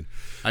coming in.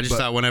 I just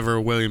thought whenever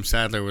William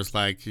Sadler was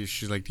like,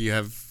 she's like, "Do you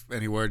have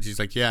any words?" He's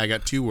like, "Yeah, I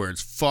got 2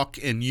 words: fuck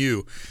and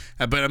you."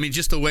 But I mean,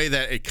 just the way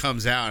that it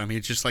comes out, I mean,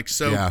 it's just like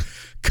so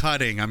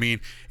cutting. I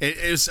mean,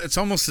 it's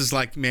almost as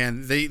like,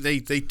 man, they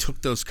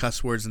took those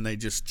cuss words and they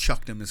just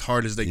chucked them as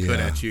hard as they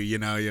could at you.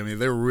 I mean,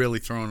 they were really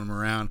throwing them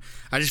around.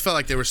 I just felt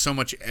like there was so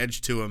much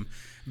edge to them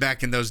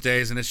back in those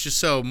days, and it's just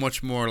so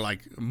much more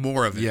like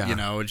more of it.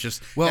 It's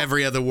just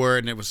every other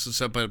word, and it was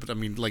so. But I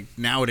mean, like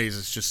nowadays,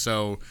 it's just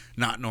so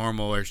not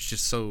normal, or it's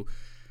just so.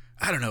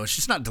 I don't know. It's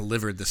just not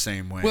delivered the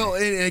same way. Well,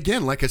 and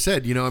again, like I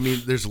said, I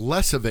mean, there's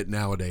less of it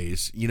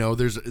nowadays.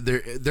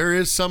 There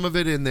is some of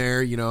it in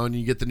there, and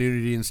you get the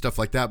nudity and stuff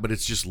like that, but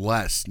it's just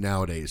less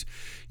nowadays.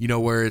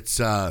 Where it's,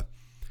 I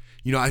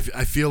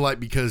feel like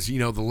because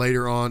the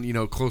later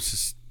on,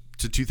 closest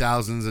to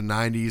 2000s and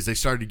 90s, they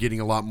started getting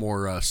a lot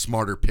more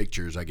smarter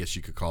pictures, I guess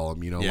you could call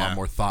them, a lot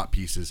more thought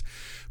pieces.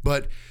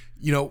 But,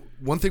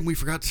 one thing we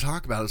forgot to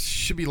talk about,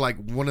 should be like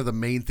one of the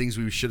main things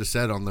we should have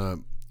said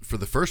for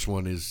the first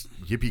one is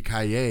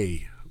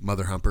yippee-ki-yay,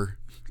 Mother Humper.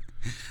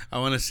 I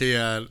want to see,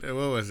 what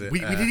was it? We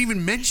didn't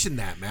even mention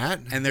that,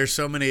 Matt. And there's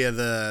so many of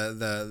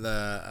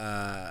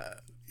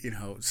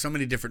so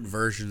many different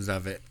versions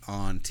of it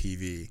on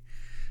TV.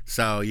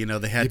 So,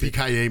 they had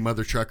yippee-ki-yay,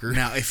 Mother Trucker.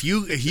 Now, if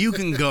you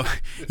can go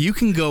you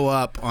can go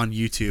up on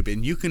YouTube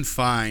and you can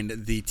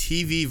find the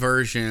TV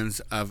versions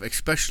of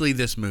especially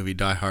this movie,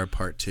 Die Hard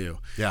Part 2.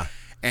 Yeah.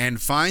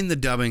 And find the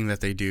dubbing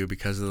that they do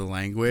because of the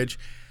language.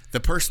 The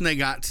person they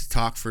got to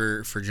talk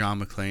for John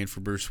McClane, for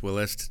Bruce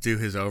Willis, to do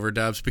his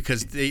overdubs,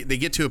 because they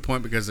get to a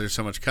point, because there's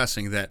so much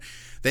cussing, that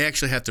they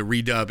actually have to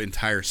redub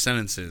entire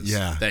sentences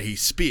that he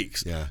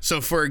speaks. Yeah.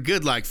 So for a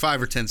good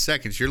 5 or 10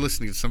 seconds, you're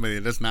listening to somebody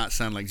that does not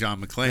sound like John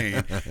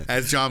McClane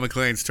as John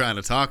McClane's trying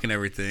to talk and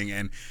everything,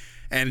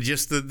 and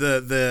just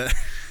the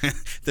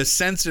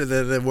censor,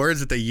 the words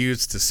that they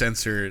use to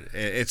censor it,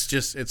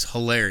 it's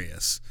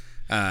hilarious.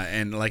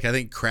 And I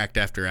think Cracked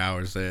After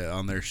Hours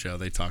on their show,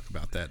 they talk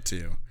about that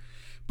too.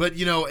 But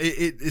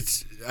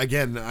it's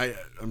again,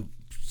 I'm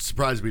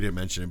surprised we didn't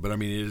mention it, but I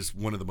mean, it is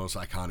one of the most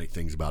iconic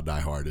things about Die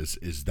Hard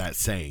is that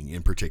saying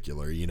in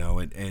particular,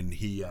 and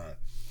he,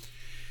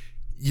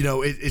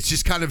 it's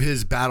just kind of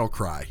his battle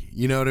cry,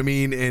 you know what I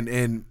mean?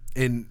 And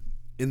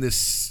in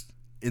this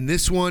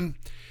one,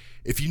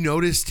 if you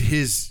noticed,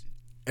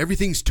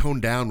 everything's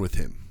toned down with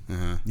him.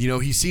 Uh-huh.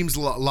 He seems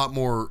a lot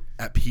more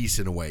at peace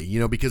in a way,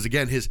 because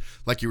again,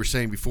 like you were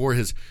saying before,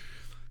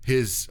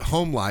 his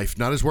home life,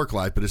 not his work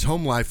life, but his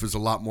home life was a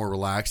lot more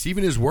relaxed.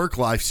 Even his work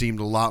life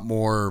seemed a lot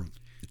more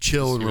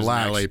chill and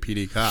relaxed. He was an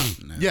LAPD cop.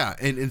 Yeah,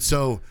 and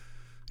so,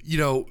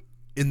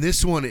 in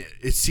this one,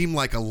 it seemed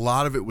like a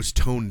lot of it was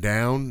toned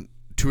down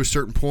to a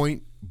certain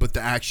point, but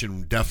the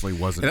action definitely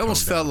wasn't. It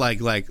almost toned felt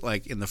down.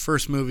 like in the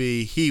first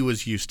movie, he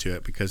was used to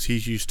it because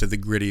he's used to the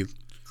gritty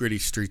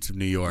streets of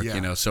New York,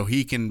 so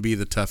he can be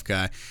the tough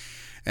guy.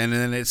 And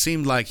then it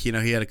seemed like, he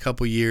had a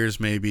couple years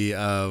maybe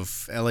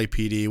of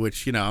LAPD,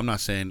 which, I'm not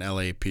saying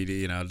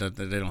LAPD,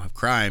 they don't have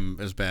crime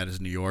as bad as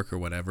New York or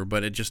whatever,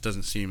 but it just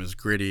doesn't seem as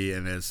gritty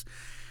and as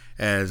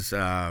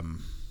I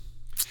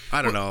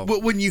don't know.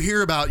 When you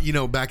hear about,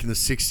 back in the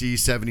 60s,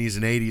 70s,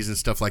 and 80s and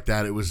stuff like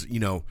that, it was,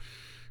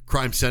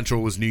 Crime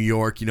Central was New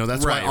York.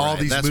 That's why all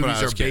these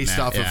movies are based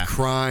off of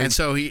crime, and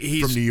so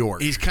he's from New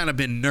York. He's kind of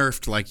been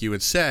nerfed, like you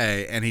would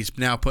say, and he's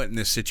now put in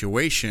this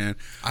situation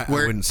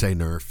where I wouldn't say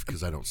nerf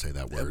because I don't say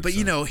that word. But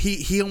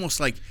he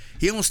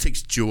almost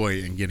takes joy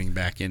in getting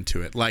back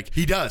into it. Like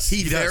he does.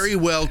 He very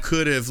well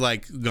could have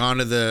gone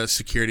to the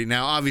security.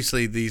 Now,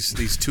 obviously,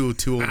 these two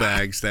tool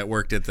bags that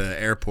worked at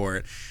the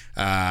airport.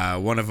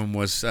 One of them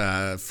was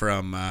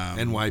from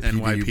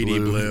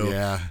NYPD Blue.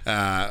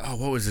 Yeah.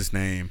 What was his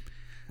name?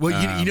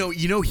 Well,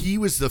 he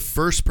was the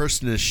first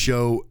person to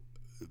show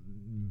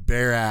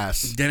bare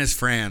ass. Dennis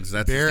Franz.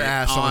 That's bare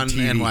ass on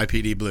TV.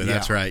 NYPD Blue.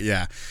 That's right.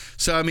 Yeah.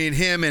 So I mean,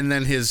 him and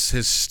then his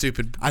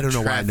stupid. I don't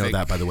know why I know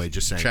that, by the way.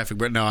 Just saying. Traffic.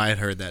 But no, I had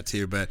heard that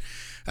too. But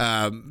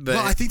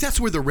I think that's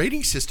where the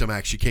rating system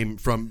actually came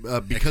from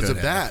because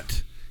of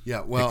that.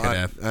 Yeah,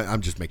 well,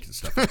 I'm just making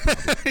stuff up.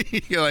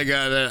 You're like,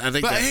 I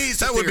think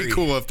that would be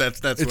cool if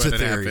that's what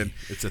happened.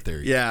 It's a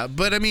theory. Yeah,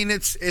 but I mean,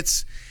 it's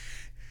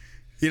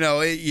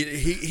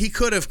he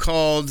could have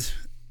called,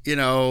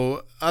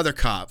 other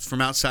cops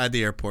from outside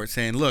the airport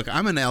saying, look,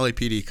 I'm an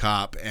LAPD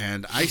cop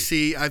and I've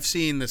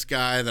seen this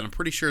guy that I'm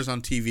pretty sure is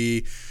on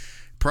TV.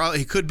 Probably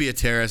he could be a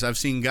terrorist. I've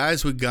seen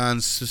guys with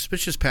guns,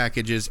 suspicious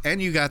packages,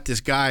 and you got this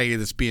guy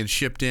that's being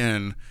shipped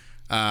in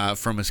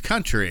from his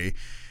country,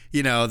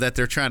 that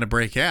they're trying to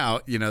break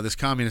out, this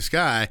communist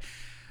guy.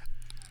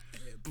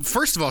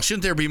 First of all,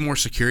 shouldn't there be more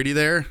security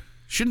there?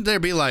 Shouldn't there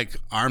be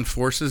armed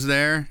forces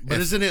there? But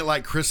isn't it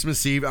like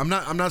Christmas Eve? I'm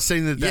not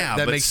saying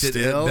that makes it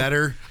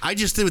better. I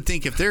just would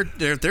think if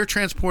they're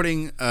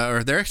transporting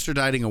or they're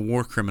extraditing a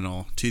war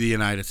criminal to the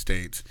United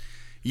States,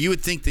 you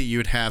would think that you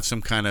would have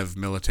some kind of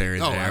military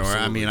there.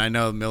 Absolutely. Or I mean, I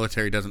know the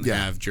military doesn't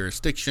have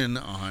jurisdiction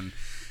on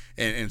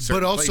in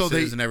certain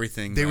places and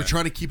everything. They were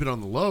trying to keep it on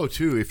the low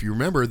too. If you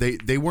remember,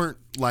 they weren't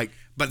but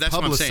that's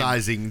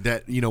publicizing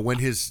that when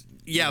his.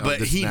 Yeah, but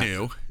he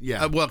knew.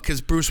 Yeah. Well,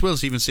 because Bruce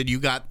Willis even said, "You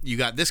got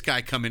this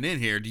guy coming in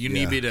here. Do you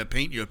need me to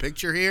paint you a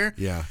picture here?"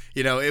 Yeah.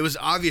 It was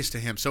obvious to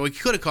him, so he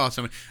could have called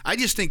someone. I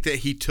just think that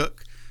he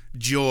took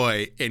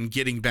joy in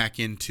getting back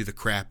into the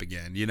crap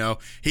again.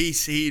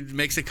 He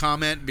makes a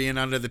comment being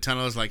under the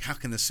tunnel is like, how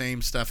can the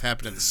same stuff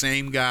happen to the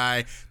same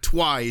guy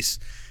twice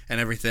and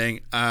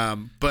everything?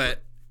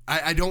 But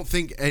I don't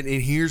think, and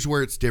here's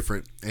where it's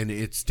different, and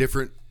it's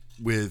different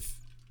with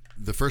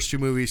the first two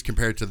movies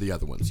compared to the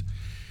other ones.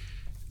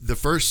 The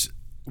first,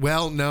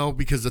 no,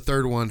 because the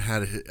third one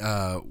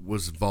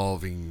was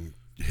involving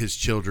his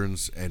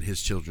children's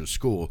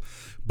school.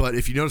 But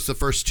if you notice the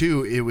first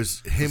two, it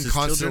was him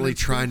constantly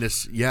trying to,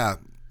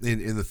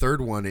 in the third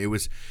one,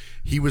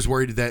 he was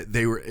worried that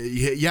they were,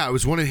 it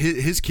was one of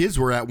his kids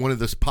were at one of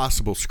this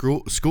possible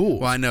schools.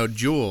 Well, I know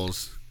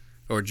Jules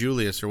or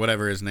Julius or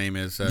whatever his name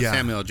is,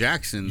 Samuel L.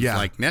 Jackson's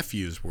like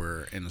nephews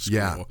were in the school.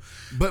 Yeah.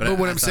 But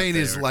what I'm saying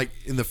is, like,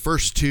 in the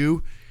first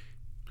two,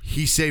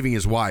 he's saving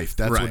his wife.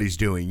 That's what he's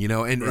doing, you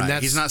know. And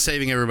that's, he's not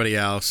saving everybody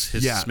else.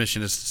 His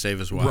mission is to save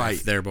his wife. Right.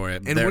 Thereby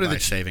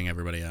saving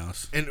everybody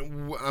else.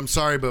 And I'm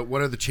sorry, but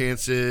what are the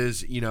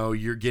chances, you know,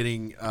 you're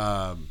getting,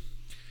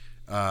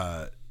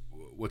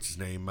 what's his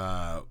name?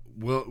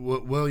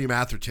 William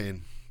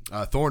Atherton,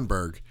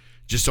 Thornburg,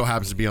 just so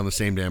happens to be on the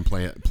same damn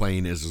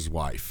plane as his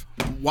wife.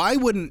 Why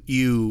wouldn't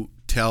you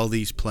tell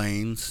these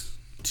planes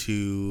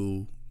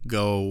to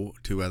go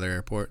to other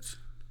airports?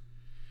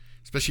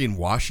 Especially in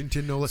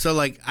Washington, no less. So,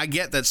 like, I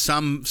get that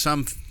some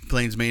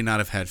planes may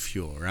not have had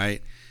fuel,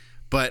 right?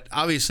 But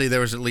obviously there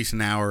was at least an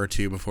hour or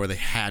two before they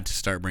had to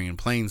start bringing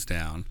planes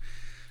down.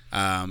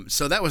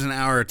 So that was an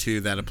hour or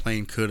two that a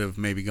plane could have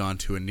maybe gone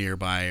to a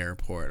nearby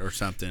airport or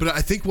something. But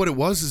I think what it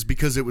was is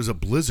because it was a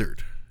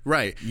blizzard.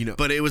 Right. You know,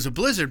 but it was a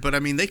blizzard. But I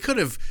mean, they could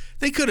have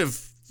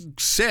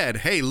said,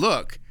 "Hey,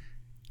 look,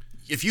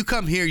 if you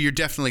come here, you're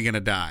definitely going to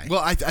die." Well,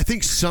 I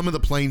think some of the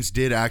planes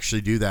did actually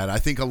do that. I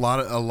think a lot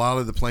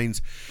of the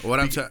planes. What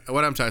I'm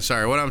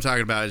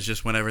talking about is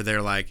just whenever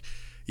they're like,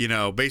 you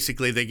know,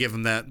 basically they give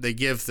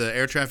the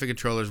air traffic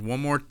controllers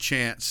one more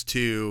chance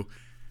to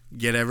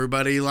get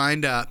everybody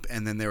lined up,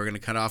 and then they were going to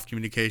cut off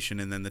communication,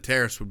 and then the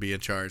terrorists would be in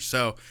charge.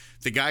 So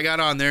the guy got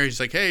on there. He's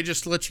like, "Hey,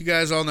 just to let you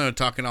guys all know,"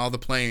 talking to all the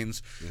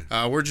planes,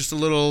 "we're just a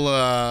little,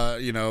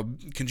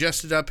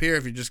 congested up here.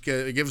 If you just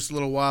give us a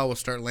little while, we'll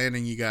start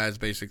landing you guys,"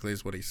 basically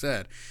is what he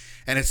said.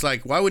 And it's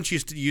like, why wouldn't you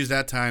use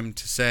that time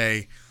to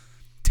say,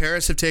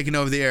 terrorists have taken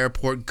over the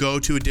airport, go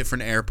to a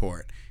different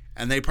airport?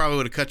 And they probably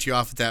would have cut you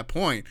off at that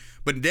point.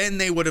 But then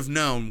they would have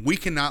known, we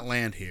cannot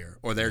land here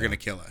or they're going to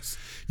kill us.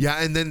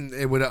 Yeah, and then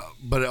it would,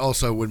 but it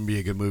also wouldn't be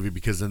a good movie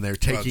because then they're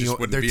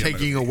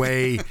taking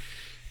away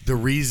the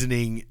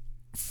reasoning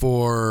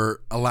for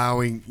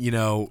allowing, you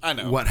know,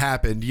 what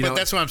happened. But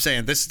that's what I'm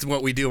saying. This is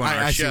what we do on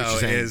our show.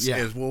 Is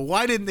well,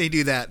 why didn't they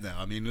do that though?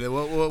 I mean,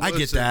 I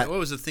get that. What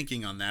was the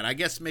thinking on that? I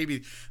guess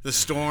maybe the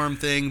storm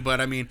thing,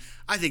 but I mean,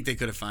 I think they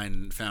could have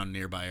found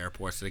nearby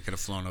airports that they could have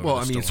flown over. Well,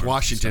 I mean, it's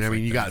Washington. I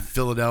mean, you got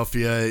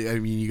Philadelphia. I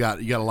mean, you got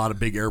a lot of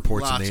big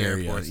airports in the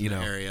area. You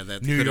know,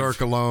 that New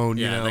York alone.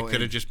 Yeah, you know, they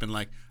could have just been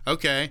like,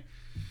 okay,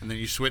 and then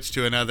you switch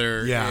to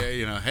another.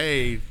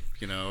 Hey.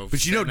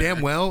 But you know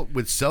damn well,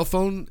 with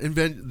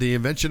the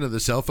invention of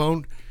the cell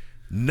phone,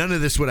 none of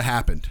this would have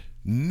happened.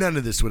 None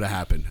of this would have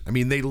happened. I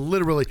mean, they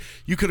literally,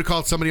 you could have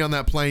called somebody on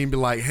that plane and be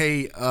like,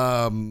 "Hey,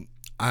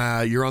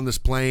 you're on this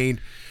plane."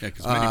 Yeah,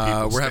 because many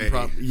people we're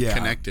having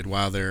connected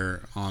while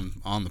they're on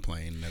the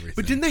plane and everything.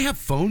 But didn't they have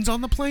phones on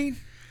the plane?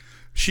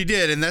 She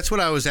did, and that's what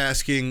I was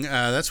asking.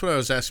 That's what I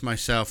was asking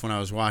myself when I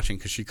was watching,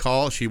 because she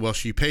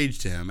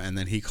paged him, and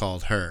then he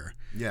called her.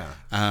 Yeah.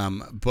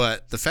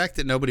 But the fact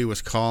that nobody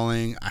was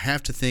calling, I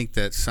have to think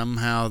that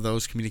somehow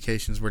those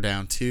communications were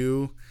down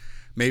too.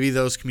 Maybe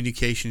those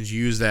communications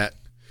used that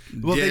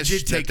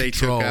dish that they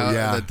took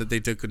out, that they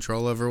took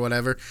control of or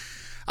whatever.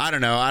 I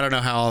don't know. I don't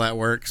know how all that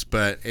works,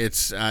 but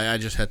I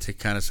just had to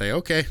kind of say,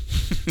 okay,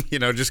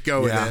 just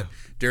go with it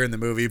during the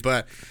movie.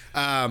 But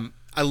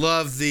I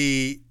love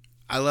the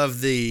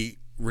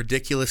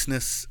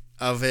ridiculousness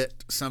of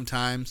it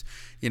sometimes.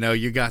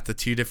 You got the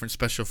two different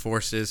special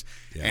forces,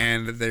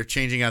 and they're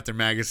changing out their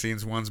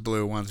magazines. One's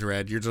blue, one's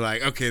red. You're just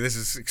like, okay, this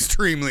is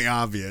extremely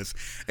obvious,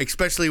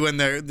 especially when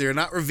they're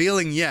not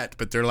revealing yet,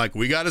 but they're like,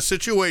 we got a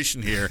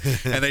situation here,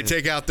 and they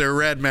take out their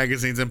red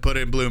magazines and put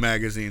in blue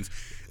magazines.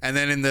 And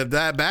then in the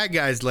bad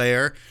guys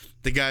layer,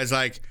 the guy's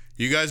like,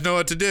 you guys know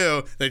what to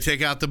do. They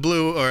take out the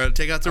blue or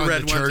take out the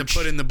red ones and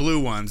put in the blue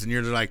ones. And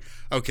you're like,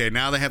 okay,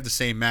 now they have the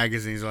same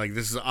magazines. Like,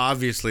 this is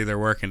obviously they're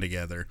working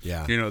together.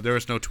 Yeah. There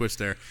was no twist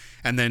there.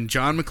 And then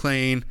John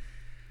McClane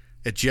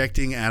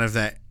ejecting out of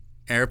that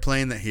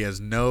airplane that he has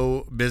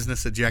no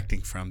business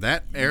ejecting from.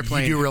 That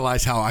airplane. You do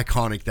realize how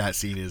iconic that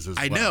scene is as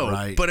well, I know,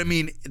 right? But I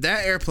mean,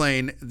 that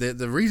airplane,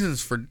 the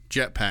reasons for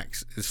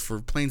jetpacks is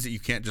for planes that you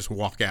can't just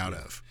walk out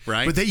of,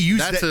 right? But they use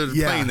that's a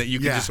plane that you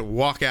can just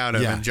walk out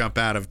of and jump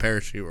out of,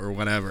 parachute or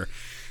whatever.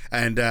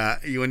 And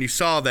when you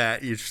saw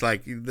that, you're just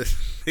like,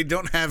 they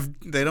don't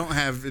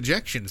have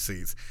ejection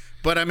seats.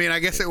 But I mean, I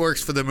guess it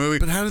works for the movie.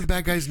 But how did the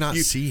bad guys not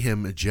see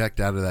him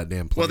eject out of that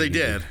damn plane? Well, they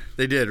did.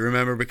 They did.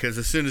 Remember, because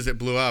as soon as it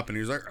blew up, and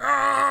he was like,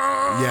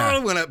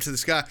 "Ah!" Went up to the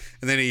sky,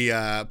 and then he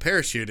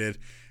parachuted,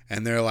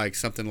 and they're like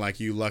something like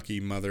 "You lucky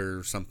mother"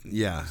 or something.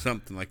 Yeah,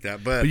 something like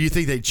that. But you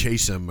think they'd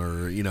chase him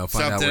or find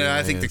something? Out where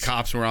I think the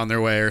cops were on their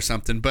way or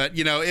something. But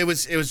it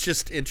was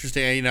just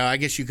interesting. I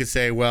guess you could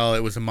say, well,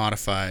 it was a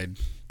modified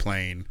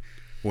plane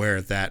where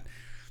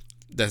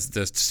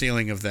the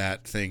ceiling of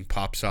that thing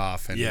pops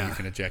off and you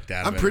can eject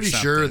out of it. I'm pretty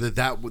sure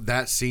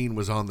that scene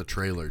was on the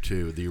trailer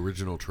too, the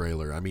original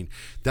trailer. I mean,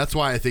 that's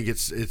why I think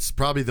it's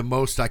probably the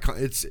most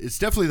it's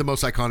definitely the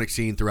most iconic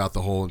scene throughout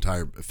the whole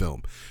entire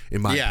film,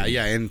 in my opinion.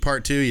 Yeah, in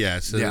part 2,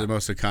 it's the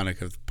most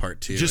iconic of part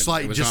 2. Just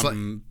like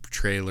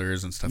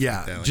trailers and stuff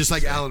like that. Just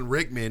like Alan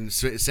Rickman,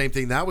 same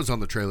thing, that was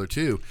on the trailer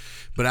too.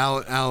 But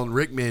Alan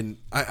Rickman,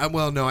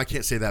 I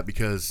can't say that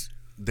because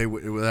that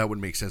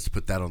wouldn't make sense to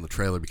put that on the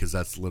trailer because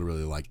that's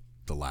literally like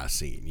the last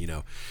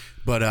scene,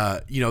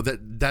 But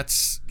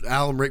that's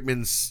Alan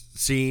Rickman's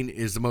scene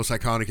is the most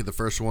iconic of the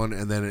first one,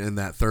 and then in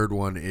that third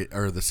one,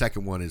 or the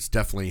second one, is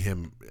definitely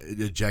him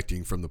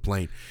ejecting from the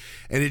plane,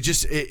 and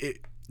it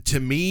to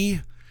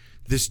me.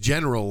 This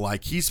general,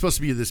 like, he's supposed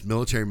to be this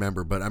military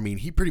member, but I mean,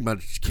 he pretty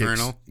much kicks.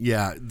 Colonel?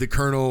 Yeah, the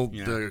colonel,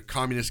 the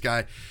communist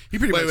guy. He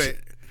pretty much. Wait.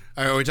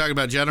 Are we talking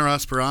about General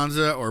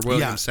Esperanza or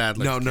William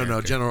Sadler?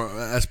 No, General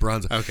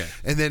Esperanza. Okay.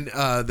 And then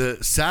the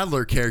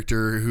Sadler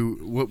character, who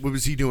what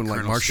was he doing? Like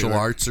Colonel martial Stewart.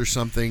 arts or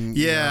something?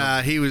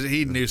 Yeah,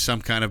 he knew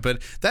some kind of,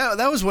 but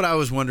that was what I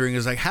was wondering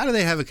is like, how do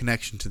they have a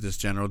connection to this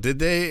general?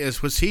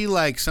 Was he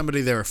like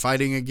somebody they were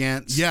fighting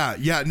against?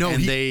 Yeah. No,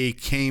 and they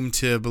came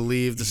to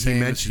believe the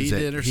same as he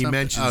did, or something. He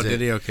mentions it. Oh, did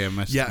he? Okay, I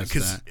missed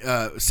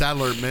because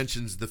Sadler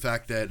mentions the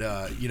fact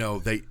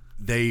that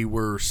they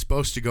were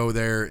supposed to go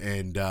there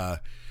and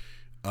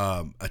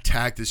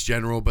attack this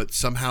general, but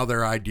somehow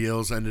their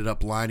ideals ended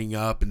up lining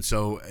up, and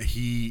so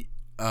they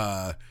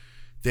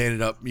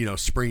ended up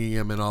springing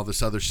him and all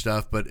this other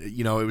stuff. But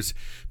it was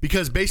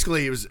because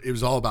basically it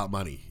was all about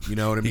money. You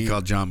know what I mean? He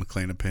called John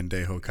McClane a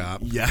pendejo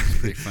cop. Yeah,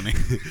 pretty funny.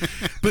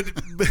 but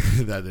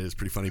that is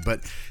pretty funny.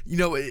 But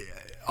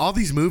all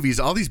these movies,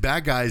 all these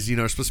bad guys,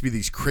 are supposed to be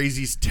these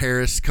crazy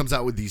terrorists. Comes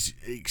out with these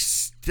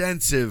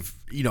extensive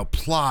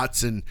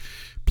plots and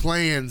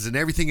plans and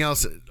everything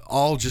else,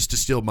 all just to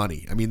steal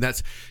money. I mean,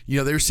 that's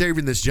they were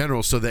saving this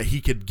general so that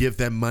he could give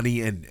them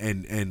money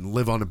and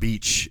live on a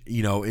beach,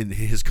 in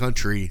his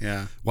country,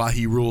 while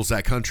he rules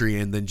that country,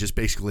 and then just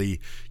basically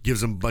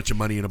gives them a bunch of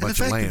money and a bunch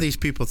of land. The fact that these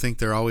people think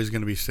they're always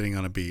going to be sitting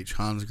on a beach,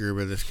 Hans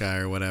Gruber, this guy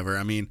or whatever.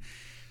 I mean,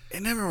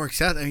 it never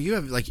works out. I mean, you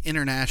have like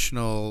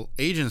international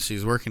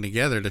agencies working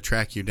together to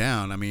track you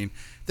down. I mean,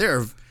 there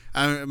are.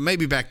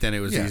 Maybe back then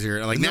it was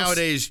easier. Like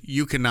nowadays,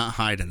 you cannot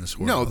hide in this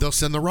world. No, they'll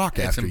send the Rock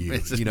after you.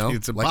 It's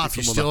impossible. Like if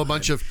you steal a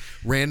bunch of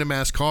random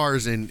ass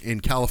cars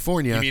in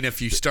California. You mean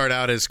if you start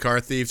out as car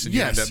thieves and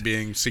you end up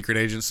being secret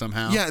agents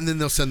somehow? Yeah, and then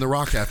they'll send the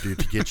Rock after you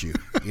to get you.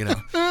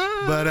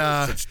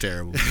 But such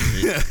terrible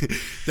movie.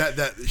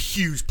 that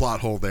huge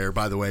plot hole there,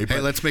 by the way. Hey,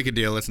 let's make a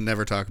deal. Let's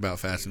never talk about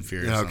Fast and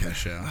Furious on the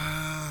show.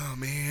 Oh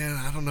man,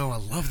 I don't know. I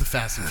love the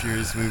Fast and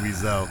Furious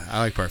movies though.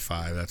 I like Part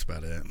 5. That's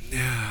about it.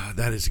 Yeah,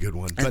 that is a good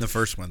one. And the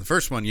first one. The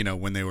first one,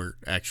 when they were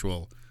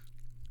actual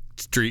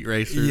street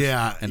racers,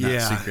 and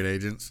not secret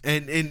agents.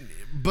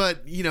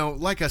 But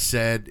like I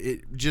said,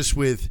 it just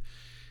with.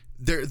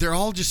 They're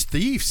all just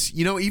thieves,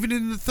 Even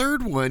in the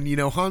third one,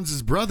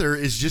 Hans's brother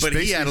is just.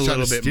 But he had a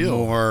little bit steal.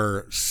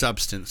 more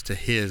substance to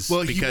his,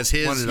 because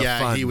he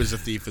was a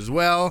thief as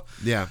well.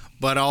 Yeah,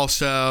 but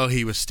also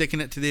he was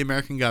sticking it to the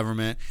American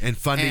government and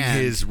funding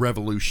his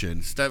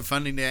revolution.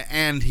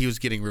 And he was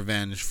getting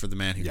revenge for the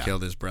man who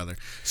killed his brother.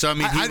 So I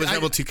mean, he was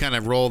able to kind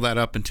of roll that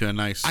up into a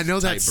nice. I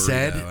know that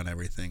said and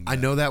everything. I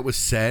know that was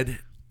said,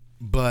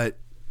 but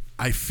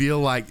I feel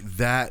like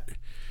that.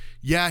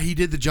 Yeah, he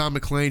did the John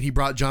McClane. He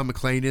brought John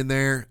McClane in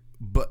there,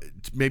 but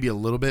maybe a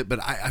little bit. But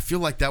I feel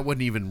like that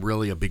wasn't even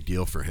really a big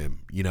deal for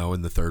him,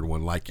 in the third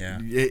one. Like,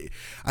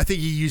 I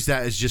think he used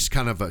that as just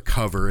kind of a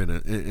cover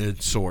in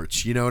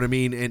sorts. You know what I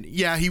mean? And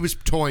yeah, he was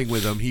toying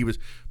with him. He was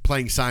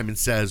playing Simon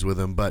Says with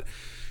him, but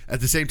at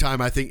the same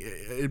time, I think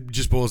it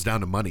just boils down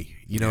to money.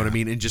 You know what I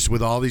mean? And just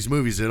with all these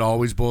movies, it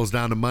always boils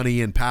down to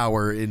money and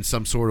power in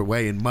some sort of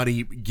way. And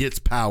money gets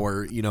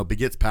power,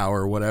 begets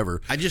power or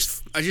whatever. I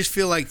just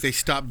feel like they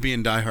stopped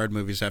being Die Hard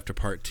movies after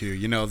Part 2.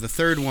 The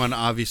third one,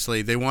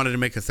 obviously, they wanted to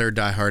make a third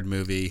Die Hard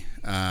movie.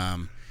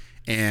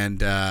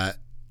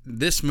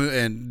 This movie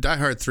and Die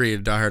Hard 3,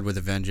 Die Hard with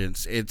a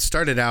Vengeance, it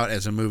started out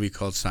as a movie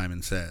called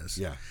Simon Says.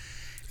 Yeah.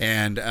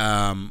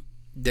 And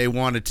they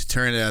wanted to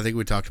turn it. I think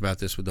we talked about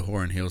this with the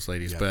Whore and Heels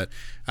ladies, but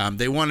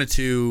they wanted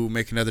to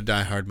make another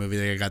Die Hard movie.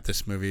 They got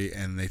this movie,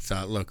 and they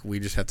thought, look, we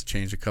just have to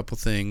change a couple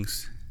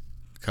things,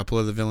 a couple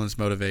of the villain's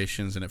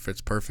motivations, and it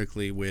fits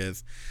perfectly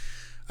with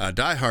a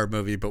Die Hard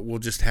movie. But we'll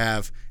just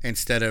have,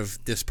 instead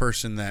of this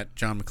person that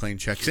John McClane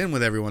checks in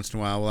with every once in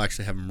a while, we'll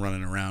actually have him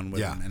running around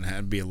with him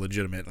and be a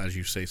legitimate, as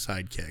you say,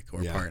 sidekick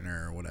or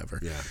partner or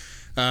whatever. Yeah.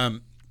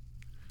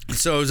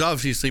 So it was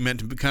obviously meant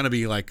to kind of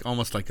be like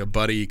almost like a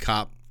buddy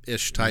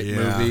cop-ish type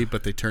movie,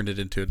 but they turned it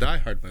into a Die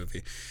Hard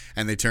movie,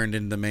 and they turned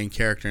in the main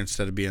character,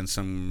 instead of being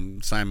some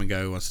Simon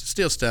guy who wants to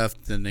steal stuff,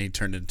 then they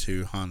turned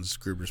into Hans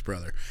Gruber's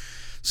brother.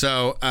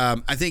 So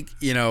I think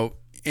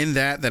in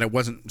that it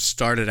wasn't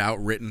started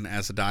out written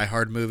as a Die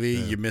Hard movie.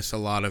 You miss a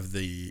lot of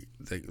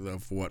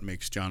of what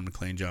makes John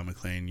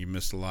McClane. You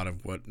miss a lot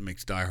of what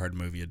makes Die Hard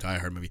movie a Die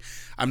Hard movie.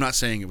 I'm not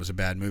saying it was a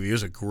bad movie. It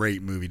was a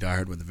great movie, Die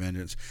Hard with a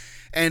Vengeance.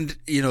 And,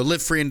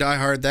 Live Free and Die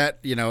Hard, that,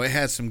 it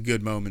had some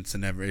good moments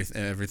and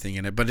everything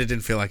in it, but it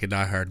didn't feel like a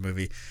Die Hard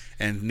movie,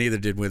 and neither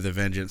did With a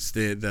Vengeance.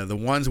 The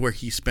ones where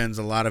he spends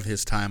a lot of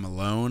his time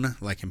alone,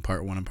 like in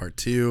Part 1 and Part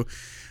 2,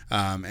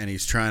 and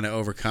he's trying to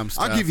overcome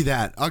stuff. I'll give you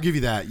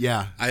that.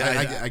 Yeah.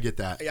 I get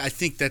that. I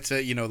think that's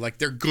like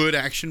they're good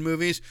action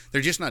movies.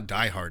 They're just not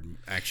Die Hard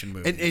action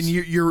action movies.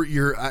 And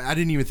you're I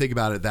didn't even think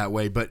about it that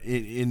way, but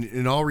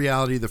in all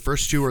reality, the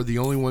first two are the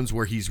only ones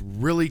where he's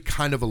really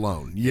kind of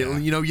alone.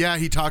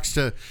 He talks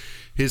to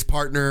his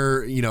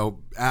partner,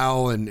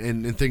 Al,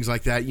 and things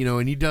like that,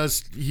 and he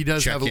does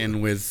check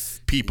in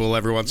with people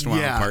every once in a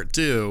while in part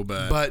two,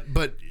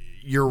 but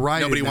you're right.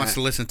 Nobody wants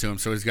to listen to him,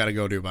 so he's got to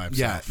go do it by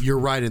himself. Yeah, you're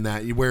right in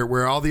that.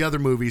 Where all the other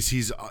movies,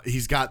 he's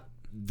got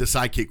the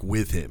sidekick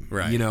with him,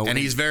 right? And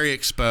he's very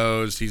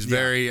exposed. He's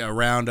very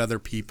around other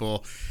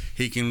people.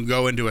 He can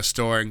go into a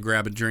store and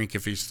grab a drink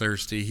if he's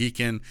thirsty. He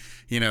can,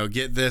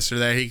 get this or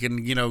that. He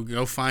can,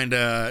 go find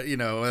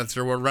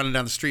we're running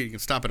down the street. He can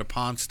stop at a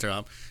pawn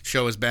shop,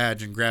 show his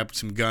badge, and grab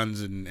some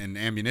guns and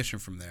ammunition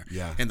from there.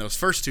 Yeah. In those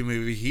first two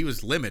movies, he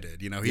was limited.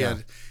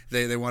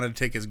 They wanted to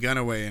take his gun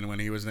away, and when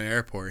he was in the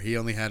airport, he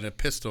only had a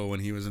pistol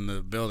when he was in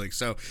the building.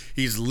 So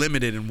he's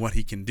limited in what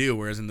he can do.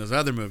 Whereas in those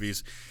other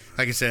movies,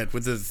 like I said,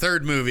 with the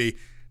third movie,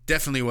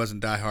 definitely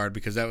wasn't Die Hard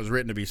because that was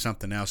written to be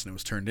something else and it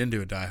was turned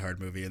into a Die Hard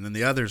movie. And then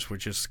the others were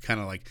just kind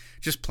of like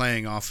just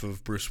playing off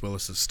of Bruce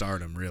Willis's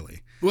stardom,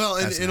 really. Well,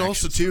 and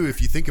also too,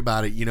 if you think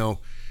about it,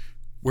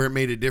 where it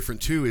made it different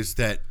too is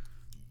that,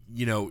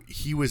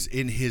 he was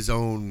in his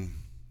own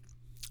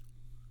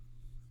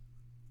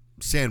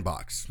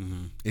sandbox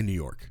in New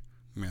York.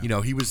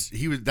 Yeah. He was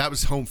that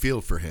was home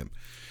field for him.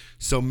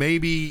 So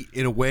maybe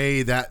in a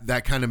way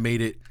that kind of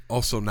made it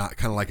also not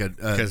kind of like a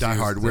Die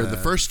Hard, where the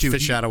first two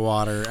fish out of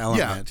water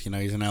element.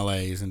 He's in LA,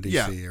 he's in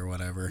DC or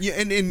whatever. Yeah,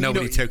 and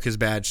nobody took his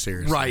badge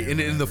seriously. Right, and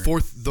in the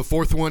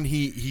fourth one,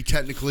 he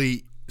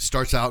technically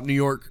starts out in New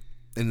York,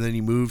 and then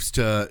he moves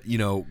to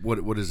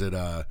what is it,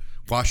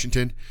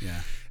 Washington.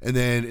 Yeah. And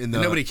then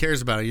nobody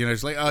cares about it.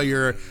 It's like, oh,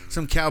 you're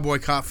some cowboy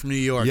cop from New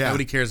York. Yeah.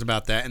 Nobody cares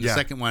about that. And the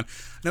second one,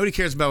 nobody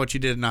cares about what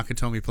you did at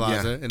Nakatomi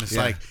Plaza. Yeah. And it's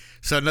like,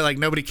 so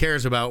nobody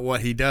cares about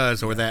what he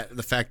does or that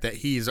the fact that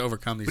he's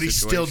overcome these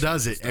situations. But he still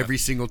does it every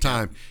single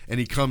time, and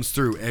he comes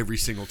through every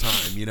single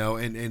time.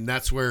 And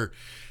that's where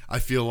I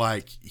feel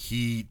like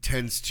he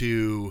tends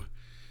to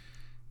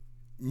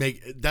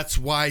make. That's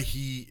why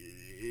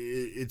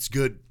it's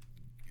good.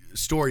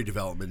 Story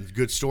development,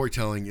 good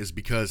storytelling is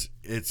because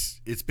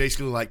it's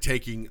basically like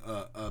taking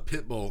a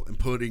pit bull and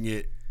putting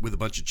it with a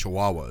bunch of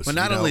chihuahuas. But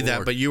not only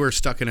that, but you were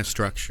stuck in a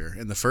structure.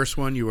 In the first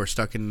one, you were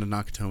stuck in the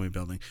Nakatomi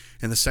building.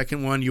 In the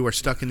second one, you were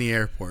stuck in the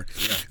airport.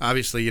 Yeah.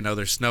 Obviously,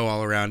 there's snow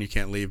all around. You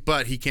can't leave.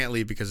 But he can't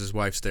leave because his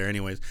wife's there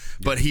anyways.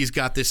 But he's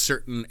got this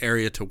certain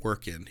area to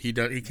work in. He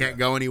can't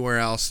go anywhere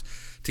else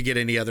to get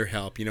any other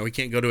help. He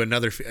can't go to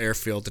another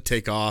airfield to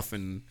take off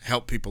and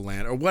help people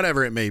land or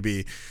whatever it may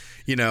be.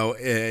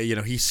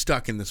 He's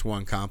stuck in this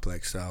one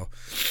complex. So,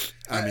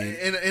 I mean,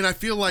 and I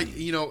feel like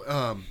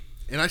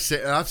and I've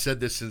said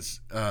this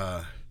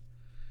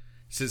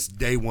since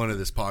day one of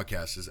this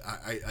podcast is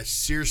I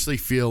seriously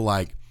feel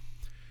like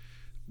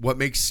what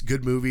makes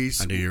good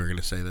movies. I knew you were going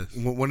to say this.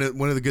 One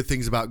of the good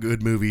things about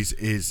good movies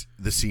is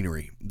the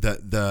scenery.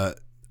 The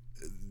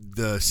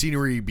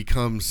scenery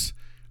becomes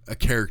a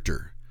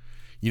character.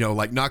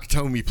 Like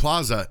Nakatomi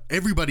Plaza.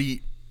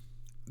 Everybody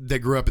that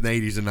grew up in the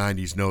 80s and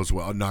 90s knows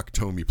what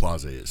Nakatomi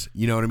Plaza is.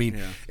 You know what I mean?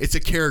 Yeah. It's a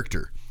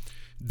character.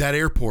 That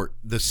airport,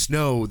 the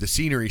snow, the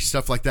scenery,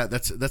 stuff like that,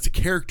 that's a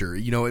character.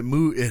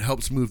 It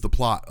helps move the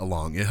plot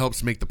along. It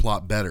helps make the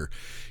plot better.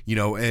 In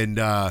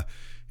the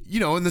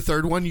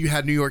third one you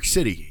had New York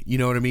City. You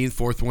know what I mean?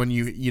 Fourth one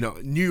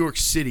New York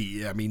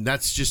City. I mean,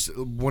 that's just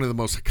one of the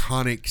most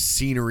iconic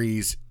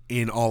sceneries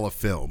in all of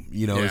film,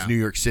 is New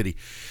York City.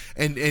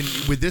 And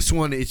with this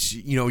one, it's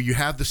you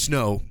have the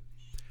snow.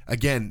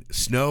 Again,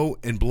 snow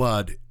and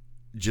blood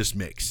just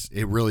mix.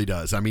 It really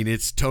does. I mean,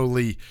 it's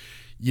totally,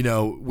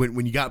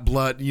 when you got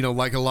blood,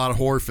 like a lot of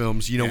horror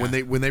films,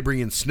 when they bring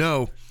in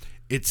snow,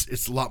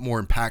 it's a lot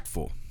more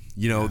impactful,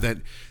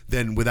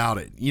 than without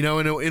it.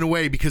 In a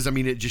way, because I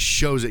mean, it just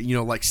shows it.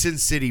 Like Sin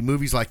City,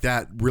 movies like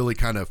that really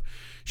kind of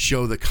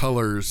show the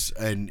colors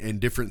and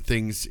different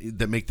things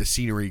that make the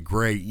scenery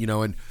great.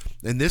 And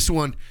this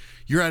one,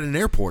 you're at an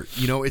airport.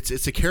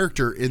 It's a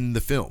character in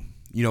the film.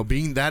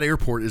 Being that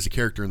airport is a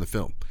character in the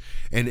film.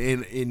 And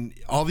in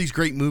all these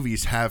great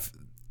movies have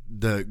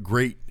the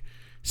great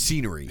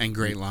scenery. And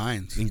great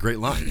lines.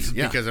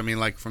 Yeah. Because, I mean,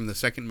 like from the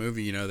second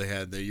movie, they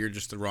had you're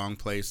just the wrong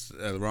place,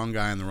 the wrong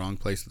guy in the wrong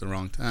place at the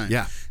wrong time.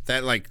 Yeah.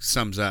 That,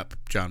 sums up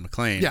John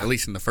McClane, at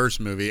least in the first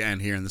movie and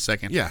here in the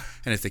second. Yeah.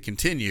 And if they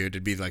continued,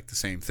 it'd be like the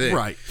same thing.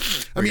 Right.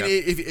 I mean,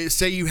 if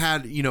say you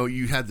had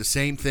the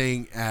same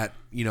thing at,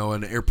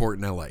 an airport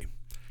in LA,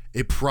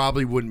 it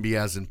probably wouldn't be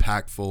as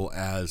impactful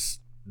as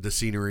the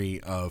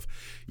scenery of,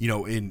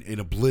 in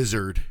a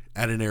blizzard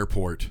at an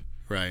airport,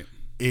 right,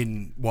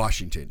 in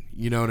Washington.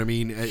 You know what I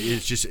mean?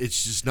 It's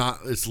just not.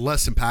 It's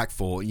less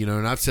impactful.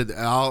 And I've said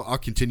I'll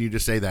continue to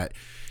say that.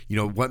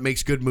 What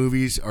makes good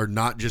movies are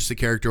not just the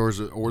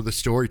characters or the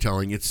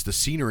storytelling. It's the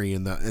scenery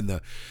and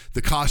the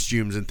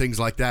costumes and things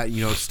like that.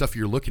 Stuff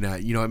you're looking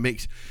at. It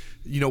makes.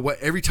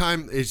 Every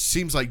time it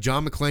seems like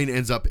John McClane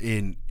ends up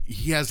in.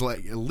 He has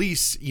at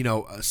least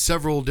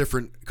several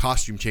different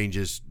costume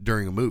changes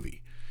during a movie.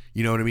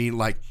 You know what I mean?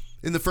 Like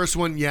in the first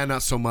one,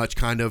 not so much,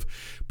 kind of,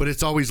 but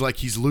it's always like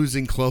he's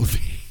losing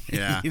clothing.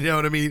 Yeah. You know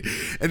what I mean?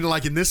 And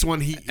like in this one,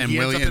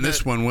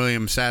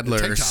 William Sadler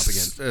tank top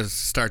again.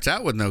 starts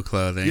out with no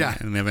clothing, Yeah.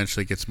 and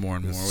eventually gets more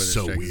and more with his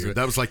So jacket. weird.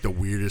 That was like the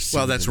weirdest.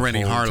 Well, scene that's in the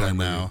Rennie whole Harlan,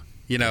 entire though. movie.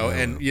 You know,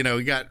 and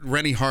you got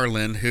Rennie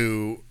Harlan,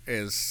 who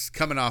is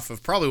coming off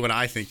of probably what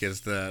I think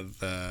is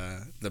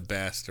the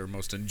best or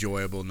most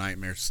enjoyable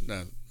Nightmare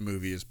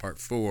movie is Part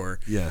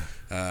 4. Yeah.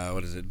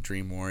 What is it?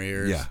 Dream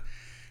Warriors. Yeah.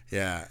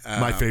 Yeah.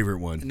 My favorite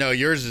one. No,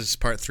 yours is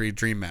Part 3,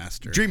 Dream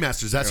Master. Dream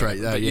Masters. That's right.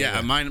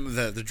 Mine,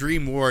 the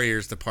Dream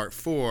Warriors, the Part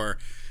 4.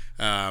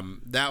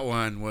 That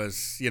one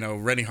was,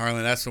 Rennie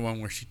Harlan. That's the one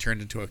where she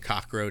turned into a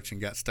cockroach and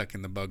got stuck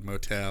in the bug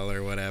motel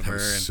or whatever. That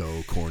was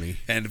so corny.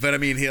 But I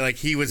mean,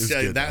 he was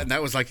good,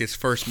 that was like his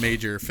first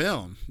major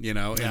film, in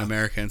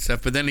America and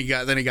stuff. But then he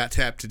got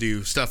tapped to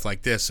do stuff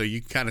like this, so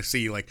you kind of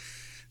see like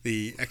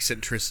the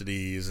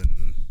eccentricities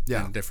and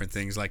different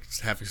things, like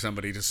having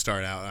somebody to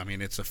start out. I mean,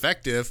 it's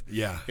effective.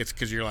 Yeah, it's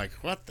because you're like,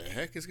 what the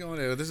heck is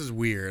going on? This is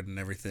weird and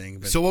everything.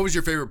 But, so, what was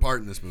your favorite part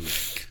in this movie?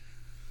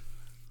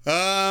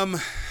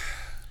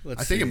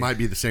 I think it might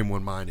be the same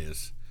one mine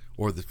is,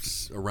 or the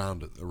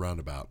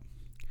roundabout.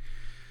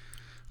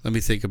 Let me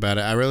think about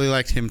it. I really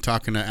liked him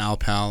talking to Al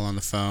Powell on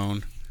the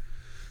phone.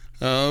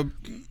 But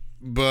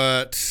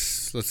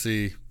let's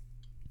see.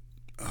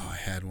 Oh, I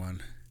had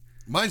one.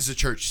 Mine's the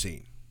church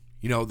scene.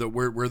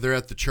 Where they're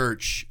at the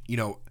church.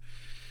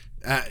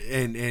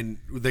 And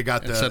they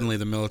got suddenly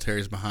the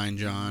military's behind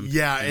John.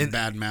 Yeah, and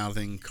bad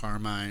mouthing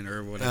Carmine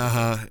or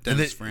whatever.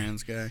 Dennis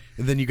Franz guy.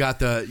 And then you got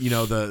the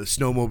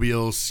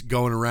snowmobiles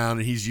going around,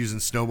 and he's using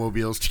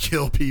snowmobiles to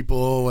kill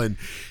people, and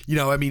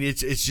I mean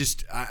it's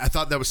just I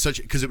thought that was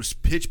because it was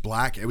pitch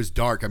black, it was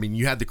dark. I mean,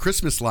 you had the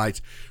Christmas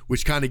lights,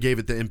 which kind of gave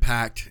it the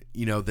impact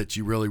that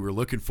you really were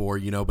looking for,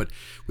 but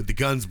with the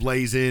guns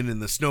blazing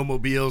and the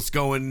snowmobiles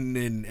going,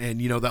 and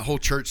that whole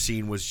church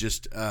scene was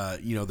just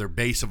their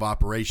base of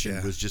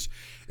operation was just.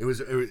 It was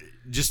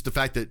just the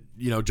fact that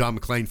John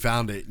McClane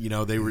found it.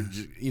 They were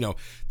just,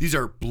 these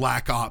are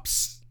black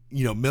ops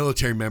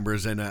military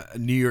members and a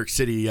New York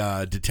City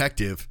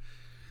detective.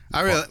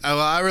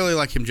 I really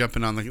like him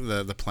jumping on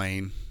the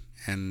plane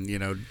and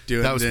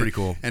doing that was pretty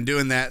cool, and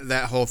doing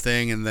that whole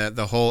thing and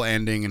the whole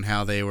ending and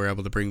how they were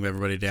able to bring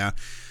everybody down.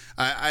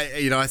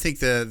 I think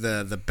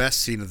the best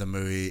scene of the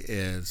movie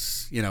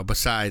is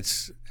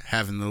besides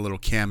having the little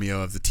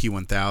cameo of the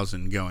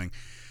T-1000 going.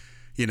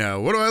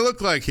 What do I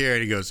look like here?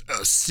 And he goes,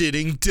 a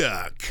sitting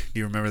duck. Do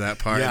you remember that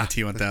part? Yeah. The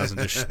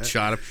T-1000 just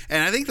shot him.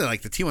 And I think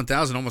that the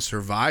T-1000 almost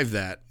survived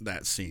that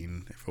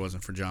scene if it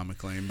wasn't for John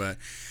McClane. But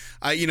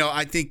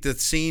I think the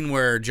scene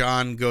where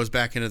John goes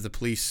back into the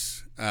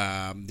police,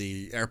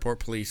 the airport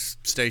police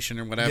station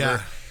or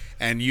whatever,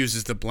 and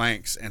uses the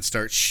blanks and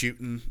starts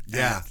shooting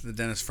at the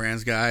Dennis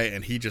Franz guy,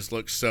 and he just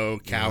looks so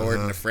coward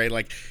and afraid,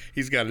 like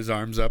he's got his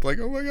arms up, like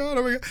oh my god.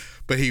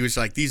 But he was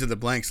like, these are the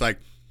blanks, like.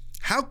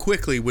 How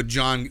quickly would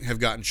John have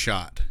gotten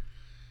shot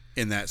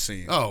in that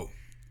scene? Oh,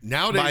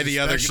 nowadays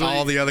by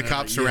all the other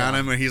cops around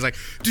him, and he's like,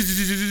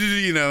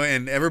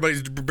 and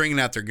everybody's bringing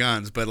out their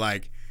guns, but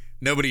like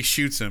nobody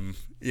shoots him,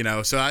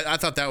 So I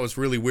thought that was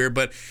really weird,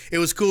 but it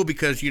was cool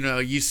because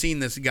you've seen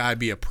this guy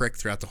be a prick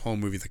throughout the whole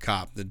movie, the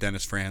cop, the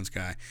Dennis Franz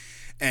guy,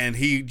 and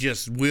he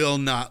just will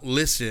not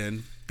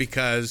listen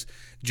because.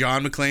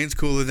 John McClane's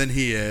cooler than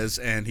he is,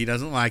 and he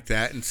doesn't like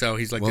that, and so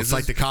he's like, "Well, it's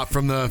like the cop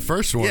from the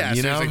first one,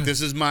 He's like, this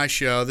is my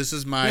show, this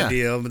is my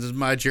deal, this is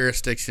my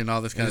jurisdiction,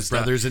 all this kind of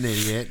stuff." His brother's an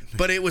idiot,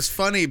 but it was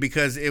funny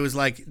because it was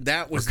like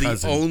that was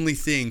the only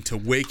thing to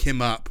wake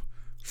him up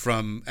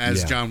from,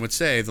 as John would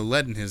say, the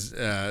lead in his was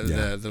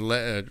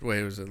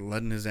it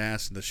lead in his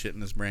ass, the shit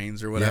in his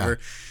brains, or whatever.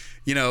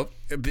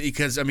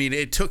 Because I mean,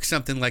 it took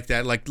something like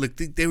that. Like, look,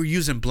 they were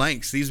using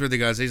blanks. These were the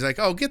guys. He's like,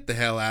 "Oh, get the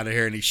hell out of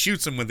here!" And he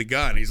shoots him with the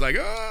gun. He's like,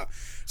 "Ah!"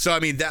 So I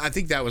mean, I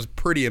think that was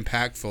pretty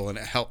impactful, and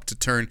it helped to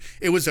turn.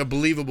 It was a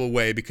believable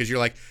way because you're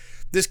like,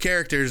 this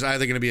character is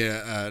either going to be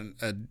a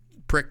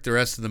prick the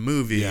rest of the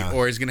movie,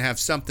 or he's going to have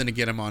something to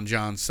get him on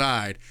John's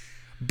side.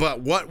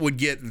 But what would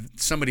get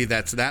somebody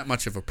that's that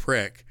much of a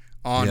prick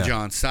on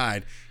John's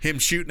side? Him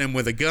shooting him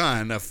with a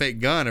gun, a fake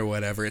gun or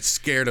whatever, it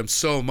scared him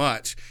so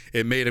much,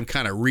 it made him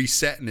kind of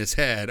reset in his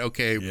head.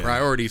 Okay,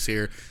 priorities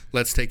here,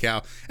 let's take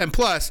out. And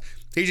plus,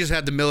 he just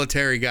had the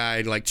military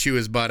guy like chew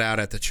his butt out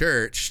at the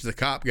church, the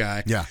cop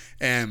guy. Yeah.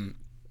 And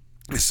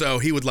so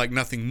he would like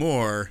nothing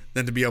more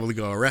than to be able to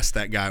go arrest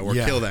that guy or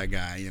kill that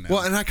guy,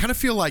 Well, and I kind of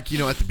feel like,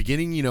 at the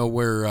beginning,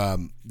 where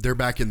they're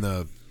back in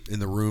the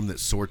room that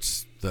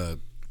sorts the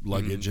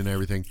luggage and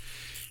everything,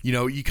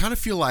 you kind of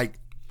feel like,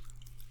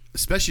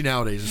 especially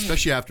nowadays,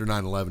 especially after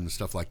 9/11 and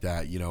stuff like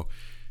that,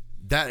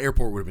 that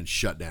airport would have been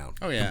shut down.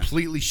 Oh, yeah.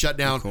 Completely shut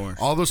down. Of course.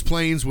 All those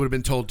planes would have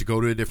been told to go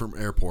to a different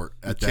airport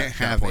at that point.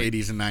 Can't have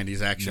 80s and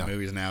 90s action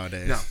movies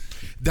nowadays. No.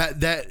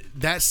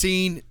 That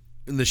scene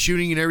and the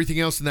shooting and everything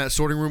else in that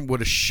sorting room would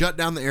have shut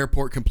down the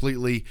airport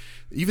completely.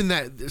 Even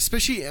that,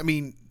 especially, I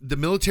mean, the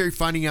military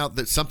finding out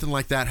that something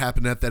like that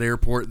happened at that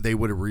airport, they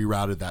would have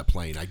rerouted that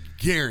plane. I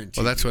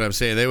guarantee. Well, that's what I'm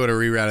saying. They would have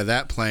rerouted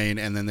that plane,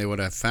 and then they would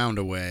have found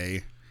a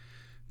way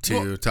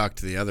to talk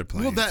to the other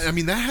planes. Well,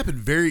 that happened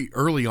very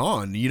early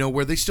on,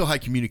 where they still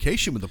had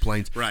communication with the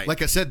planes. Right.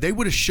 Like I said, they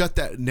would have shut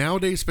that,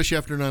 nowadays, especially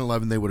after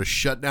 9/11, they would have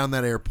shut down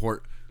that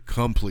airport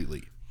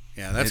completely.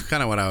 Yeah, that's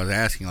kind of what I was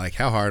asking. Like,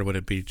 how hard would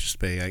it be just to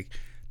be like,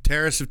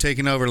 terrorists have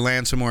taken over,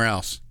 land somewhere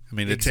else? I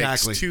mean, it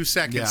takes 2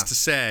 seconds to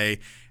say,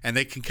 and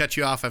they can cut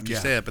you off after you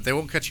say it, but they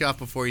won't cut you off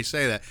before you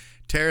say that.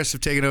 Terrorists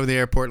have taken over the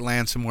airport,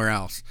 land somewhere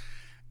else.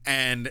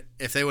 And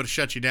if they would have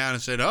shut you down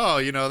and said, oh,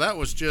 that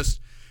was just...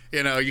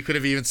 you could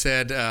have even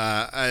said,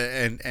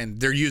 and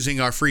they're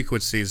using our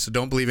frequencies, so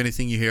don't believe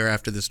anything you hear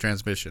after this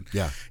transmission.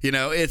 Yeah. It's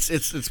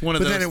one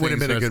of those things. But then it would have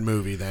been a good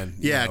movie then.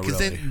 Yeah,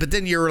 really. But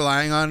then you're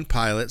relying on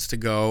pilots to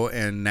go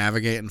and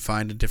navigate and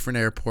find a different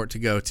airport to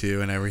go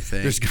to and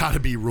everything. There's got to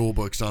be rule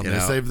books on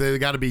this. They've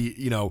got to be,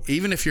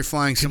 even if you're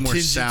flying somewhere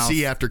south.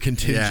 Contingency after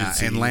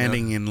contingency. And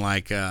landing in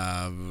like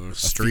a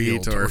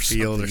street or a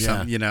field or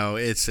something.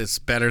 It's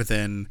better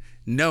than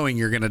knowing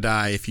you're going to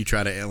die if you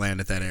try to land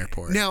at that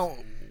airport. Now,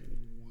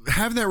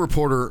 having that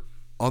reporter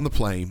on the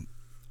plane,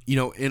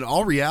 in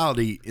all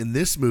reality, in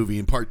this movie,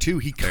 in part 2,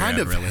 he kind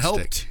of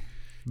helped.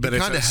 But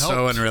it's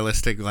so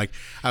unrealistic. Like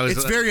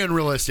it's very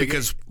unrealistic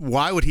because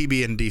why would he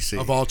be in D.C.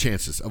 of all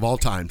chances, of all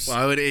times?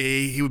 Why would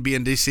he would be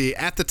in D.C.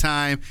 at the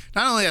time?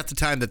 Not only at the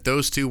time that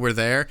those two were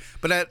there,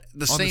 but at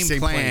the same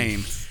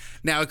plane.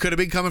 Now it could have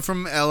been coming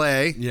from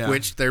L.A.,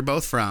 which they're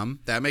both from.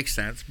 That makes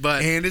sense.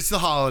 And it's the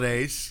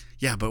holidays.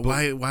 Yeah, but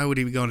why would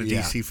he be going to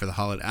D.C. for the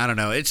holiday? I don't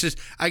know. It's just,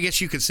 I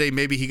guess you could say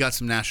maybe he got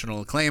some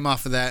national acclaim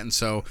off of that, and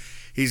so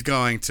he's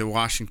going to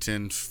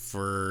Washington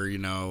for,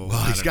 Well,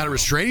 he's got a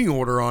restraining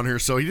order on her,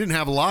 so he didn't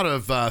have a lot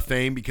of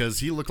fame because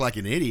he looked like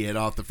an idiot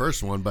off the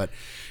first one. But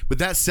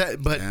that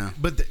said, but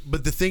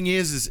the thing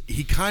is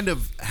he kind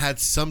of had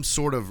some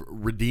sort of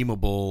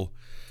redeemable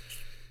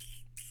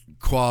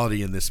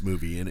quality in this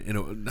movie, and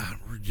not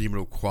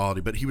redeemable quality,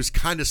 but he was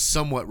kind of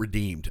somewhat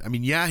redeemed. I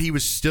mean, he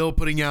was still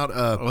putting out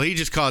he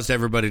just caused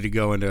everybody to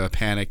go into a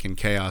panic and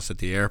chaos at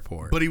the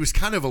airport. But he was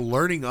kind of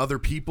alerting other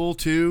people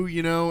too,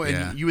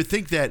 and you would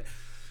think that,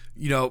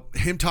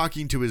 him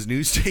talking to his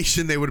news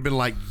station, they would have been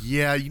like,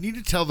 yeah, you need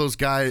to tell those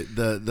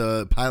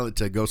the pilot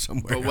to go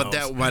somewhere else. But what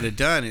that might have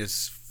done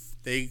is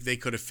they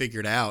could have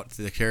figured out,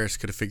 the terrorists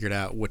could have figured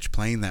out which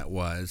plane that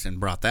was and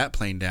brought that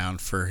plane down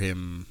for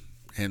him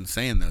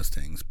saying those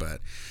things. But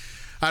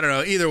I don't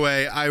know. Either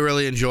way, I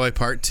really enjoy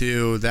part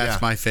 2.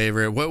 That's my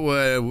favorite. What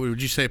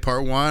would you say?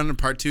 Part 1,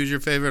 part 2 is your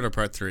favorite, or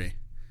part 3?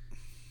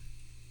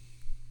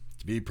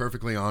 To be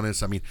perfectly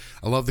honest, I mean,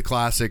 I love the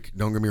classic.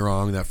 Don't get me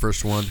wrong, that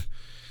first one.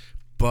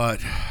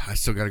 But I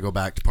still got to go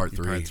back to part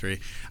 3. Part 3.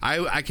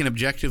 I can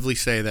objectively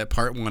say that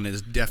part 1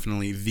 is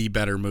definitely the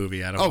better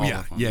movie out of all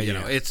of them.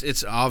 Yeah.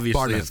 It's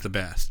obviously it's the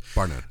best.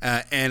 Bar none.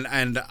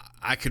 And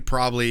I could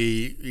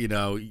probably,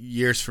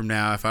 years from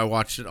now, if I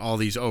watched all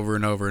these over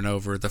and over and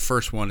over, the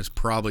first one is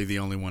probably the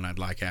only one I'd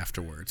like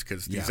afterwards,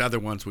 because these other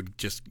ones would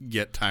just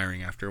get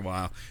tiring after a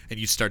while, and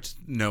you start to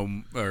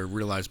know or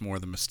realize more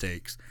of the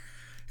mistakes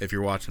if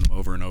you're watching them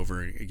over and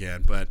over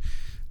again. But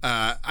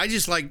I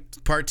just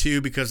like part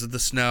 2 because of the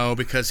snow,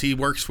 because he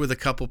works with a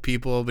couple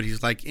people, but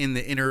he's like in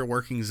the inner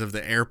workings of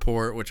the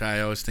airport, which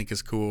I always think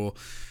is cool.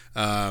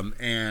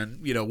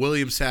 And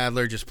William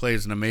Sadler just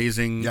plays an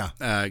amazing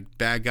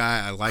bad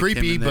guy. I like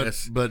creepy, him in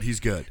this. but he's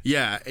good.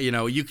 Yeah,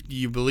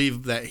 you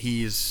believe that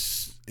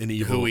he's an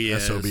evil who he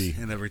SOB is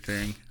and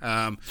everything.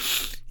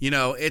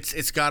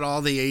 It's got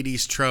all the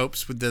 80s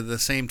tropes with the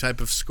same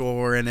type of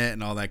score in it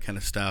and all that kind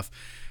of stuff.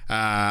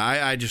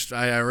 I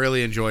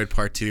really enjoyed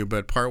part 2,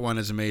 but part 1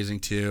 is amazing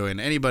too. And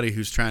anybody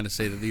who's trying to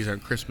say that these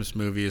aren't Christmas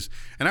movies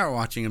and aren't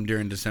watching them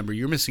during December,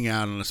 you're missing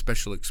out on a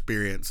special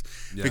experience.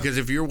 Yeah. Because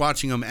if you're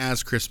watching them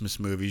as Christmas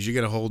movies, you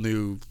get a whole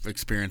new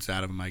experience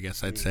out of them, I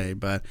guess I'd say.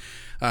 But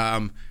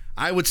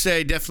I would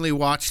say definitely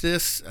watch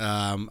this.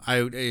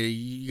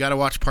 You got to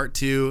watch part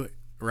 2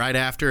 right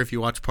after if you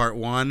watch part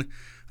 1,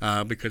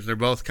 because they're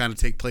both kind of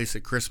take place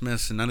at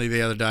Christmas, and none of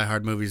the other Die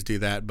Hard movies do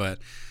that, but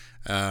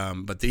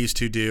these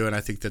two do, and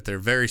I think that they're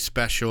very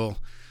special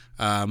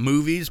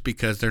movies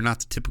because they're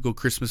not the typical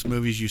Christmas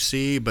movies you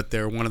see, but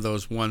they're one of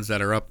those ones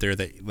that are up there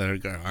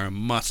that are a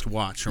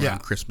must-watch around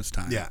Christmas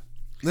time. Yeah.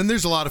 Then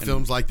there's a lot of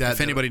films like that.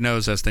 If anybody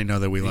knows us, they know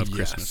that we love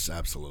Christmas. Yes,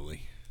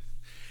 absolutely.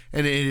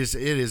 And it is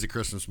a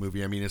Christmas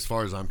movie. I mean, as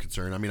far as I'm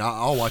concerned, I mean,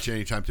 I'll watch it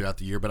anytime throughout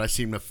the year, but I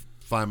seem to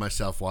find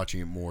myself watching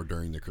it more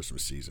during the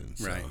Christmas season.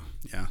 So. Right,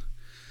 yeah.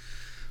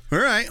 All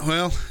right.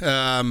 Well,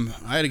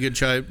 I had a good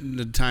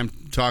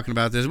time talking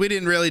about this. We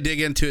didn't really dig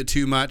into it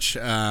too much.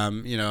 A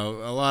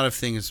lot of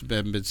things have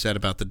been said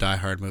about the Die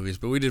Hard movies,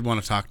 but we did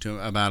want to talk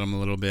about them a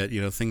little bit,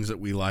 things that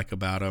we like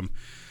about them,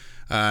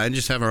 and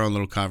just have our own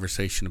little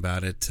conversation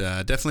about it.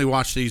 Definitely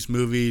watch these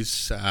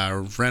movies.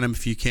 Rent them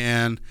if you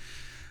can.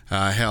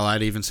 Hell,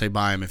 I'd even say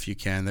buy them if you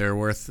can. They're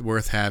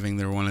worth having.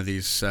 They're one of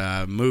these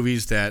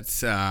movies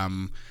that...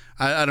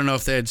 I don't know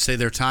if they'd say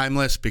they're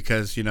timeless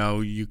because,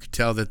 you could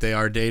tell that they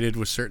are dated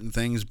with certain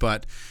things,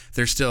 but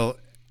they're still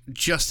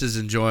just as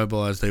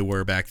enjoyable as they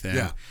were back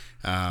then.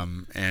 Yeah.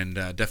 And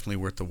definitely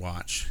worth the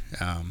watch.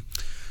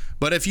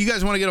 But if you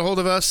guys want to get a hold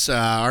of us,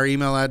 our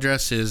email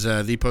address is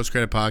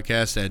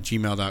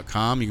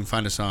thepostcreditpodcast@gmail.com. You can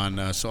find us on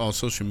all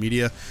social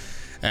media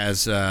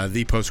as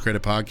The Post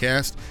Credit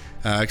Podcast.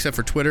 Except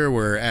for Twitter,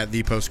 we're at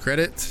The Post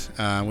Credit.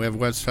 We have a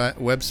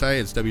website.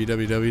 It's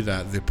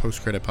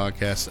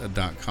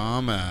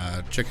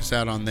www.thepostcreditpodcast.com. Check us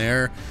out on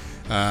there.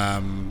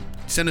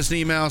 Send us an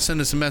email. Send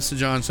us a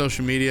message on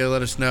social media.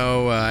 Let us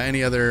know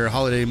any other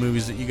holiday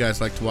movies that you guys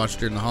like to watch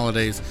during the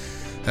holidays,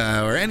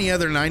 or any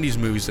other 90s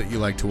movies that you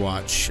like to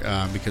watch,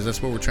 because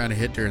that's what we're trying to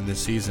hit during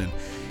this season.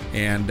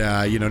 And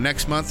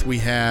next month we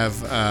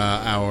have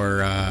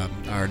our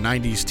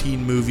 90s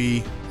teen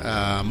movie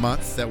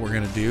month that we're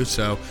going to do.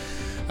 So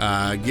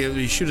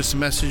shoot us some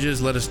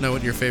messages. Let us know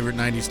what your favorite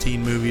 90s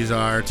teen movies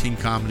are, teen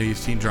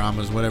comedies, teen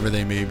dramas, whatever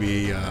they may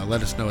be.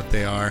 Let us know what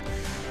they are.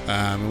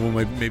 And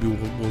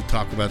we'll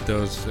talk about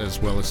those as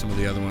well as some of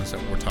the other ones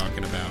that we're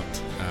talking about.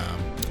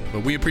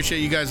 But we appreciate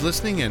you guys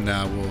listening, and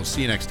we'll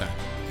see you next time.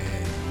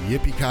 And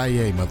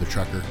yippee-ki-yay, mother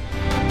trucker.